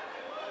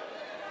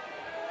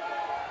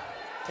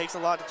 Takes a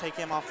lot to take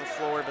him off the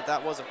floor, but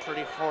that was a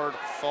pretty hard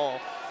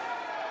fall.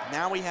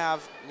 Now we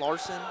have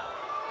Larson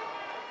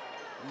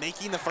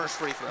making the first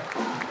free throw.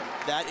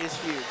 That is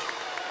huge.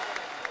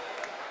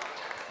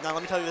 Now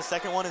let me tell you, the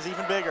second one is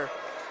even bigger.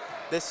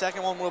 This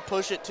second one will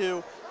push it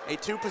to a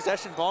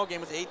 2-possession ball game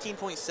with 18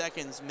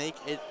 seconds, make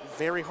it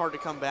very hard to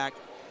come back.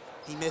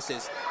 He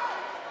misses,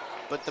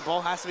 but the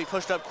ball has to be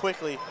pushed up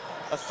quickly.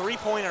 A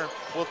 3-pointer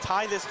will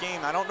tie this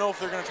game. I don't know if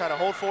they're going to try to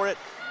hold for it,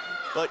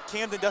 but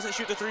Camden doesn't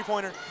shoot the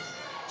 3-pointer.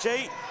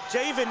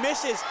 Javen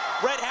misses.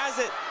 Rhett has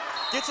it,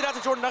 gets it out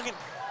to Jordan Duncan,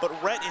 but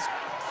Rhett is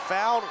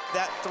fouled.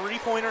 That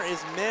 3-pointer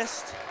is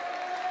missed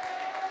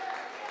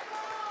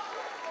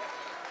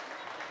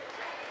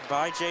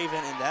by Javen,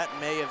 and that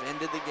may have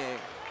ended the game.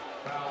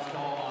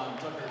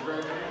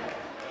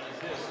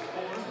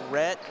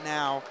 Rhett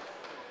now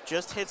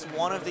just hits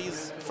one of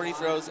these free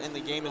throws, and the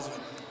game is,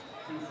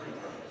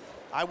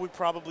 I would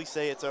probably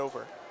say it's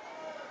over.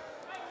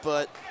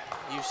 But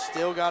you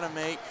still got to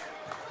make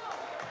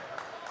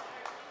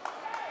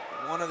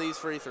one of these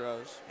free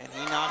throws, and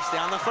he knocks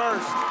down the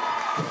first.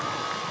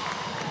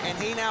 And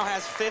he now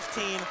has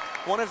 15,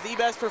 one of the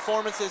best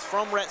performances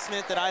from Rhett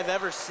Smith that I've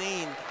ever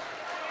seen.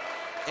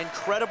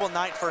 Incredible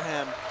night for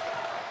him.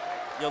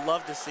 You'll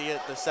love to see it.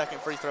 The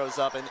second free throw's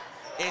up, and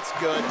it's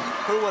good.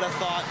 Who would have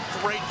thought?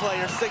 Great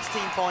player,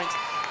 16 points.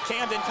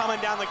 Camden coming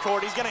down the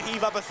court. He's going to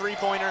heave up a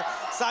 3-pointer.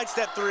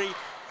 Sidestep 3,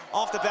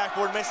 off the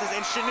backboard, misses,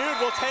 and Chanute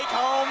will take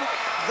home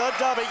the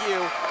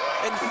W.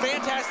 And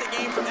fantastic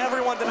game from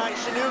everyone tonight.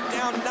 Chanute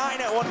down 9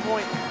 at one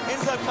point,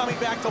 ends up coming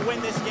back to win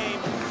this game.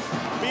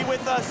 Be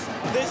with us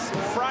this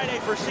Friday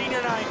for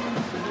senior night.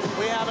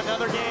 We have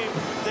another game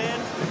then.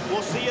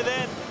 We'll see you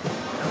then.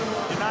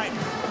 Good night.